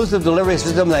 an exclusive delivery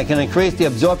system that can increase the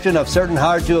absorption of certain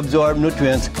hard-to-absorb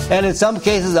nutrients, and in some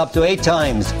cases up to 8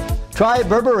 times. Try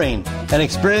berberine and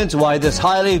experience why this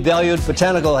highly valued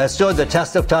botanical has stood the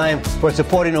test of time for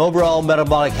supporting overall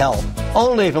metabolic health.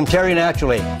 Only from Terry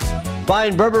Naturally.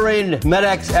 Find Berberine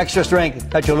MedX Extra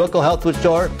Strength at your local health food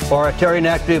store or at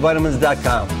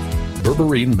terrynaturallyvitamins.com.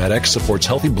 Berberine MedX supports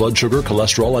healthy blood sugar,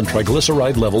 cholesterol, and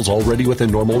triglyceride levels already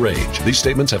within normal range. These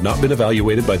statements have not been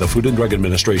evaluated by the Food and Drug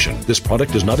Administration. This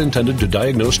product is not intended to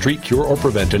diagnose, treat, cure, or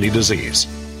prevent any disease.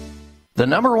 The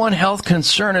number one health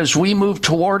concern as we move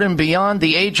toward and beyond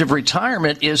the age of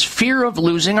retirement is fear of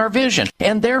losing our vision,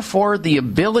 and therefore the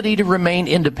ability to remain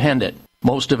independent.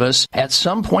 Most of us, at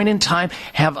some point in time,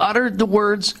 have uttered the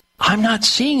words, "I'm not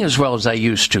seeing as well as I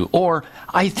used to," or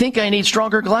 "I think I need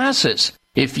stronger glasses."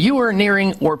 If you are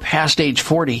nearing or past age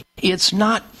 40, it's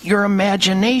not your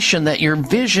imagination that your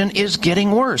vision is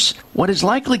getting worse. What is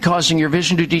likely causing your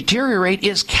vision to deteriorate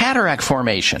is cataract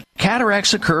formation.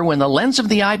 Cataracts occur when the lens of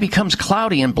the eye becomes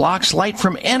cloudy and blocks light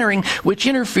from entering, which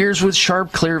interferes with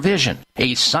sharp, clear vision.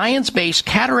 A science-based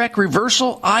cataract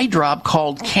reversal eye drop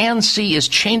called Can-C is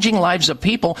changing lives of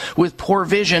people with poor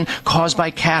vision caused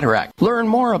by cataract. Learn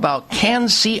more about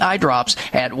Can-C eye drops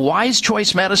at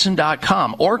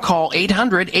wisechoicemedicine.com or call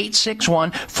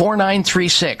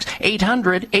 800-861-4936.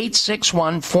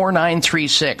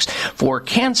 800-861-4936 for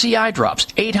Can-C eye drops.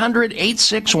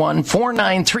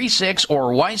 800-861-4936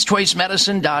 or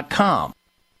wisechoicemedicine.com.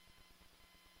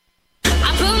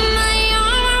 I put my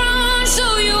armor on,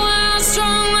 show you how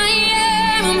strong I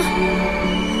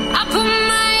am. I put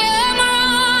my armor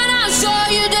on, I'll show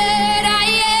you that I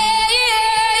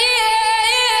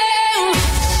am.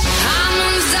 I'm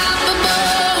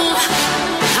unstoppable.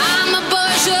 I'm a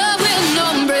pusher with no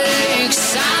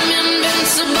brakes. I'm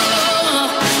invincible.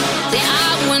 Yeah,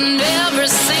 I win every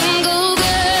single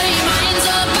game. Mine's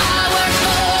so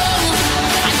powerful.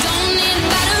 I don't need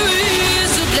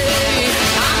batteries to play.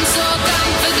 I'm so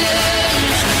confident.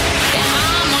 Yeah,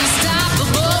 I'm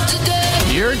unstoppable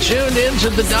today. You're tuned into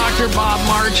the Dr. Bob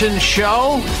Martin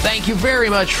Show. Thank you very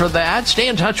much for that. Stay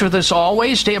in touch with us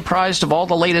always. Stay apprised of all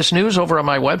the latest news over on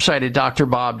my website at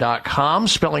drbob.com,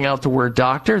 spelling out the word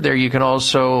doctor. There you can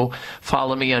also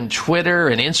follow me on Twitter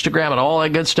and Instagram and all that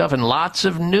good stuff, and lots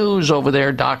of news over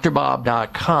there,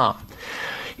 drbob.com.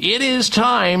 It is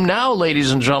time now,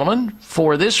 ladies and gentlemen,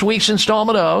 for this week's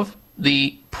installment of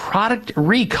the Product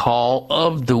Recall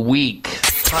of the Week.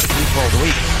 Product Recall of the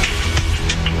Week.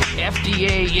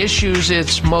 FDA issues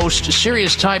its most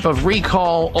serious type of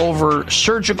recall over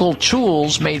surgical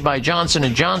tools made by Johnson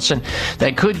 & Johnson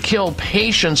that could kill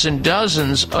patients, and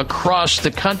dozens across the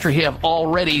country have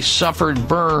already suffered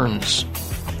burns.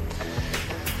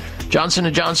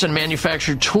 Johnson & Johnson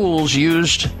manufactured tools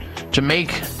used to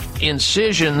make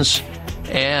incisions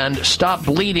and stop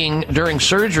bleeding during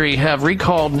surgery have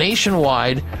recalled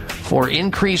nationwide for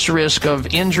increased risk of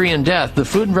injury and death. The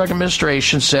Food and Drug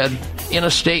Administration said in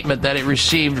a statement that it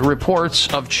received reports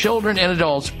of children and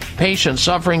adults, patients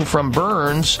suffering from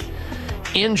burns,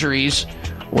 injuries,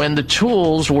 when the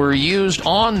tools were used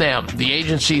on them. The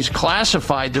agencies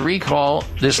classified the recall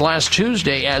this last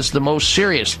Tuesday as the most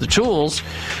serious. The tools,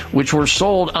 which were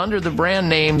sold under the brand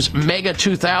names Mega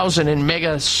 2000 and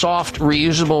Mega Soft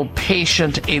Reusable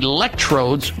Patient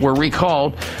Electrodes, were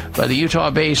recalled by the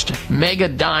Utah-based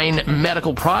Megadyne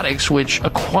Medical Products, which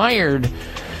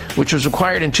was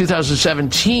acquired in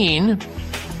 2017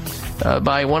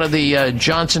 by one of the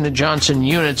Johnson & Johnson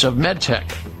units of MedTech.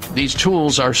 These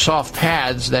tools are soft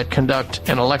pads that conduct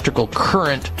an electrical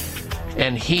current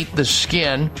and heat the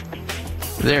skin.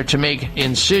 They're to make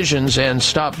incisions and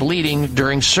stop bleeding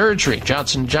during surgery.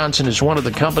 Johnson & Johnson is one of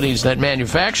the companies that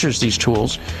manufactures these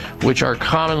tools, which are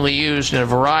commonly used in a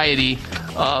variety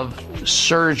of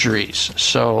surgeries.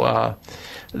 So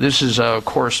this is, of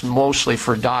course, mostly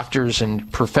for doctors and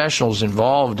professionals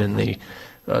involved in the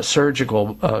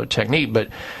surgical technique, but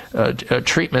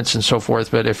treatments and so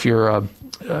forth. But if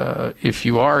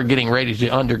you are getting ready to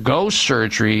undergo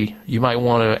surgery, you might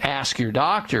want to ask your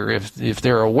doctor if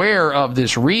they're aware of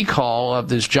this recall of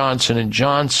this Johnson &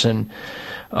 Johnson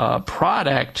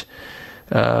product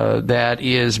that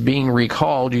is being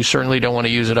recalled. You certainly don't want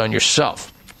to use it on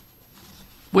yourself.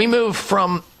 We move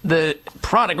from the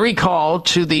product recall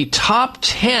to the top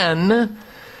 10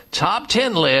 top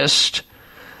 10 list.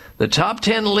 The top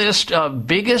 10 list of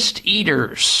biggest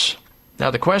eaters.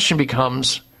 Now, the question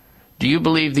becomes, do you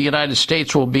believe the United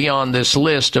States will be on this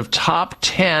list of top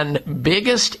 10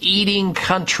 biggest eating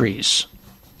countries?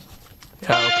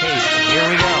 Okay, here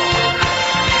we go.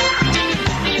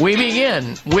 We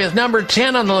begin with number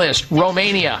 10 on the list,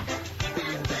 Romania.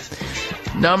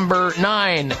 Number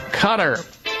 9, Qatar.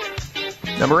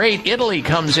 Number 8, Italy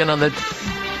comes in on the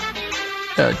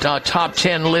top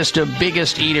 10 list of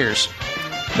biggest eaters.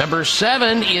 Number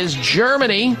 7 is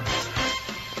Germany.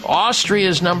 Austria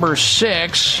is number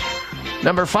 6.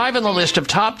 Number 5 on the list of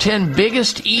top 10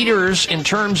 biggest eaters in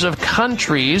terms of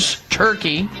countries,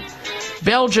 Turkey.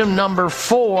 Belgium, number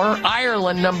 4.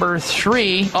 Ireland, number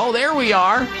 3. Oh, there we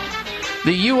are.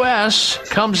 The U.S.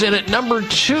 comes in at number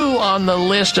 2 on the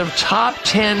list of top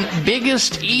 10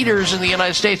 biggest eaters in the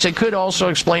United States. It could also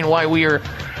explain why we are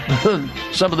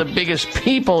some of the biggest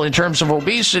people in terms of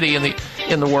obesity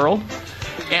in the world.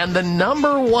 And the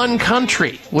number 1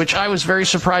 country, which I was very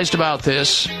surprised about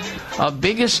this,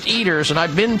 biggest eaters, and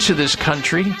I've been to this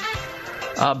country,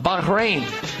 Bahrain,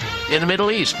 in the Middle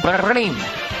East. Bahrain.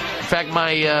 In fact,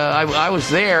 I was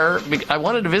there. I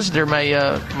wanted to visit there.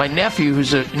 My nephew,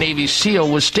 who's a Navy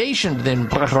SEAL, was stationed in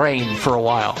Bahrain for a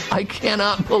while. I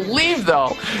cannot believe,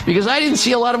 though, because I didn't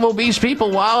see a lot of obese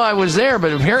people while I was there,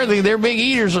 but apparently they're big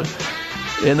eaters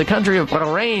in the country of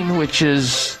Bahrain, which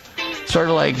is sort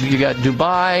of like you got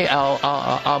Dubai,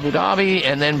 Abu Dhabi,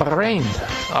 and then Bahrain.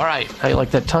 All right. I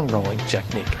like that tongue rolling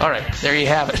technique. All right. There you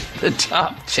have it. The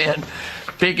top 10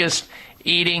 biggest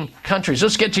eating countries.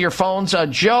 Let's get to your phones.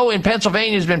 Joe in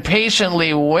Pennsylvania has been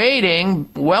patiently waiting.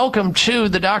 Welcome to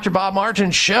the Dr. Bob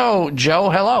Martin Show. Joe,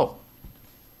 hello.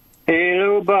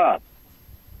 Hello, Bob.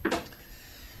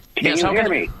 Can you hear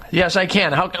me? Yes, I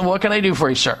can. What can I do for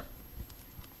you, sir?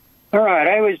 All right.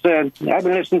 I've been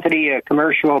listening to the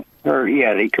commercial,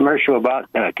 the commercial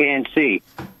about KNC.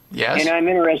 Yes. And I'm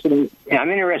interested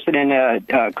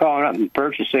in calling up and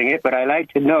purchasing it, but I'd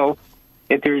like to know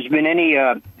if there's been any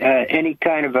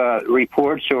kind of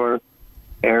reports or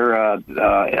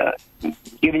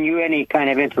giving you any kind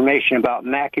of information about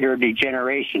macular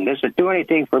degeneration. Does it do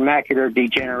anything for macular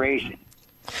degeneration?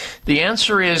 The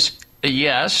answer is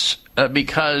yes,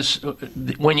 because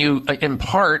when you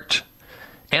impart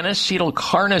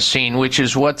N-acetylcarnosine, which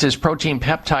is what this protein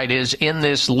peptide is in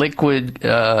this liquid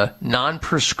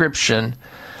non-prescription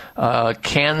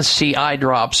CanC eye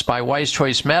drops by Wise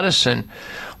Choice Medicine,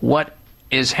 what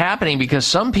is happening, because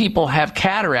some people have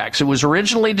cataracts. It was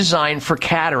originally designed for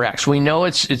cataracts. We know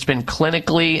it's been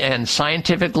clinically and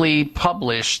scientifically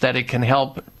published that it can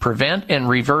help prevent and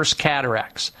reverse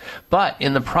cataracts. But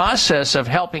in the process of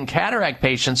helping cataract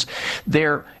patients,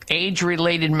 their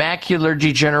age-related macular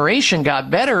degeneration got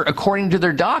better according to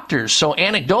their doctors. So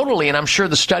anecdotally, and I'm sure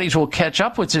the studies will catch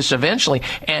up with this eventually,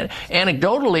 and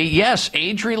anecdotally, yes,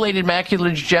 age-related macular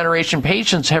degeneration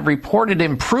patients have reported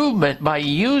improvement by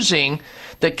using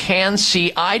the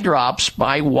CanC eye drops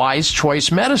by Wise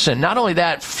Choice Medicine. Not only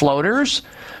that, floaters,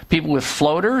 people with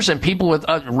floaters and people with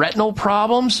retinal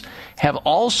problems have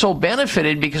also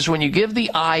benefited, because when you give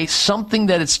the eye something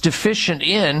that it's deficient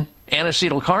in,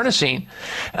 N-acetylcarnosine,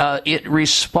 it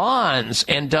responds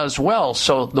and does well.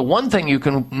 So the one thing you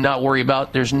can not worry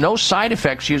about, there's no side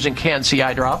effects using CanC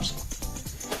eye drops.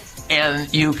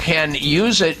 And you can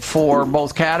use it for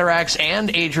both cataracts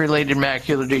and age-related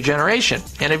macular degeneration.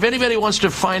 And if anybody wants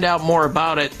to find out more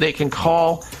about it, they can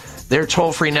call their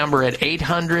toll-free number at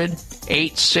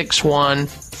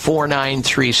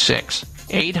 800-861-4936.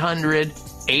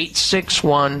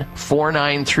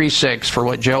 800-861-4936 for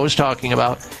what Joe is talking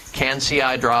about. CanC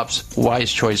eye drops,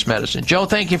 Wise Choice Medicine. Joe,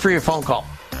 thank you for your phone call.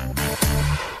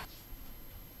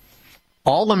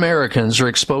 All Americans are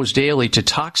exposed daily to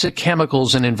toxic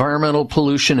chemicals and environmental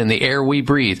pollution in the air we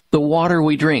breathe, the water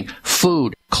we drink,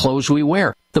 food, clothes we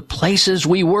wear, the places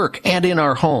we work, and in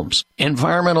our homes.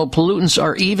 Environmental pollutants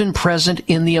are even present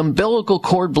in the umbilical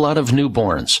cord blood of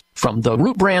newborns. From the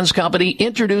Root Brands Company,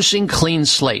 introducing Clean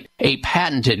Slate, a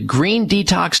patented green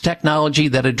detox technology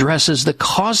that addresses the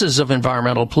causes of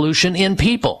environmental pollution in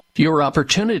people. Your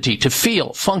opportunity to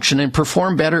feel, function, and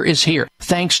perform better is here,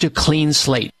 thanks to Clean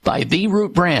Slate by The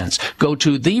Root Brands. Go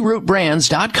to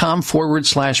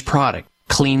therootbrands.com/product.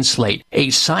 Clean Slate, a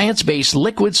science-based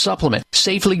liquid supplement,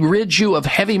 safely rids you of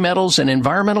heavy metals and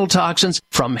environmental toxins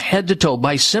from head to toe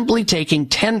by simply taking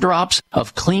 10 drops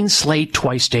of Clean Slate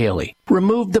twice daily.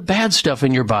 Remove the bad stuff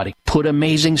in your body, put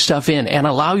amazing stuff in, and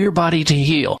allow your body to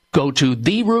heal. Go to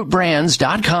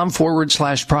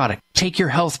therootbrands.com/product. Take your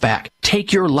health back.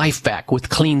 Take your life back with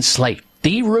Clean Slate.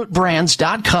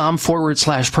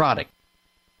 therootbrands.com/product.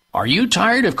 Are you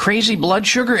tired of crazy blood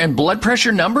sugar and blood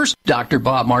pressure numbers? Dr.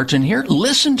 Bob Martin here.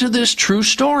 Listen to this true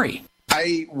story.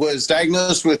 I was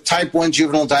diagnosed with type 1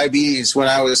 juvenile diabetes when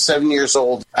I was 7 years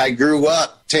old. I grew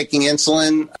up taking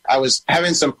insulin. I was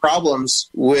having some problems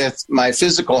with my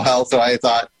physical health, so I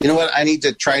thought, you know what, I need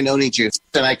to try Noni Juice.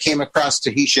 And I came across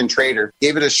Tahitian Trader,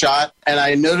 gave it a shot, and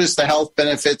I noticed the health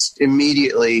benefits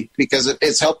immediately because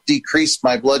it's helped decrease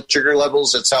my blood sugar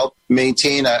levels. It's helped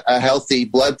maintain a healthy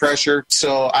blood pressure.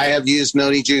 So I have used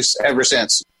Noni Juice ever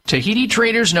since. Tahiti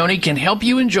Trader's Noni can help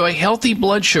you enjoy healthy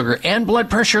blood sugar and blood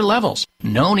pressure levels.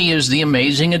 Noni is the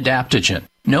amazing adaptogen.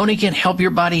 Noni can help your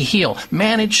body heal,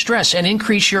 manage stress, and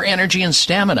increase your energy and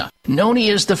stamina. Noni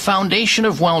is the foundation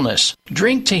of wellness.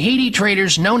 Drink Tahiti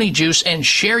Trader's Noni Juice and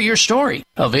share your story.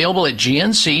 Available at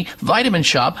GNC, Vitamin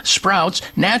Shop, Sprouts,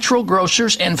 Natural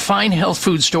Grocers, and fine health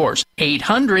food stores.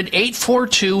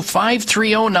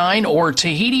 800-842-5309 or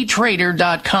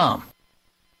TahitiTrader.com.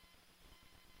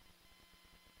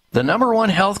 The number one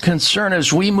health concern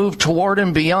as we move toward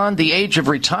and beyond the age of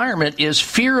retirement is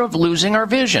fear of losing our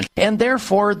vision, and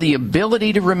therefore the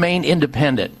ability to remain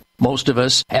independent. Most of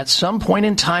us, at some point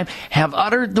in time, have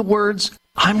uttered the words,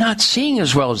 "I'm not seeing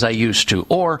as well as I used to,"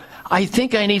 or "I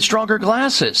think I need stronger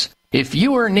glasses." If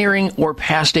you are nearing or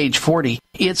past age 40,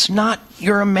 it's not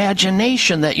your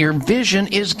imagination that your vision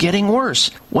is getting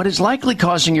worse. What is likely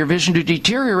causing your vision to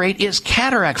deteriorate is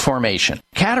cataract formation.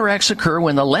 Cataracts occur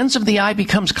when the lens of the eye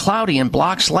becomes cloudy and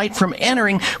blocks light from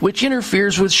entering, which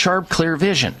interferes with sharp, clear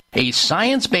vision. A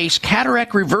science-based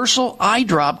cataract reversal eye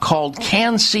drop called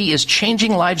Can-C is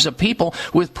changing lives of people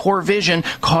with poor vision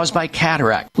caused by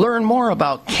cataract. Learn more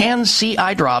about Can-C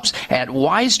eye drops at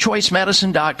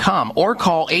wisechoicemedicine.com or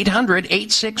call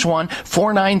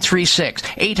 800-861-4936.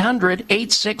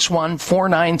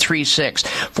 800-861-4936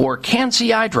 for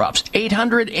Can-C eye drops.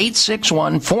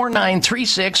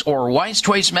 800-861-4936 or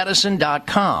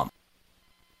wisechoicemedicine.com.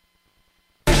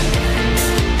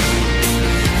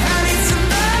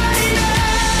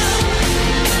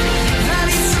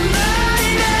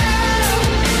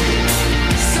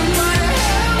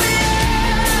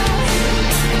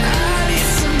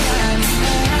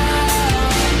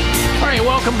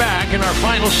 Welcome back in our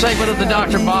final segment of the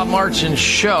Dr. Bob Martin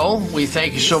Show. We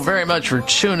thank you so very much for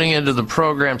tuning into the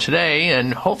program today,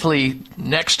 and hopefully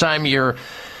next time you're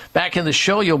back in the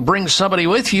show, you'll bring somebody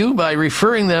with you by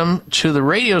referring them to the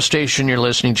radio station you're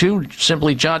listening to.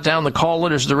 Simply jot down the call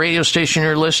letters of the radio station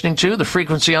you're listening to, the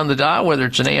frequency on the dial, whether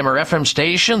it's an AM or FM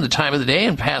station, the time of the day,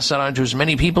 and pass that on to as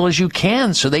many people as you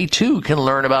can so they too can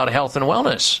learn about health and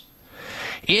wellness.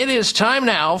 It is time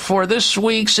now for this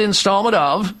week's installment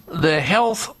of the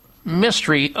Health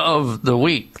Mystery of the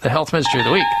Week. The Health Mystery of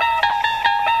the Week.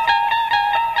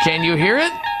 Can you hear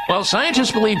it? Well, scientists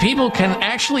believe people can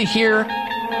actually hear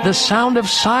the sound of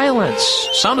silence.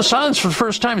 Sound of silence for the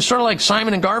first time. It's sort of like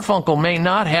Simon and Garfunkel may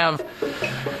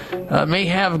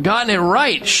have gotten it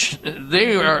right.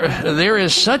 There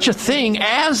is such a thing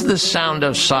as the sound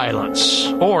of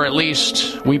silence, or at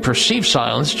least we perceive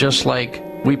silence just like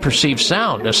we perceive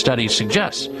sound, a study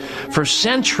suggests. For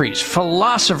centuries,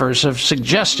 philosophers have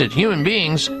suggested human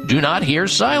beings do not hear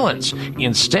silence.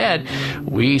 Instead,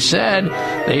 we said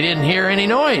they didn't hear any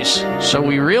noise. So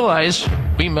we realized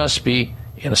we must be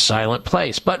in a silent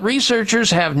place. But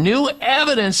researchers have new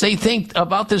evidence, they think,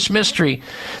 about this mystery.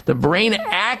 The brain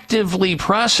actively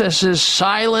processes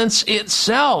silence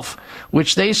itself,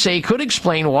 which they say could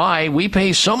explain why we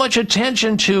pay so much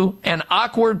attention to an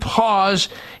awkward pause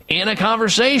in a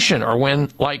conversation, or when,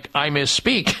 like, I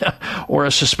misspeak, or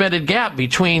a suspended gap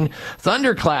between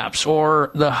thunderclaps, or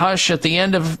the hush at the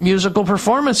end of musical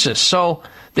performances. So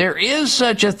there is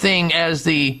such a thing as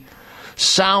the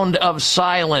sound of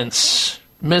silence,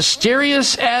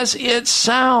 mysterious as it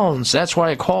sounds. That's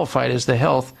why it qualified as the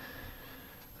Health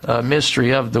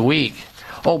Mystery of the Week.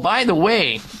 Oh, by the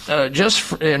way,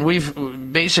 and we've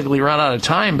basically run out of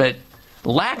time, but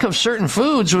lack of certain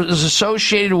foods was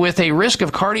associated with a risk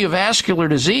of cardiovascular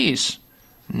disease.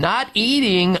 Not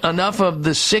eating enough of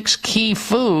the 6 key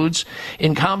foods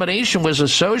in combination was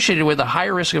associated with a high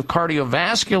risk of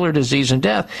cardiovascular disease and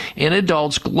death in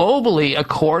adults globally,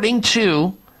 according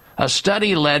to a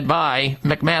study led by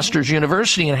McMaster's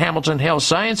University and Hamilton Health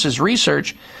Sciences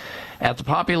Research at the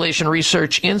Population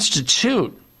Research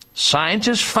Institute.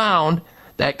 Scientists found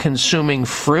that consuming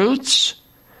fruits,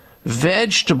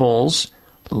 vegetables,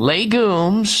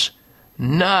 legumes,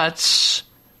 nuts,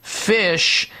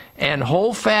 fish, and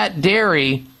whole-fat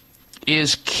dairy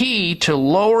is key to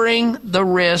lowering the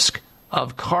risk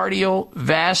of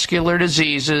cardiovascular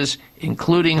diseases,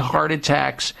 including heart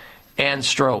attacks and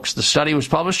strokes. The study was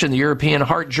published in the European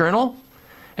Heart Journal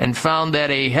and found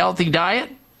that a healthy diet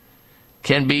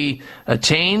can be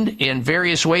attained in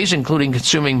various ways, including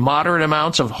consuming moderate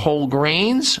amounts of whole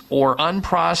grains or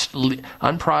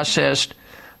unprocessed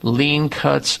lean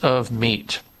cuts of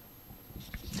meat.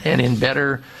 And in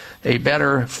a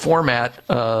better format,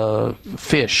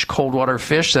 fish, cold water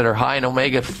fish that are high in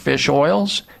omega fish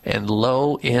oils and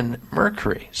low in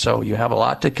mercury. So you have a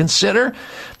lot to consider,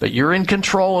 but you're in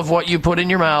control of what you put in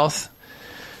your mouth.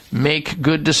 Make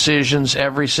good decisions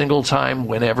every single time,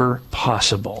 whenever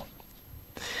possible.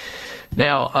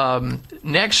 Now,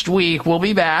 next week we'll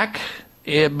be back,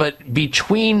 but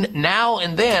between now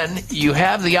and then, you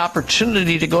have the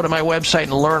opportunity to go to my website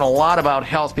and learn a lot about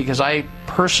health, because I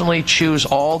personally choose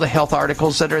all the health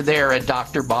articles that are there at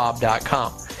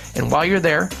drbob.com. And while you're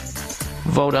there,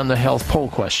 vote on the health poll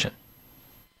question.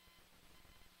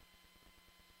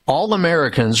 All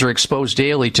Americans are exposed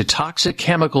daily to toxic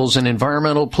chemicals and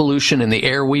environmental pollution in the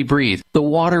air we breathe, the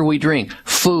water we drink,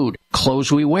 food,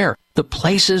 clothes we wear, the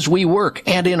places we work,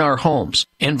 and in our homes.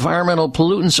 Environmental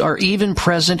pollutants are even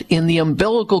present in the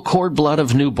umbilical cord blood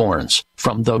of newborns.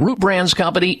 From the Root Brands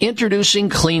Company, introducing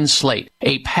Clean Slate,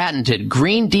 a patented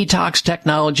green detox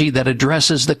technology that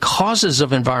addresses the causes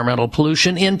of environmental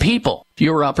pollution in people.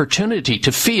 Your opportunity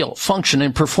to feel, function,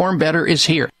 and perform better is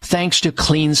here, thanks to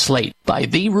Clean Slate by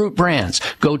The Root Brands.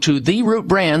 Go to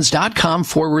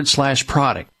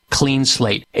therootbrands.com/product. Clean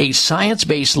Slate, a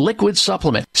science-based liquid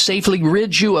supplement, safely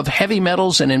rids you of heavy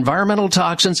metals and environmental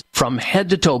toxins from head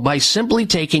to toe by simply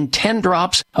taking 10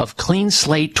 drops of Clean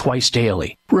Slate twice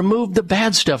daily. Remove the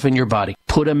bad stuff in your body,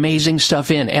 put amazing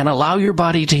stuff in, and allow your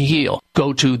body to heal.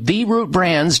 Go to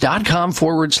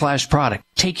therootbrands.com/product.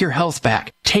 Take your health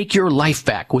back. Take your life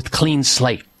back with Clean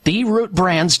Slate.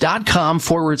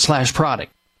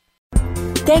 therootbrands.com/product.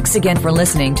 Thanks again for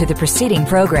listening to the preceding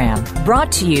program,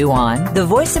 brought to you on the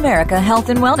Voice America Health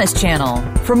and Wellness Channel.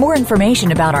 For more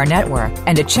information about our network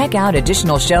and to check out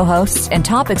additional show hosts and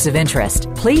topics of interest,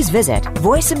 please visit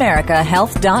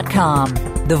voiceamericahealth.com.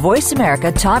 The Voice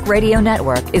America Talk Radio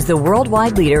Network is the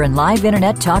worldwide leader in live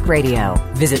Internet talk radio.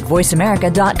 Visit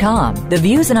voiceamerica.com. The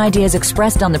views and ideas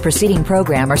expressed on the preceding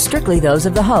program are strictly those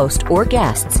of the host or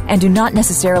guests and do not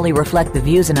necessarily reflect the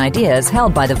views and ideas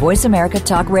held by the Voice America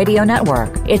Talk Radio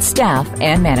Network, its staff,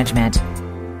 and management.